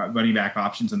receiver running back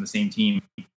options on the same team.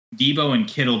 Debo and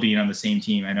Kittle being on the same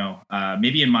team. I know.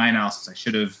 Maybe in my analysis, I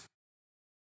should have.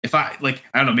 I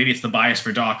don't know. Maybe it's the bias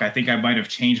for Doc. I think I might have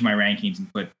changed my rankings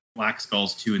and put Black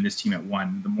Skulls 2 and this team at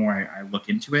 1. The more I look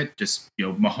into it, just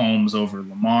Mahomes over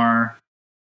Lamar,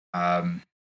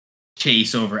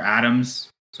 Chase over Adams.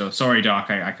 So sorry, Doc.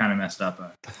 I kind of messed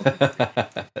up.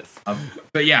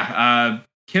 But yeah,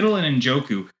 Kittle and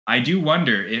Njoku. I do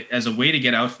wonder as a way to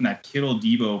get out from that Kittle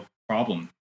Debo problem.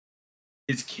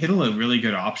 Is Kittle a really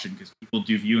good option? Because people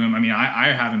do view him. I mean,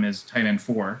 I have him as tight end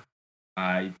 4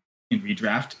 in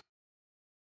redraft.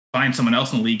 Find someone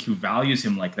else in the league who values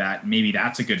him like that. Maybe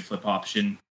that's a good flip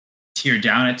option. Tier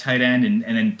down at tight end and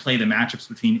then play the matchups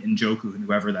between Njoku and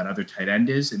whoever that other tight end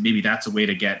is. And maybe that's a way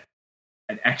to get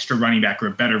an extra running back or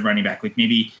a better running back. Like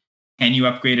maybe can you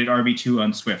upgrade at RB2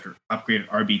 on Swift or upgrade at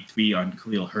RB3 on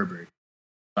Khalil Herbert?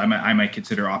 I might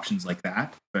consider options like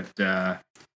that. But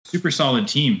super solid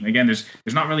team. Again, there's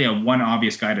not really a one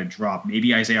obvious guy to drop.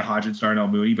 Maybe Isaiah Hodgins, Darnell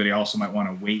Mooney, but he also might want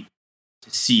to wait to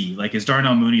see. Like, is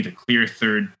Darnell Mooney the clear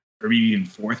 3rd or maybe even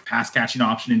 4th pass catching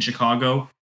option in Chicago?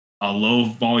 A low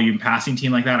volume passing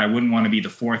team like that, I wouldn't want to be the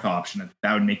 4th option.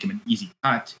 That would make him an easy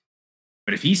cut.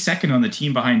 But if he's second on the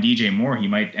team behind DJ Moore, he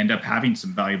might end up having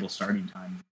some valuable starting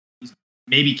time.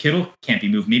 Maybe Kittle can't be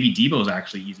moved. Maybe Debo's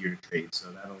actually easier to trade. So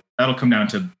that'll come down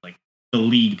to like the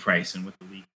league price and what the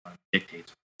league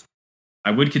dictates. I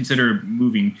would consider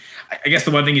moving. I guess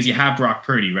the one thing is you have Brock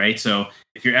Purdy, right? So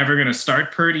if you're ever going to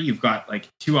start Purdy, you've got like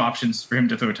 2 options for him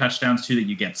to throw touchdowns to that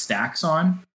you get stacks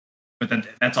on. But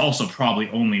that's also probably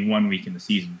only 1 week in the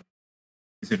season,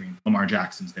 considering Lamar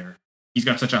Jackson's there. He's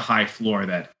got such a high floor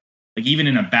that like even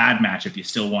in a bad matchup, you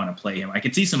still want to play him. I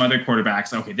could see some other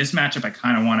quarterbacks. Okay, this matchup I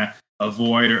kind of want to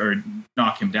avoid or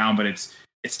knock him down, but it's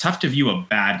tough to view a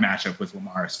bad matchup with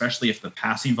Lamar, especially if the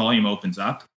passing volume opens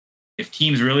up. If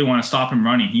teams really want to stop him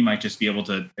running, he might just be able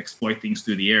to exploit things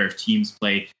through the air. If teams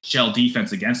play shell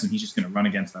defense against him, he's just going to run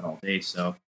against that all day.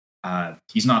 So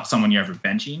he's not someone you're ever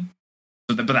benching.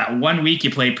 But that 1 week you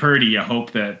play Purdy, you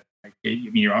hope that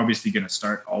you're obviously going to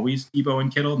start always Debo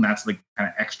and Kittle, and that's the kind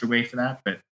of extra way for that.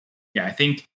 But yeah, I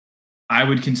think I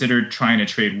would consider trying to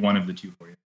trade one of the 2 for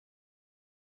you.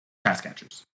 Pass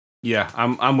catchers. Yeah,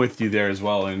 I'm with you there as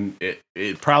well, and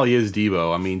it probably is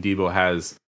Debo. I mean, Debo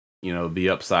has the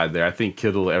upside there. I think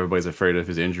Kittle, everybody's afraid of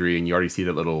his injury, and you already see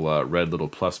that little red little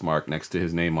plus mark next to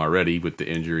his name already with the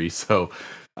injury. So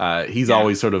he's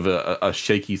always sort of a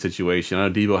shaky situation. I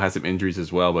know Debo has some injuries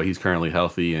as well, but he's currently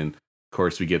healthy, and of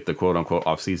course we get the quote unquote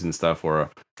off-season stuff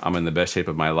where I'm in the best shape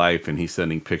of my life, and he's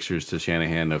sending pictures to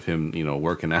Shanahan of him,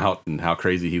 working out and how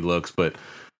crazy he looks. But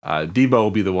Debo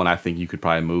will be the one I think you could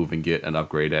probably move and get an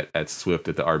upgrade at Swift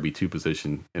at the RB2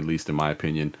 position, at least in my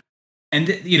opinion. And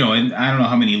and I don't know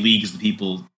how many leagues the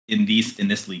people in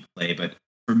this league play, but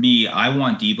for me, I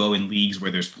want Debo in leagues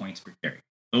where there's points per carry.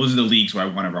 Those are the leagues where I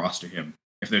want to roster him.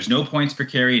 If there's no points per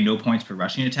carry and no points per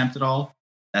rushing attempt at all,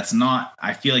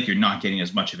 I feel like you're not getting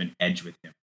as much of an edge with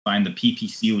him. Find the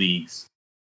PPC leagues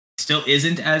still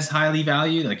isn't as highly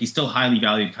valued. Like, he's still highly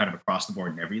valued kind of across the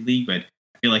board in every league, but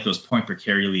I feel like those point per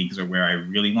carry leagues are where I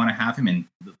really want to have him. And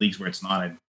the leagues where it's not,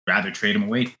 I'd rather trade him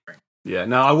away. Right? Yeah.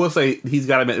 Now I will say he's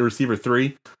got him at receiver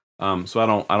 3. So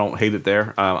I don't hate it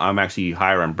there. I'm actually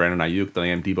higher on Brandon Ayuk than I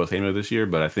am Deebo Samuel this year,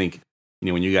 but I think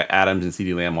when you got Adams and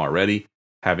CeeDee Lamb already,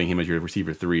 having him as your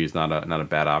receiver 3 is not a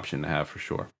bad option to have for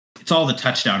sure. It's all the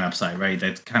touchdown upside, right?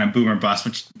 That's kind of boom or bust,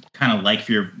 which kind of like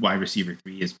for your wide receiver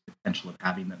 3 is potential of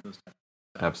having those touchdowns.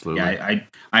 Absolutely. Yeah,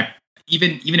 I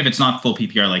even if it's not full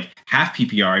PPR, like half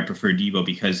PPR, I prefer Deebo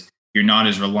because you're not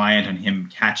as reliant on him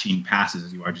catching passes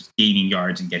as you are just gaining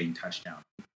yards and getting touchdowns.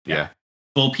 Yeah.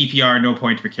 Full PPR, no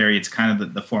points per carry. It's kind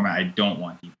of the format I don't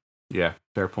want. Yeah,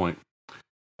 fair point.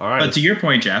 All right. But to your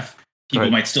point, Jeff, people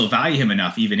might still value him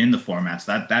enough even in the formats.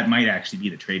 That might actually be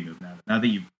the trade move now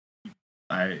that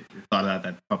I thought of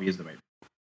that probably is the right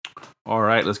move. All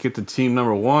right, let's get to team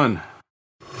number 1.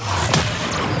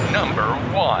 Number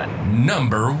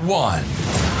one.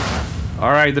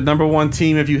 All right, the number 1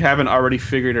 team, if you haven't already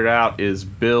figured it out, is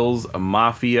Bills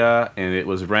Mafia, and it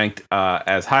was ranked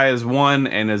as high as 1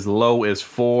 and as low as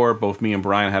 4. Both me and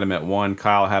Brian had him at 1.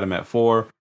 Kyle had him at 4.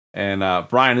 And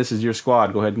Brian, this is your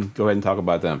squad. Go ahead and talk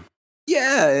about them.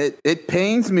 Yeah, Yeah, it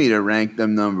pains me to rank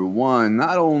them number one.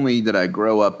 Not only did I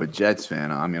grow up a Jets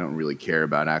fan, I mean, I don't really care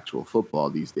about actual football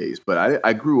these days, but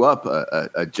I grew up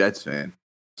a Jets fan,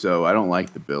 so I don't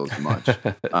like the Bills much.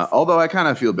 Although I kind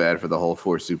of feel bad for the whole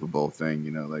 4 Super Bowl thing,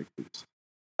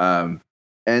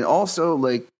 and also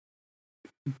like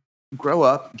grow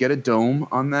up, get a dome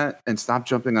on that, and stop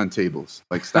jumping on tables.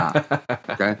 Like, stop.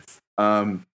 Okay.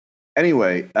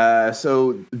 Anyway,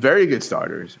 so very good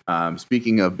starters.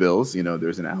 Speaking of Bills,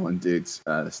 there's an Alan Diggs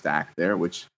stack there,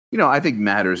 which I think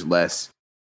matters less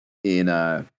in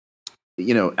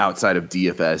outside of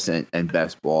DFS and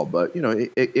best ball, but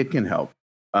it can help.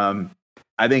 I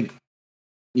think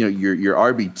your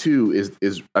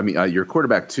RB2 your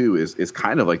quarterback 2 is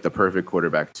kind of like the perfect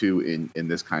quarterback 2 in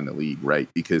this kind of league, right?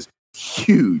 Because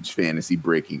huge fantasy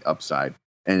breaking upside,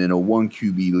 and in a 1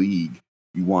 QB league,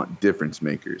 you want difference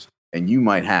makers. And you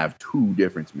might have 2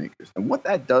 difference makers. And what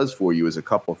that does for you is a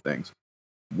couple things.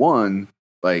 One,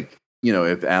 like,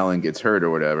 if Allen gets hurt or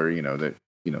whatever, then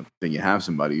you have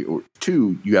somebody. Or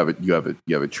 2, you have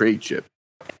a trade chip.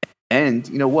 And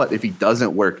you know what? If he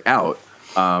doesn't work out,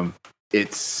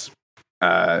 it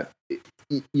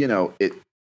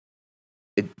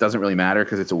doesn't really matter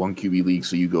because it's a 1 QB league.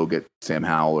 So you go get Sam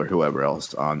Howell or whoever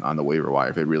else on the waiver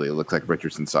wire if it really looks like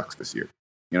Richardson sucks this year.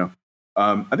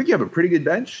 I think you have a pretty good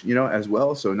bench, as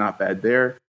well, so not bad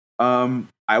there.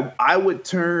 I would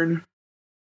turn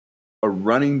a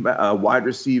wide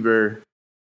receiver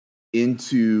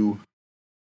into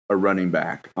a running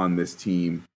back on this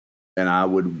team, and I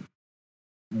would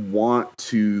want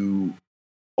to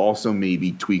also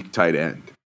maybe tweak tight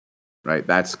end, right?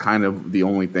 That's kind of the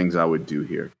only things I would do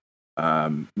here.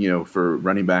 For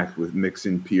running back with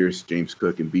Mixon, Pierce, James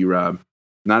Cook, and B-Rob.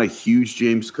 Not a huge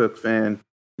James Cook fan.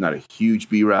 Not a huge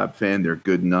B-Rob fan. They're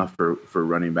good enough for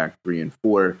running back 3 and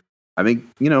 4. I think,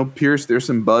 Pierce, there's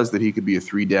some buzz that he could be a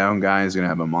 3-down guy. He's going to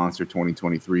have a monster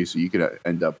 2023, so you could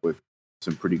end up with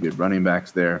some pretty good running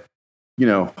backs there.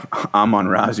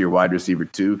 Amon-Ra, your wide receiver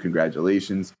 2.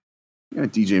 Congratulations.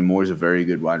 DJ Moore's a very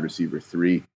good wide receiver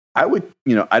 3. I would,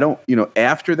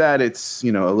 after that, it's, a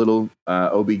little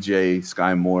OBJ,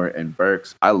 Sky Moore, and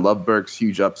Burks. I love Burks.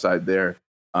 Huge upside there.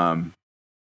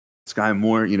 Sky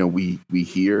Moore, we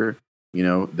hear,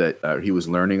 that he was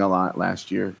learning a lot last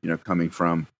year, coming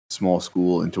from small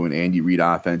school into an Andy Reid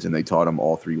offense, and they taught him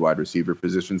all 3 wide receiver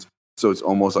positions. So it's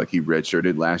almost like he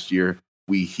redshirted last year.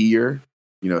 We hear,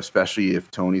 especially if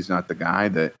Tony's not the guy,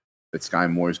 that Sky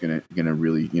Moore is gonna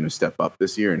really, step up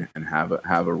this year and have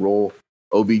a role.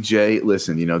 OBJ,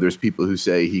 listen, there's people who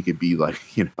say he could be like,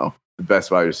 the best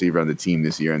wide receiver on the team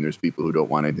this year, and there's people who don't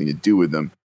want anything to do with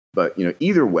them. But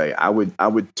either way, I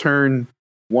would turn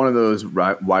one of those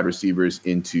wide receivers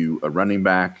into a running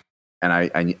back, and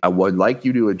I would like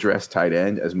you to address tight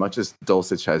end. As much as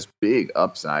Dulcich has big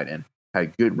upside and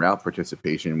had good route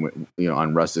participation,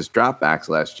 on Russ's dropbacks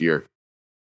last year.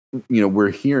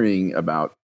 We're hearing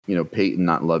about Peyton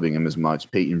not loving him as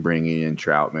much. Peyton bringing in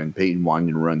Troutman. Peyton wanting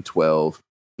to run 12,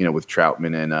 with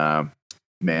Troutman and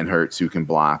Manhurts who can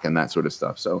block and that sort of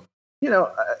stuff. So.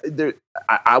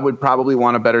 I would probably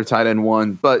want a better tight end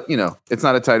 1, but it's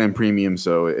not a tight end premium,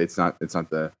 so it's not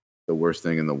the worst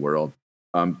thing in the world.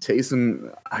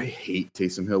 Taysom, I hate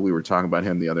Taysom Hill. We were talking about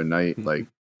him the other night,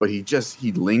 but he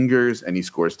lingers and he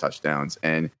scores touchdowns,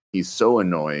 and he's so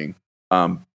annoying.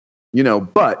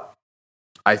 But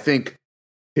I think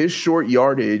his short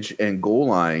yardage and goal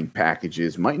line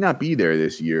packages might not be there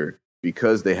this year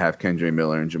because they have Kendre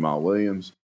Miller and Jamal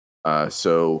Williams.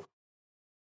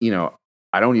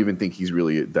 I don't even think he's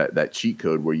really that cheat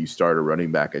code where you start a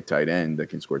running back at tight end that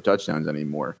can score touchdowns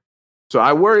anymore. So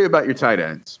I worry about your tight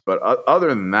ends. But other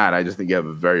than that, I just think you have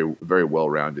a very, very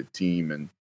well-rounded team.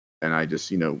 And I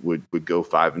just, would go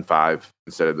 5 and 5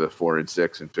 instead of the 4 and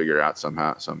 6 and figure out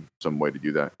somehow some way to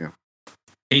do that. Yeah.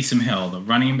 Taysom Hill, the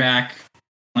running back,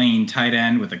 playing tight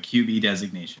end with a QB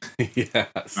designation.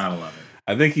 Yes. I love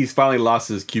it. I think he's finally lost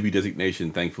his QB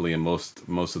designation, thankfully, in most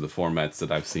of the formats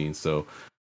that I've seen. So,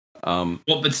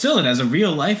 but still, it has a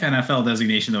real life NFL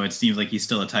designation, though. It seems like he's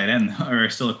still a tight end or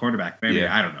still a quarterback. Maybe,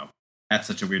 I don't know. That's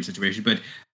such a weird situation. But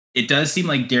it does seem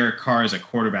like Derek Carr as a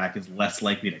quarterback is less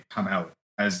likely to come out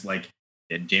as like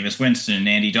Jameis Winston and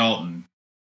Andy Dalton.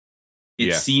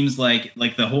 It seems like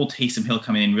the whole Taysom Hill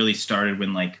coming in really started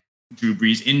when like Drew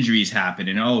Brees injuries happened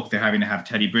and they're having to have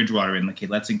Teddy Bridgewater in. Like, okay,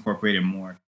 let's incorporate him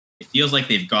more. It feels like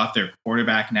they've got their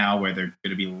quarterback now where they're going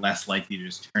to be less likely to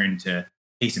just turn to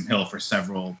Taysom Hill for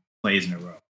several plays in a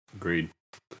row. Agreed.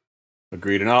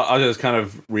 And I'll just kind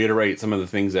of reiterate some of the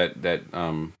things that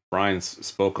Brian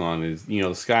spoke on is,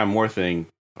 the Sky Moore thing.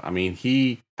 I mean,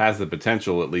 he has the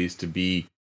potential at least to be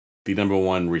the number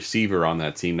one receiver on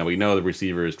that team. Now we know the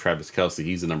receiver is Travis Kelce;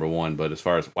 he's the number one. But as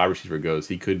far as wide receiver goes,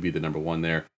 he could be the number one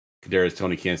there. Kadarius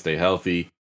Toney can't stay healthy.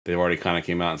 They've already kind of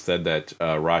came out and said that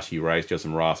Rashee Rice,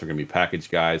 Justin Ross are going to be package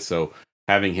guys. So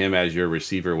having him as your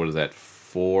receiver, what is that,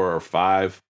 4 or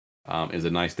 5, is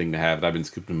a nice thing to have. I've been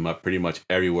scooping him up pretty much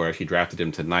everywhere. I actually drafted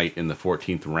him tonight in the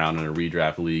 14th round in a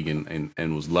redraft league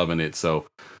and was loving it. So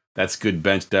that's good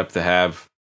bench depth to have.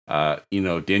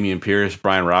 Dameon Pierce,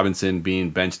 Brian Robinson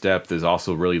being bench depth is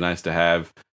also really nice to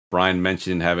have. Brian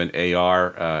mentioned having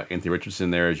AR, Anthony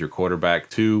Richardson there as your quarterback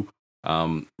too.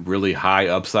 Really high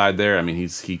upside there. I mean,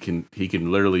 he can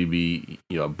literally be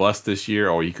a bust this year,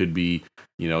 or he could be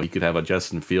he could have a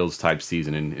Justin Fields type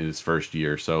season in his first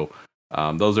year. So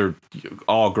those are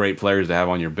all great players to have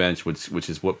on your bench, which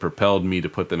is what propelled me to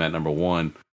put them at number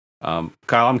 1.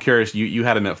 Kyle, I'm curious. You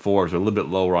had them at 4, so a little bit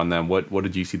lower on them. What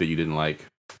did you see that you didn't like?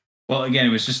 Well, again, it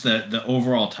was just the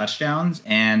overall touchdowns,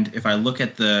 and if I look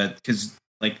at so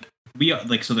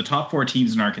the top 4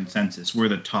 teams in our consensus were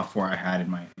the top 4 I had in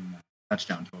my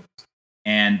touchdown totals,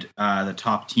 and the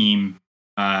top team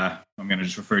I'm going to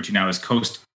just refer to now as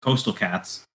Coastal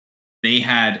Cats. They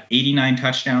had 89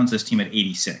 touchdowns. This team had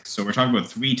 86. So we're talking about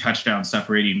 3 touchdowns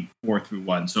separating 4 through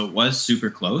 1. So it was super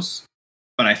close.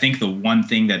 But I think the one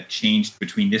thing that changed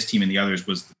between this team and the others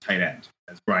was the tight end,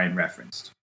 as Brian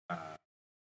referenced.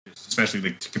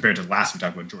 Especially compared to the last we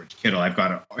talked about George Kittle, I've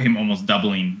got him almost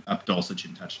doubling up Dulcich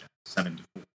in touchdowns, 7-4.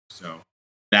 So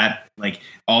that,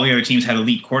 all the other teams had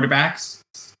elite quarterbacks.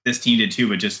 This team did too,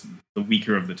 but just the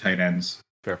weaker of the tight ends.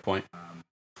 Fair point.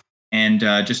 And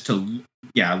just to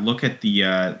look at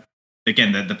the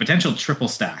potential triple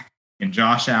stack in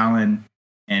Josh Allen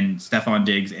and Stephon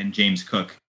Diggs and James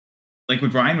Cook. Like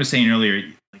what Brian was saying earlier,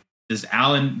 does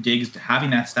Allen, Diggs, having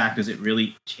that stack, does it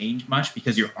really change much?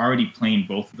 Because you're already playing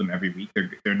both of them every week.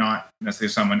 They're not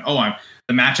necessarily someone,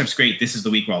 the matchup's great, this is the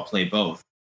week where I'll play both.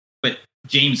 But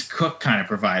James Cook kind of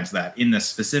provides that in the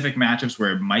specific matchups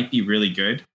where it might be really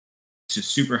good. It's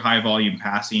just super high volume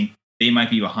passing. They might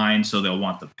be behind, so they'll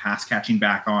want the pass catching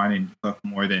back on and Cook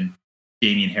more than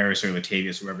Damian Harris or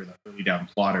Latavius, whoever the early down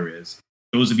plotter is.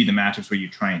 Those would be the matchups where you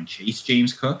try and chase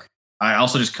James Cook. I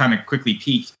also just kind of quickly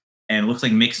peeked, and it looks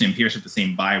like Mixon and Pierce have the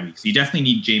same bye week. So you definitely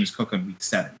need James Cook on week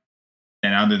 7.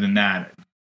 And other than that,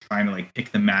 trying to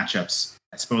pick the matchups,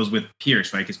 I suppose, with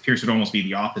Pierce, right? Because Pierce would almost be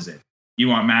the opposite. You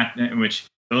want which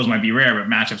those might be rare, but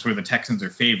matchups where the Texans are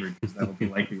favored, because that'll be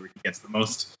likely where he gets the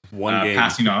most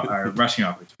passing or rushing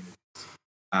opportunities.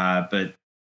 But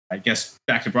I guess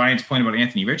back to Brian's point about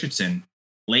Anthony Richardson,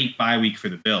 late bye week for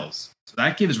the Bills. So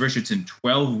that gives Richardson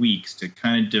 12 weeks to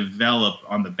kind of develop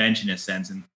on the bench in a sense.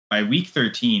 And by week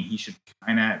 13, he should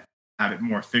kind of have it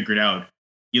more figured out.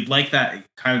 You'd like that,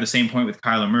 kind of the same point with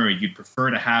Kyler Murray. You'd prefer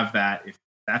to have that, if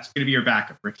that's going to be your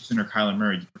backup, Richardson or Kyler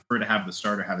Murray, you'd prefer to have the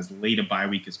starter have as late a bye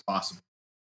week as possible.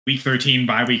 Week 13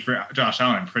 bye week for Josh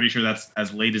Allen. I'm pretty sure that's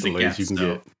as late as it gets. You can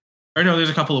get. Or no, there's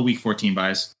a couple of week 14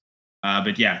 buys.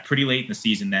 But yeah, pretty late in the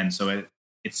season then. So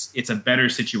it's a better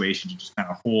situation to just kind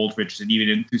of hold Richardson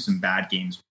even through some bad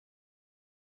games.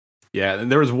 Yeah,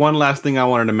 and there was one last thing I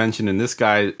wanted to mention, and this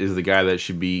guy is the guy that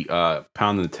should be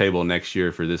pounding the table next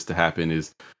year for this to happen.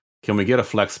 Is can we get a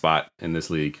flex spot in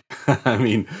this league? I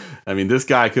mean, this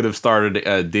guy could have started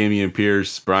Dameon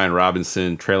Pierce, Brian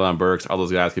Robinson, Treylon Burks. All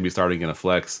those guys could be starting in a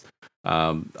flex.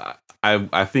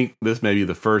 I think this may be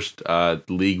the first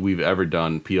league we've ever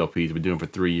done PLPs. We've been doing for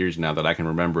 3 years now that I can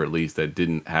remember at least that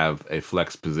didn't have a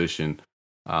flex position.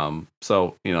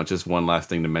 So just one last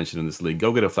thing to mention in this league: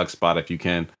 go get a flex spot if you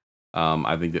can.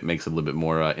 I think that makes it a little bit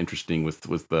more interesting with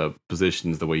the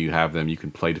positions, the way you have them. You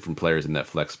can play different players in that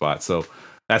flex spot. So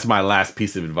that's my last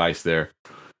piece of advice there.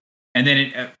 And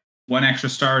then one extra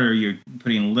starter, you're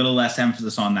putting a little less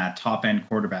emphasis on that top end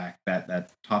quarterback, that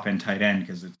top end tight end,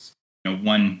 because it's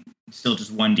still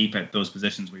just one deep at those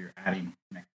positions where you're adding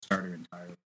an extra starter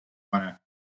entirely. Want to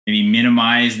maybe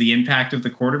minimize the impact of the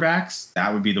quarterbacks?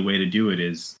 That would be the way to do it.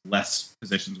 Is less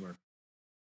positions where.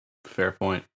 Fair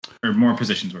point. Or more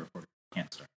positions where a quarterback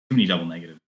can't start. Too many double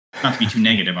negatives. Not to be too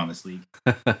negative on this league.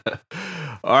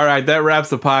 All right, that wraps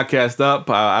the podcast up.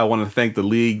 I want to thank the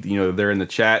league. They're in the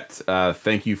chat.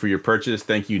 Thank you for your purchase.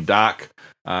 Thank you, Doc.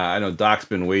 I know Doc's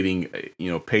been waiting,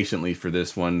 patiently for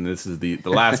this one. This is the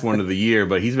last one of the year,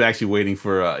 but he's been actually waiting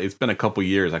for. It's been a couple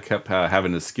years. I kept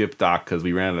having to skip Doc because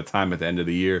we ran out of time at the end of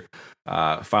the year.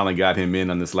 Finally got him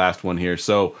in on this last one here.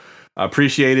 So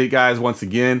appreciate it, guys. Once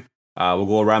again. We'll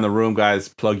go around the room, guys.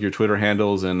 Plug your Twitter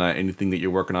handles and anything that you're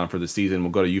working on for the season.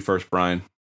 We'll go to you first, Brian.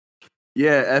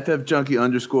 Yeah,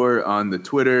 FFJunkie _ on the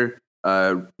Twitter.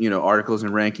 Articles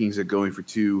and rankings at Going for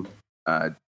Two.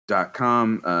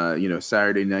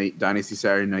 Saturday night, Dynasty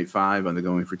Saturday Night 5 on the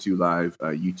Going for Two Live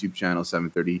YouTube channel,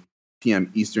 7:30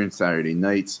 p.m. Eastern Saturday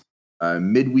nights.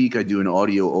 Midweek, I do an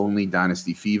audio-only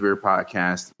Dynasty Fever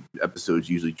podcast. Episodes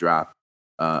usually drop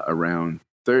around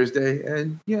Thursday.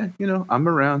 And yeah, I'm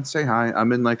around. Say hi.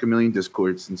 I'm in like a million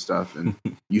Discords and stuff. And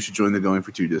you should join the Going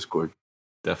for Two Discord.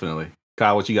 Definitely.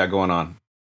 Kyle, what you got going on?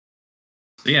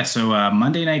 So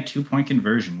Monday night 2-point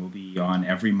conversion will be on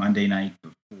every Monday night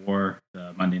before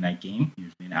the Monday night game,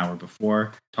 usually an hour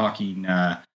before, talking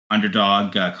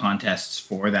underdog contests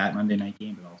for that Monday night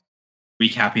game, but also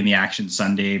recapping the action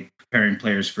Sunday, preparing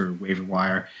players for waiver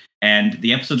wire. And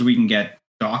the episodes we can get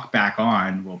Doc back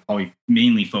on will probably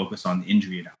mainly focus on the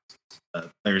injury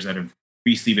analysis. Players that have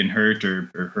recently been hurt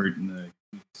or hurt in the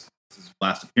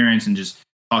last appearance, and just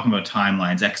talking about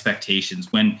timelines,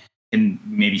 expectations, when can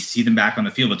maybe see them back on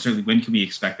the field, but certainly when can we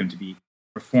expect them to be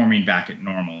performing back at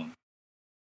normal.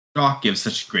 Doc gives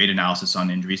such great analysis on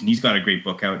injuries, and he's got a great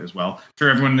book out as well. I'm sure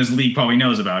everyone in this league probably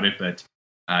knows about it, but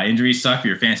injuries suck, but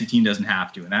your fantasy team doesn't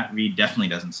have to, and that read definitely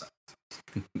doesn't suck.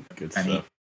 Good stuff.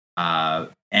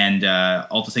 And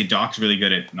I'll just say Doc's really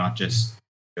good at not just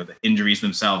the injuries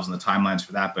themselves and the timelines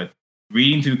for that, but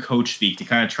reading through coach speak to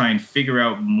kind of try and figure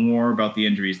out more about the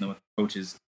injuries than what the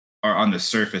coaches are on the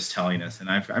surface telling us. And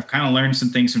I've kind of learned some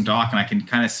things from Doc, and I can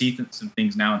kind of see some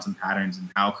things now and some patterns and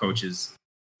how coaches,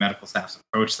 medical staffs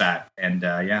approach that. And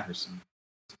there's some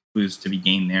clues to be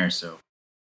gained there. So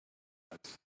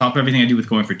top of everything I do with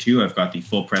Going for Two, I've got the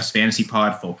Full Press Fantasy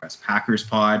Pod, Full Press Packers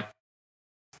Pod.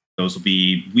 Those will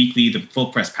be weekly. The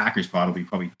Full Press Packers Pod will be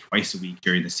probably twice a week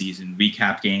during the season.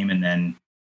 Recap game and then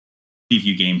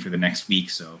preview game for the next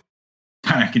week. So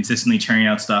kind of consistently churning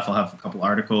out stuff. I'll have a couple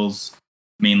articles,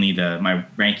 mainly my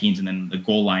rankings, and then the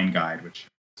goal line guide, which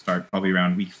start probably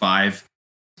around week 5.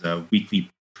 It's a weekly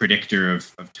predictor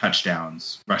of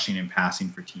touchdowns, rushing and passing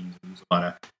for teams. There's a lot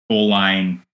of goal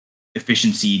line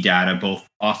efficiency data, both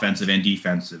offensive and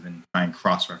defensive, and try and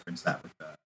cross-reference that with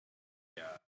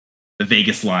the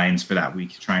Vegas lines for that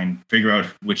week to try and figure out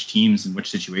which teams and which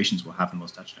situations will have the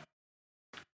most touchdowns.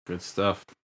 Good stuff.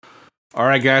 All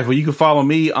right, guys. Well, you can follow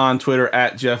me on Twitter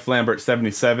at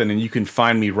JeffLambert77, and you can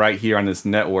find me right here on this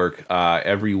network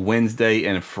every Wednesday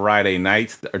and Friday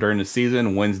nights during the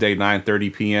season. Wednesday,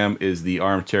 9:30 p.m. is the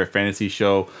Armchair Fantasy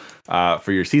Show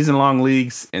for your season-long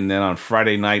leagues, and then on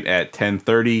Friday night at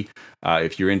 10:30,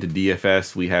 if you're into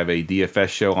DFS, we have a DFS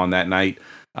show on that night.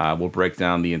 We'll break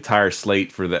down the entire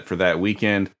slate for that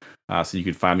weekend. So you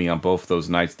can find me on both those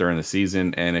nights during the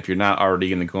season. And if you're not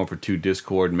already in the Going for Two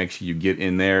Discord, make sure you get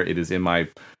in there. It is in my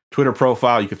Twitter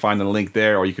profile. You can find the link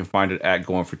there, or you can find it at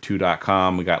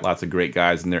goingfor2.com. We got lots of great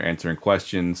guys in there answering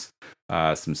questions,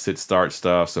 some sit-start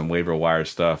stuff, some waiver wire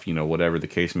stuff, whatever the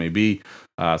case may be.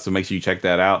 So make sure you check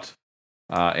that out.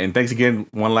 And thanks again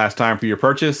one last time for your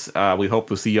purchase. We hope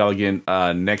to see y'all again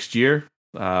next year.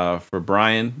 For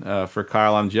Brian, for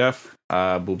Kyle, I'm Jeff.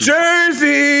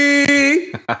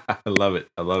 Jersey! I love it.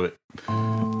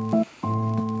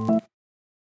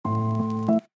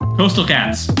 Coastal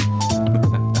Cats.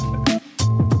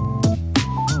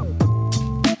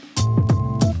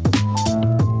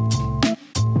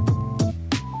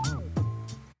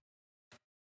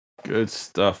 Good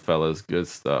stuff, fellas. Good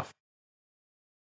stuff.